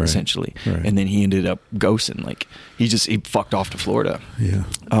custody, Right. essentially. Right. And then he ended up ghosting. Like, he fucked off to Florida. Yeah.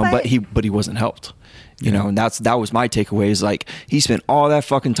 But he wasn't helped. You know, and that was my takeaway, is like, he spent all that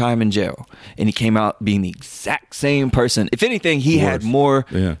fucking time in jail, and he came out being the exact same person. If anything, he had more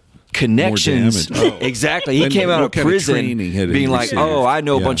connections. More damage. Oh. Exactly. He And came out what of kind of prison training had he being like, received? oh, I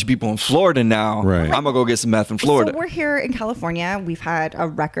know a Yeah. bunch of people in Florida now. Right. I'm going to go get some meth in Florida. So we're here in California. We've had a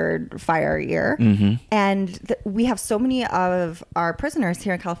record fire year. And we have so many of our prisoners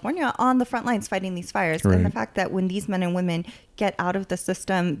here in California on the front lines fighting these fires. And the Right. fact that when these men and women get out of the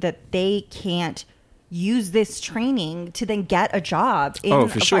system, that they can't use this training to then get a job in Oh,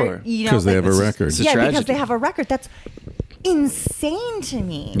 for a sure. fire, you know, 'Cause they like- have a record. It's a yeah, because tragedy. they have a record. That's insane to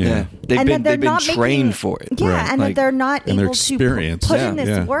me. Yeah. They've And been, that they're they've been not trained making- for it. Yeah, Right. and Like- that they're not and their able to experience. put Yeah, in this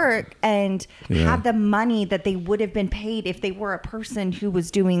yeah. work and Yeah. have the money that they would have been paid if they were a person who was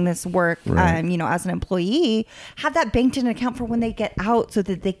doing this work, Right. you know, as an employee, have that banked in an account for when they get out, so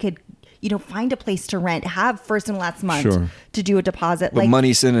that they could, you know, find a place to rent, have first and last month Sure. to do a deposit. But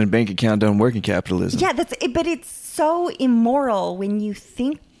money sitting in a bank account doesn't work in capitalism. Yeah, that's it. But it's so immoral when you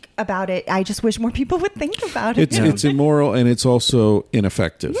think about it. I just wish more people would think about it. It's immoral, and it's also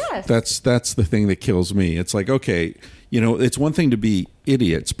ineffective. Yes. That's the thing that kills me. It's like, okay, you know, it's one thing to be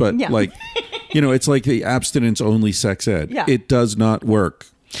idiots, but Yeah. like, you know, it's like the abstinence only sex ed. Yeah. It does not work.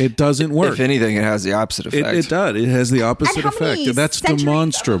 It doesn't work. If anything, it has the opposite effect. it does. It has the And opposite how effect. many And that's centuries of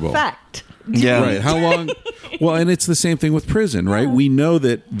demonstrable. effect? Yeah. Right. How long? Well, and it's the same thing with prison, right? We know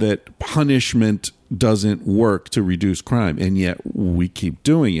that punishment doesn't work to reduce crime, and yet we keep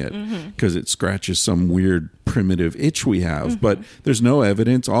doing it because it scratches some weird primitive itch we have. But there's no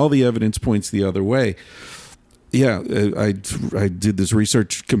evidence. All the evidence points the other way. Yeah, I did this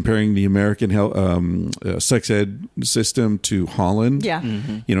research comparing the American sex ed system to Holland. Yeah.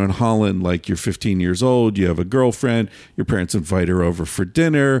 You know, in Holland, like, you're 15 years old, you have a girlfriend, your parents invite her over for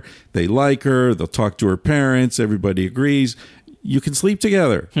dinner, they like her, they'll talk to her parents, everybody agrees. You can sleep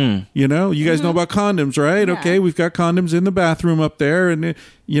together. You know, you guys know about condoms, right? Yeah. Okay, we've got condoms in the bathroom up there, and,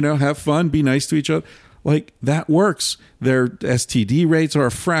 you know, have fun, be nice to each other. Like, that works. Their STD rates are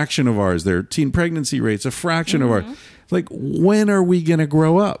a fraction of ours. Their teen pregnancy rates a fraction of ours. Like, when are we going to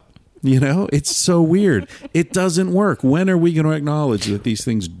grow up? You know, it's so weird. It doesn't work. When are we going to acknowledge that these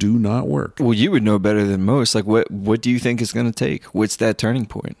things do not work? Well, you would know better than most. Like, what do you think is going to take? What's that turning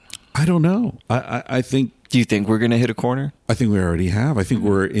point? I don't know. I think. Do you think we're going to hit a corner? I think we already have. I think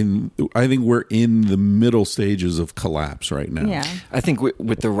we're in the middle stages of collapse right now. Yeah. I think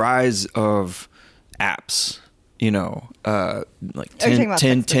with the rise of apps, like Are you talking about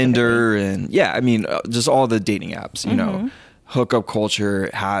sex Tinder and just all the dating apps, hookup culture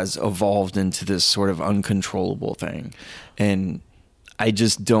has evolved into this sort of uncontrollable thing. And I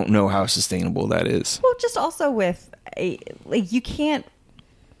just don't know how sustainable that is. Well, just also with you can't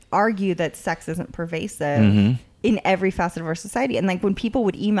argue that sex isn't pervasive in every facet of our society. And like when people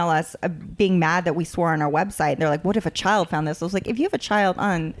would email us being mad that we swore on our website, they're like, what if a child found this? I was like, if you have a child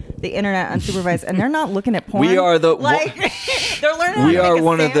on the internet unsupervised and they're not looking at porn, we are the they're learning how we to are make a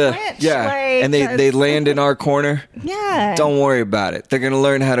one of the sandwich, and they land in our corner. Yeah, don't worry about it. They're gonna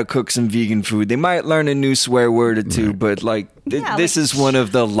learn how to cook some vegan food. They might learn a new swear word or two, but this is one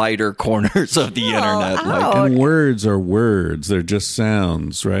of the lighter corners of the internet. And words are words. They're just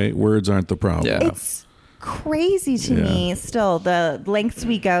sounds, right? Words aren't the problem. Yeah. It's crazy to me still the lengths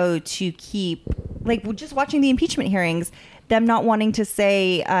we go to keep, like, just watching the impeachment hearings, them not wanting to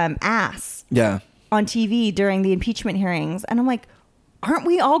say ass on TV during the impeachment hearings. And I'm like, aren't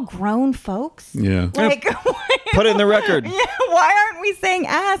we all grown folks? Yeah. Like, put it in the record. Yeah, why aren't we saying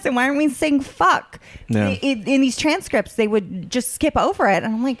ass and why aren't we saying fuck? Yeah. In these transcripts, they would just skip over it.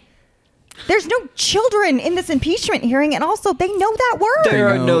 And I'm like, there's no children in this impeachment hearing, and also they know that word. There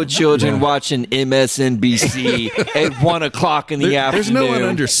are no children watching MSNBC at 1:00 in the afternoon. There's no one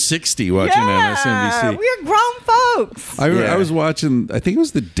under 60 watching MSNBC. We're grown folks. I was watching, I think it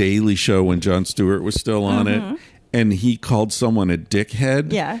was The Daily Show when Jon Stewart was still on it, and he called someone a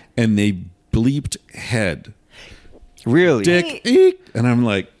dickhead. Yeah. And they bleeped head. Really? Dick, eek. And I'm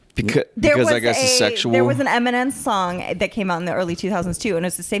like, because I guess it's sexual. There was an Eminem song that came out in the early 2000s too, and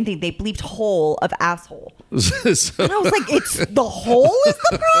it's the same thing. They bleeped hole of asshole. So- And I was like, it's the hole is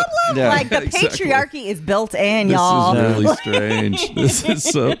the problem? Yeah, like the exactly. patriarchy is built in, this y'all. is really strange. This is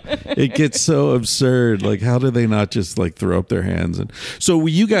so, it gets so absurd. Like, how do they not just like throw up their hands? And so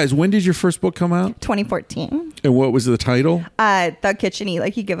you guys, when did your first book come out? 2014. And what was the title? Thug Kitchen Eat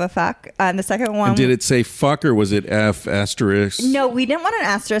Like You Give a Fuck. And the second one. And did it say fuck or was it F asterisk? No, we didn't want an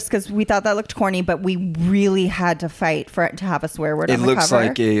asterisk because we thought that looked corny, but we really had to fight for it to have a swear word on the cover. It looks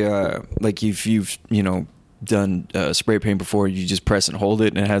like a like if you've done spray paint before, you just press and hold it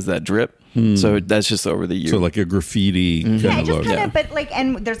and it has that drip. So that's just over the year. So like a graffiti kind Yeah, of just logo. kind of, but like,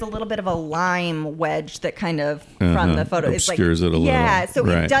 and there's a little bit of a lime wedge that kind of from the photo it's obscures it a little. Yeah, so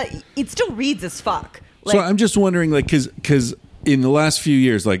Right. it does. It still reads as fuck. Like, So I'm just wondering, like, because in the last few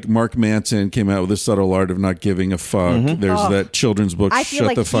years, like Mark Manson came out with The Subtle Art of Not Giving a Fuck. There's that children's book, I feel Shut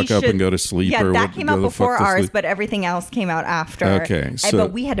like the Fuck he Up should- and Go to Sleep. Yeah, or that what, came Go out the before Fuck to ours, Sleep. but everything else came out after. Okay, so-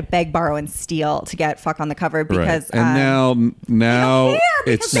 but we had to beg, borrow, and steal to get fuck on the cover because right. And now care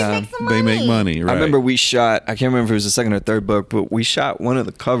because it's they make some they make money. Right. I remember we shot, I can't remember if it was the second or third book, but we shot one of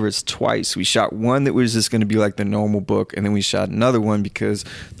the covers twice. We shot one that was just going to be like the normal book, and then we shot another one because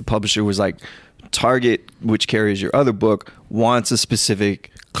the publisher was like, Target, which carries your other book, wants a specific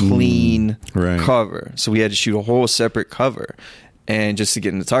clean right. cover. So we had to shoot a whole separate cover. And just to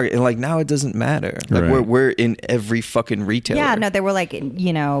get into Target, and like now it doesn't matter. Like Right. we're in every fucking retailer. Yeah, no, they were like,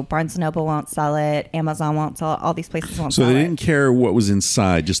 Barnes & Noble won't sell it, Amazon won't sell it, all these places won't So sell it. they didn't care what was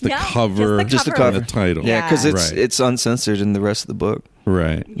inside, just the No, cover, just the and cover. the title. Yeah, because Yeah. it's uncensored in the rest of the book.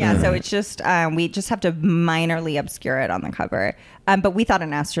 Right. Yeah, so it's just we just have to minorly obscure it on the cover. But we thought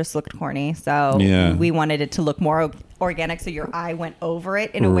an asterisk looked corny, so Yeah. we wanted it to look more organic, so your eye went over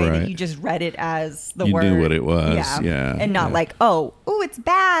it in a way Right. that you just read it as the You word. knew what it was, yeah, and not yeah. like, oh, it's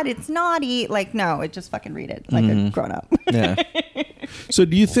bad, it's naughty. Like, no, it just fucking read it like a grown up. Yeah. So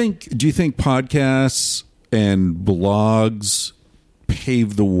do you think podcasts and blogs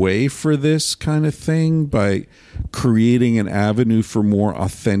pave the way for this kind of thing by creating an avenue for more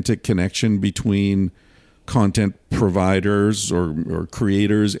authentic connection between content providers or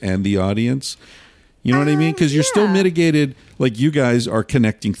creators and the audience? You know what I mean? Because you're still yeah. mitigated, like you guys are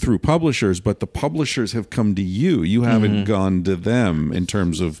connecting through publishers, but the publishers have come to you. You haven't gone to them in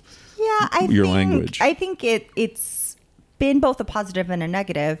terms of your language. I think it's been both a positive and a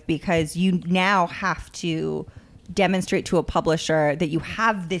negative because you now have to demonstrate to a publisher that you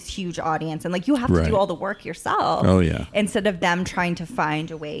have this huge audience and like you have to Right. do all the work yourself. Oh, yeah. Instead of them trying to find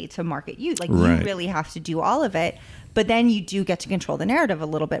a way to market you. Like Right. you really have to do all of it. But then you do get to control the narrative a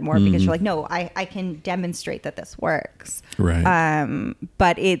little bit more because you're like, no, I can demonstrate that this works. Right.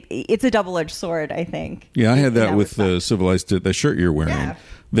 But it's a double-edged sword, I think. Yeah, I had that in with the respect. Civilized, the shirt you're wearing. Yeah.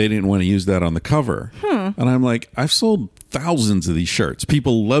 they didn't want to use that on the cover. And I'm like, I've sold thousands of these shirts.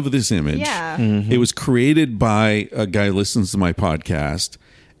 People love this image. Yeah. It was created by a guy who listens to my podcast,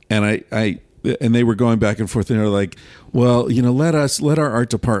 and and they were going back and forth, and they're like, well, let our art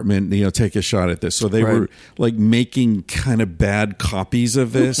department, take a shot at this. So they were like making kind of bad copies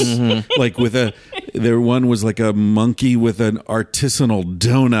of this, like their one was like a monkey with an artisanal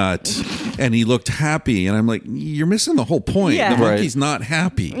donut, and he looked happy, and I'm like, you're missing the whole point. Yeah. The monkey's not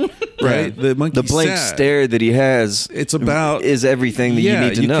happy, right? The monkey's The blank sad. stare that he has, It's about is everything that you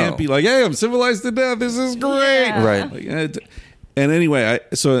need to know. You can't be like, hey, I'm civilized to death. This is great. Yeah. Right. Like, and anyway,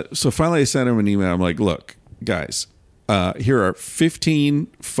 so finally I sent him an email. I'm like, look, guys, here are 15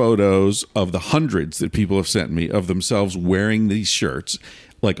 photos of the hundreds that people have sent me of themselves wearing these shirts,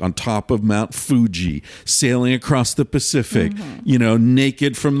 like on top of Mount Fuji, sailing across the Pacific,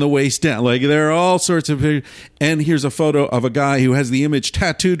 naked from the waist down. Like, there are all sorts of pictures. And here's a photo of a guy who has the image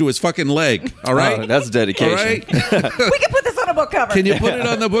tattooed to his fucking leg. All right? Oh, that's dedication. All right? We can put this on a book cover. Can you put it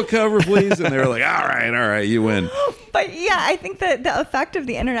on the book cover, please? And they were like, all right, you win. But yeah, I think that the effect of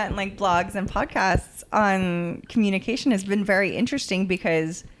the internet and like blogs and podcasts on communication has been very interesting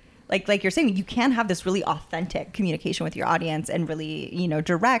because like you're saying, you can have this really authentic communication with your audience and really,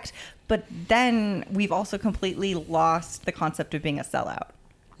 direct. But then we've also completely lost the concept of being a sellout.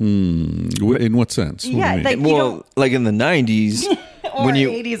 In what sense? What do you Yeah, mean? like- You Well, don't- like in the 90s, Or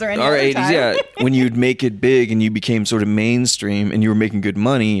 80s or any or other 80s, time. yeah. When you'd make it big and you became sort of mainstream and you were making good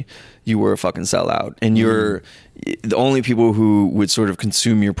money, you were a fucking sellout. And you're the only people who would sort of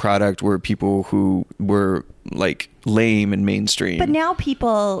consume your product were people who were like lame and mainstream. But now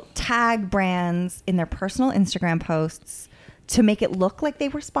people tag brands in their personal Instagram posts to make it look like they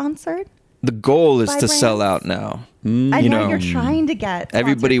were sponsored. the goal is By to sell brands. out now. I You know know, you're trying to get sponsored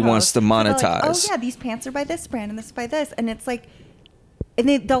everybody wants posts. to So they're like, monetize. oh yeah, these pants are by this brand and this by this, and it's like, and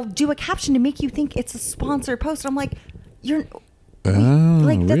they'll do a caption to make you think it's a sponsored post. I'm like, you're. Oh,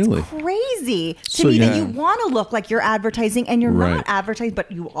 Like, that's really? crazy to So, me that yeah. you want to look like you're advertising and you're Right. not advertising,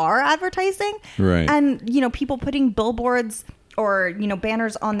 but you are advertising. Right. And, people putting billboards or,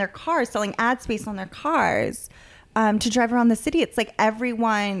 banners on their cars, selling ad space on their cars to drive around the city. It's like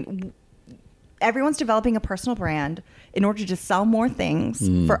everyone's developing a personal brand in order to sell more things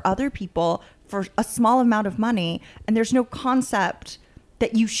for other people for a small amount of money. And there's no concept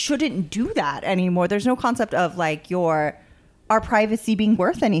that you shouldn't do that anymore. There's no concept of like our privacy being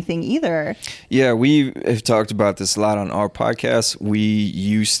worth anything either. Yeah, we have talked about this a lot on our podcast. We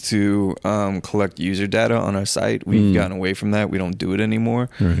used to collect user data on our site. We've gotten away from that. We don't do it anymore.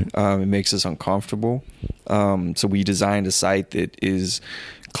 Right. It makes us uncomfortable. So we designed a site that is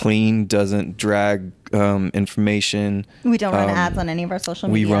clean, doesn't drag information. We don't run ads on any of our social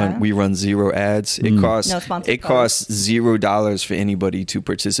We media. we run zero ads. It costs No sponsored it costs $0 for anybody to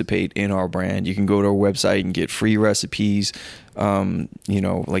participate in our brand. You can go to our website and get free recipes.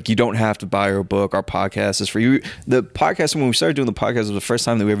 Like you don't have to buy our book. Our podcast is free. The podcast, when we started doing the podcast, was the first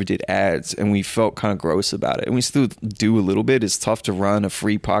time that we ever did ads, and we felt kind of gross about it. And we still do a little bit. It's tough to run a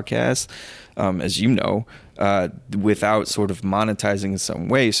free podcast, as you know, without sort of monetizing in some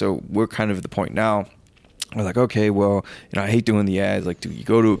way. So we're kind of at the point now. We're like, okay, well, I hate doing the ads. Like, do you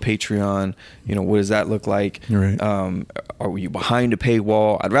go to a Patreon? What does that look like? Right. Are you behind a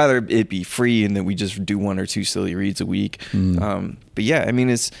paywall? I'd rather it be free and then we just do 1 or 2 silly reads a week. But yeah, I mean,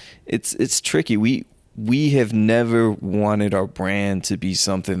 it's tricky. We have never wanted our brand to be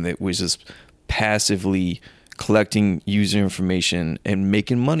something that was just passively collecting user information and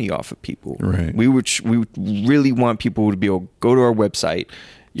making money off of people. Right. We would really want people to be able to go to our website.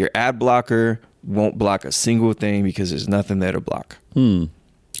 Your ad blocker won't block a single thing because there's nothing there to block.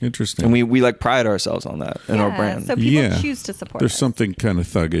 Interesting. And we like pride ourselves on that in our brand. So people choose to support There's us. something kind of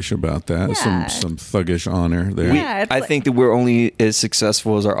thuggish about that. Yeah. Some thuggish honor there. Yeah. it's I like- think that we're only as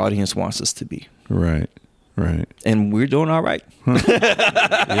successful as our audience wants us to be. Right. And we're doing all right.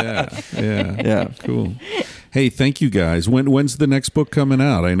 Yeah. Yeah. Cool. Hey, thank you guys. When's the next book coming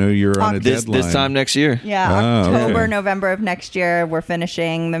out? I know you're on a This deadline. time next year. Yeah, Oh, October, okay. November of next year. We're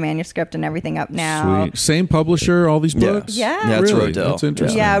finishing the manuscript and everything up now. Sweet. Same publisher, all these Yeah. books? Yeah. Yeah, it's Really? Rodell. That's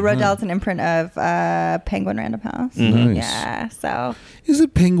interesting. Yeah, Huh. Rodell's an imprint of Penguin Random House. Nice. Yeah, so Is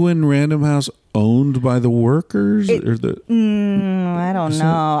it Penguin Random House owned by the workers? Or the I don't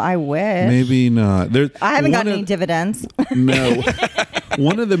know. I wish. maybe not. I haven't gotten one any of- dividends. No.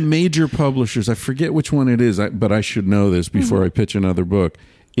 One of the major publishers, I forget which one it is, but I should know this before I pitch another book,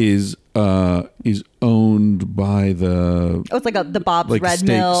 is is owned by the Oh, it's like the Bob's like Red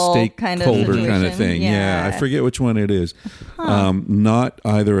Mill kind of holder situation. kind of thing. Yeah, I forget which one it is. Not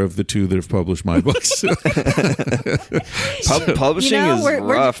either of the two that have published my books. Publishing is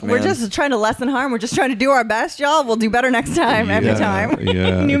rough, man. We're just trying to lessen harm. We're just trying to do our best, y'all. We'll do better next time. Every time.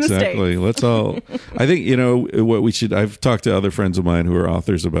 Yeah, New exactly. mistakes. Let's all. I think what we should. I've talked to other friends of mine who are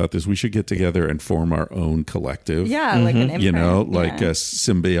authors about this. We should get together and form our own collective. Yeah, like an imprint. Like a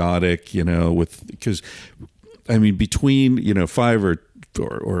symbiotic. Because I mean, between 5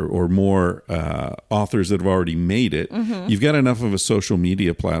 or more authors that have already made it, you've got enough of a social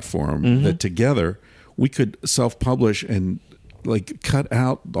media platform that together we could self-publish and like cut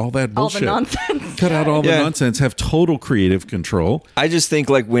out all that bullshit, all the nonsense. cut out all the nonsense, have total creative control. I just think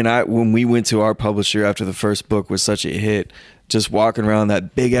like when we went to our publisher after the first book was such a hit, just walking around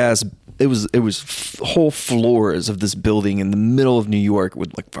that big ass. It was whole floors of this building in the middle of New York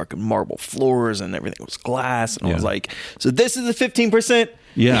with like fucking marble floors and everything was glass. And I was like, so this is the 15%.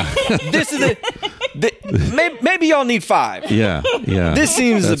 Yeah. This is maybe y'all need 5. Yeah. This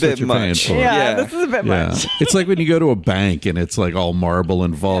seems That's a what bit you're paying much. for. Yeah, this is a bit much. It's like when you go to a bank and it's like all marble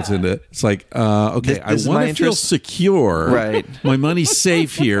and vaults into it. It's like, okay, This is I my want to feel interest. secure. Right. My money's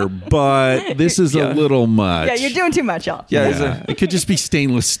safe here, but this is a little much. Yeah, you're doing too much, y'all. Yeah. It could just be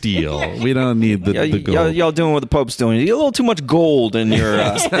stainless steel. We don't need the gold. Y'all doing what the Pope's doing. You get a little too much gold in your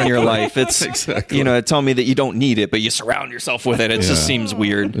in your life. It's Exactly. tell me that you don't need it, but you surround yourself with it. It just seems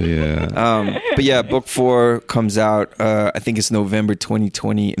weird. Yeah. But yeah, book 4 comes out. I think it's November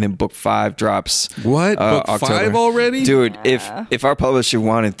 2020, and then book 5 drops. What? Book October. 5 already? Dude, if our publisher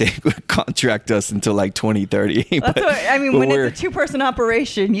wanted, they would contract us until like 2030. That's what I mean. When it's a 2-person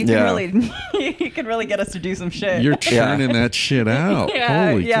operation, you can Yeah. really get us to do some shit. You're churning that shit out.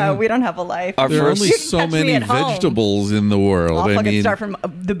 Holy cow. we don't have a life. Our There are first- only You can so catch me many at home. vegetables in the world. I'll I fucking mean, start from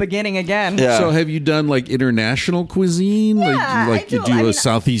the beginning again. Yeah. so have you done like international cuisine? Yeah, like I do. you I a mean,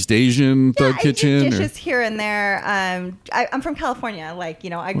 Southeast Asian thug I kitchen? do or- dishes here and there. I'm from California.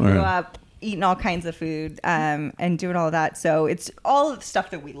 I grew Right. up eating all kinds of food and doing all of that. So it's all of the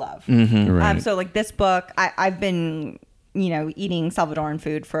stuff that we love. Right. So like this book, I've been eating Salvadoran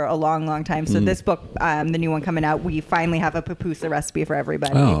food for a long, long time. So this book, the new one coming out, we finally have a pupusa recipe for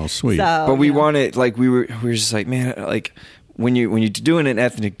everybody. Oh, sweet. So, But we wanted, like, we were just like, man, like when you're doing an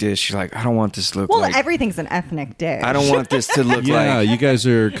ethnic dish, you're like, I don't want this to look well, like. everything's an ethnic dish. I don't want this to look Yeah, like. you guys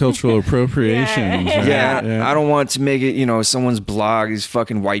are cultural appropriations. right? Yeah, I don't want to make it, someone's blog, these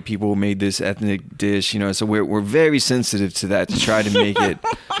fucking white people made this ethnic dish, so we're very sensitive to that to try to make it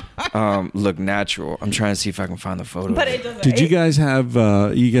look natural. I'm trying to see if I can find the photo. But it doesn't. Did you guys have?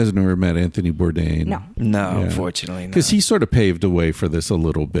 You guys have never met Anthony Bourdain? No. No, Yeah. unfortunately, no. Because he sort of paved the way for this a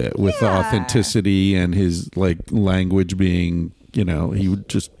little bit with the Yeah. authenticity and his like language being, he would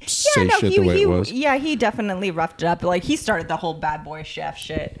just say shit the way it was. Yeah, he definitely roughed it up. Like he started the whole bad boy chef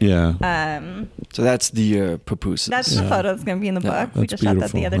shit. Yeah, So that's the pupusas. That's the photo that's going to be in the book. We that's just shot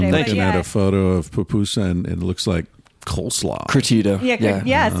that beautiful. the other I'm day. looking at a photo of pupusa and it looks like coleslaw. Curtida.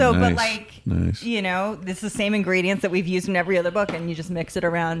 Yeah. Oh, So, nice. but like, Nice. it's the same ingredients that we've used in every other book, and you just mix it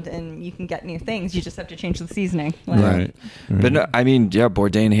around, and you can get new things. You just have to change the seasoning. Like, Right. But no, I mean, yeah,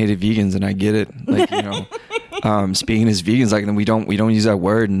 Bourdain hated vegans, and I get it. Like, speaking as vegans, like we don't use that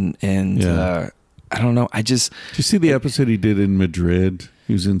word, and Yeah. I don't know. I just Did you see the episode he did in Madrid?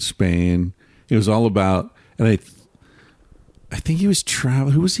 He was in Spain. It was all about, and I think he was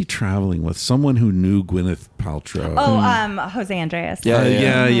traveling. Who was he traveling with? Someone who knew Gwyneth Paltrow. Jose Andreas.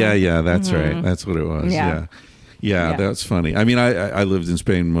 Yeah. Yeah. That's right. That's what it was. Yeah. Yeah, that's funny. I mean, I lived in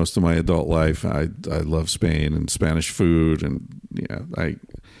Spain most of my adult life. I love Spain and Spanish food, and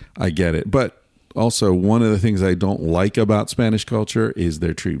I get it. But also, one of the things I don't like about Spanish culture is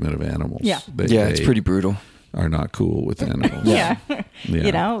their treatment of animals. Yeah. it's pretty brutal. Are not cool with animals. Yeah.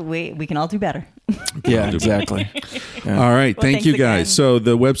 Yeah. We can all do better. Yeah, exactly. All right. Well, thank thanks you, again. guys. So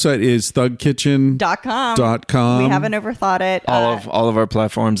the website is thugkitchen.com. We haven't overthought it. All of our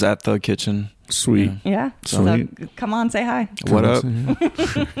platforms at the kitchen. Sweet. Yeah. Sweet. So come on, say hi. What up?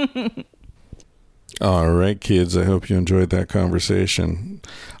 All right, kids. I hope you enjoyed that conversation.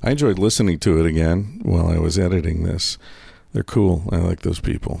 I enjoyed listening to it again while I was editing this. They're cool. I like those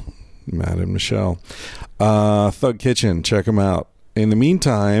people, Matt and Michelle. Thug Kitchen, check them out. In the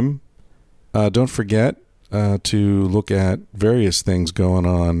meantime, don't forget to look at various things going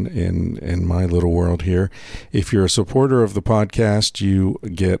on in my little world here. If you're a supporter of the podcast, you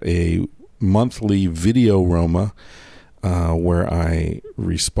get a monthly video Roma where I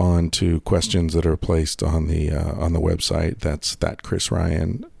respond to questions that are placed on the website. That's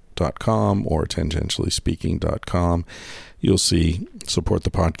thatchrisryan.com or tangentiallyspeaking.com. you'll see support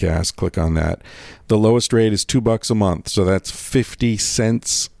the podcast. Click on that. The lowest rate is $2 a month, so that's 50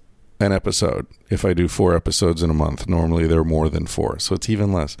 cents an episode if I do 4 episodes in a month. Normally they're more than 4, so it's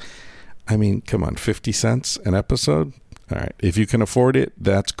even less. I mean, come on, 50 cents an episode? All right. If you can afford it,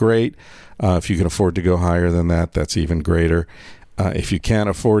 that's great. If you can afford to go higher than that, that's even greater. If you can't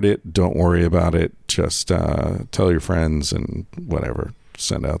afford it, don't worry about it. Just tell your friends and whatever.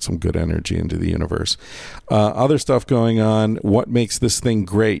 Send out some good energy into the universe. Other stuff going on. What makes this thing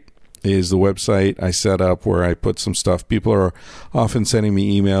great is the website I set up where I put some stuff. People are often sending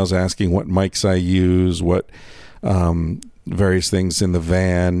me emails asking what mics I use, what various things in the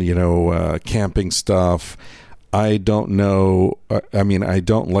van, camping stuff. I don't know. I mean, I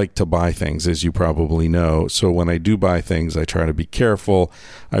don't like to buy things, as you probably know. So when I do buy things, I try to be careful.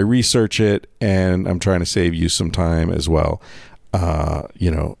 I research it, and I'm trying to save you some time as well.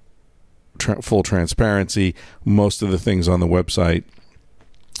 Full transparency. Most of the things on the website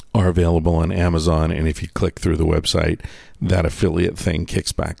are available on Amazon, and if you click through the website, that affiliate thing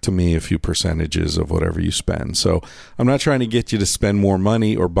kicks back to me a few percentages of whatever you spend. So I'm not trying to get you to spend more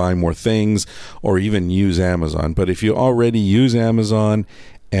money or buy more things or even use Amazon. But if you already use Amazon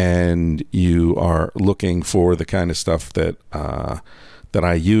and you are looking for the kind of stuff that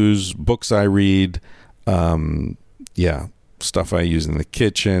I use, books I read, stuff I use in the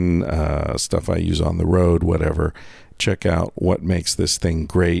kitchen, stuff I use on the road, whatever, check out What Makes This Thing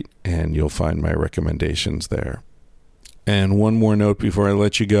Great, and you'll find my recommendations there. And one more note before I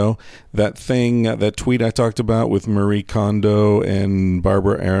let you go. That tweet I talked about with Marie Kondo and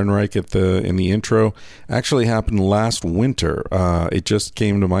Barbara Ehrenreich in the intro actually happened last winter. It just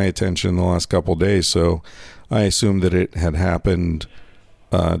came to my attention the last couple of days, so I assumed that it had happened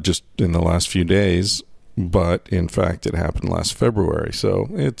just in the last few days. But in fact, it happened last February, so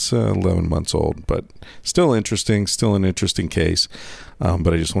it's 11 months old, but still interesting, still an interesting case.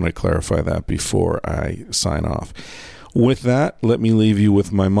 But I just want to clarify that before I sign off. With that, let me leave you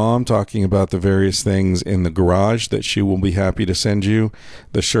with my mom talking about the various things in the garage that she will be happy to send you,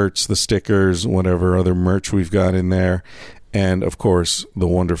 the shirts, the stickers, whatever other merch we've got in there, and of course, the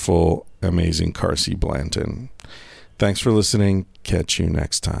wonderful, amazing Carsey Blanton. Thanks for listening. Catch you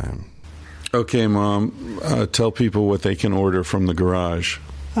next time. Okay, Mom, tell people what they can order from the garage.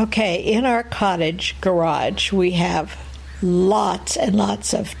 Okay, in our cottage garage, we have lots and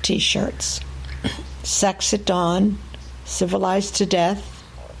lots of T-shirts. Sex at Dawn, Civilized to Death,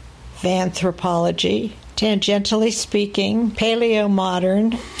 Vanthropology, Tangentially Speaking, Paleo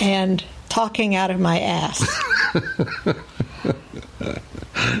Modern, and Talking Out of My Ass.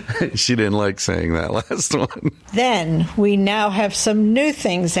 She didn't like saying that last one. Then we now have some new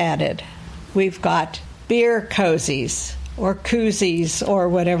things added. We've got beer cozies or koozies or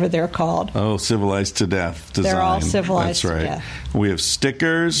whatever they're called. Oh, Civilized to Death design. They're all civilized That's right. to death. We have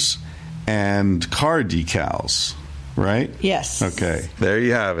stickers and car decals, right? Yes. Okay, there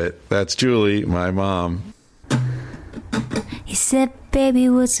you have it. That's Julie, my mom. He said, baby,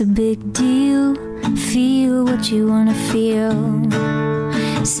 what's a big deal? Feel what you want to feel.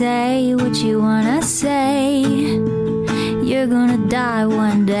 Say what you want to say. You're gonna die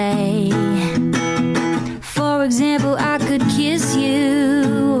one day. For example, I could kiss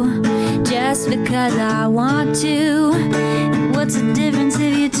you just because I want to. What's the difference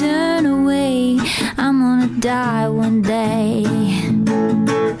if you turn away? I'm gonna die one day.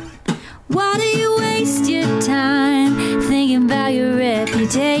 Why do you waste your time thinking about your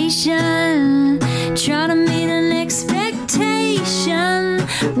reputation? Trying to meet an expectation,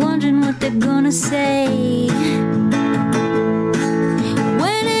 wondering what they're gonna say.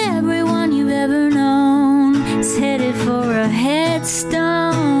 When everyone you've ever known is headed for a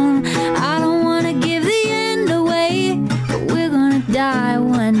headstone. I don't want to give the end away, but we're gonna die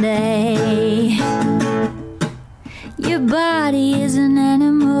one day. Your body is an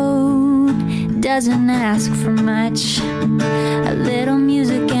animal, doesn't ask for much. A little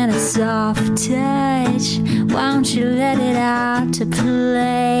music and a soft touch. Why don't you let it out to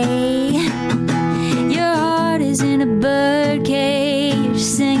play? Your heart is in a bird cage,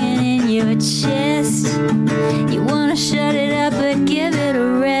 singing in your chest. You wanna shut it up but give it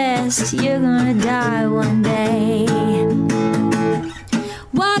a rest. You're gonna die one day.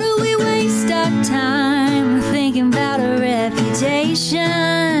 Why do we waste our time thinking about a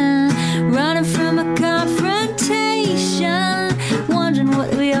reputation? Running from a confrontation, wondering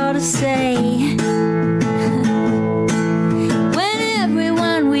what we ought to say. When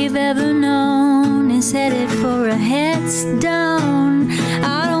everyone we've ever known is headed for a headstone.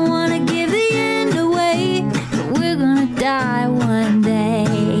 I don't want to give the end away, but we're gonna die one day.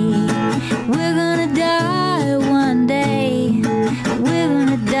 We're gonna die one day.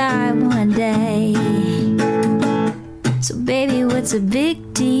 die one day. So baby, what's a big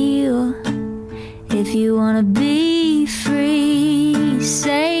deal? If you wanna be free,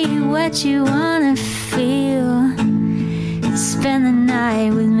 say what you wanna feel. Spend the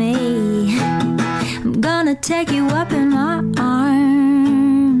night with me. I'm gonna take you up in my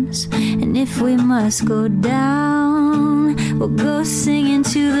arms, and if we must go down, we'll go singing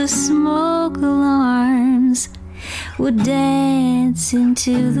to the smoke alarms. We'll dance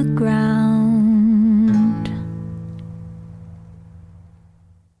into the ground.